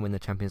league? Can I win the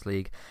Champions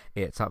League?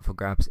 It's up for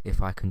grabs if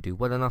I can do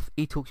well enough.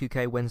 eTalk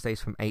UK,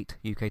 Wednesdays from 8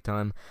 UK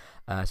time.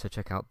 So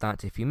check out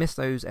that. If you missed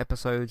those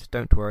episodes,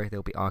 don't worry,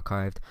 they'll be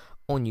archived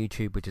on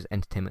YouTube, which is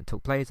Entertainment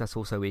Talk Plays. That's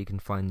also where you can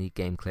find the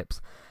game clips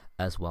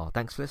as well.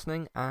 Thanks for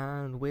listening,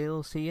 and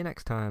we'll see you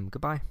next time.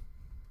 Goodbye.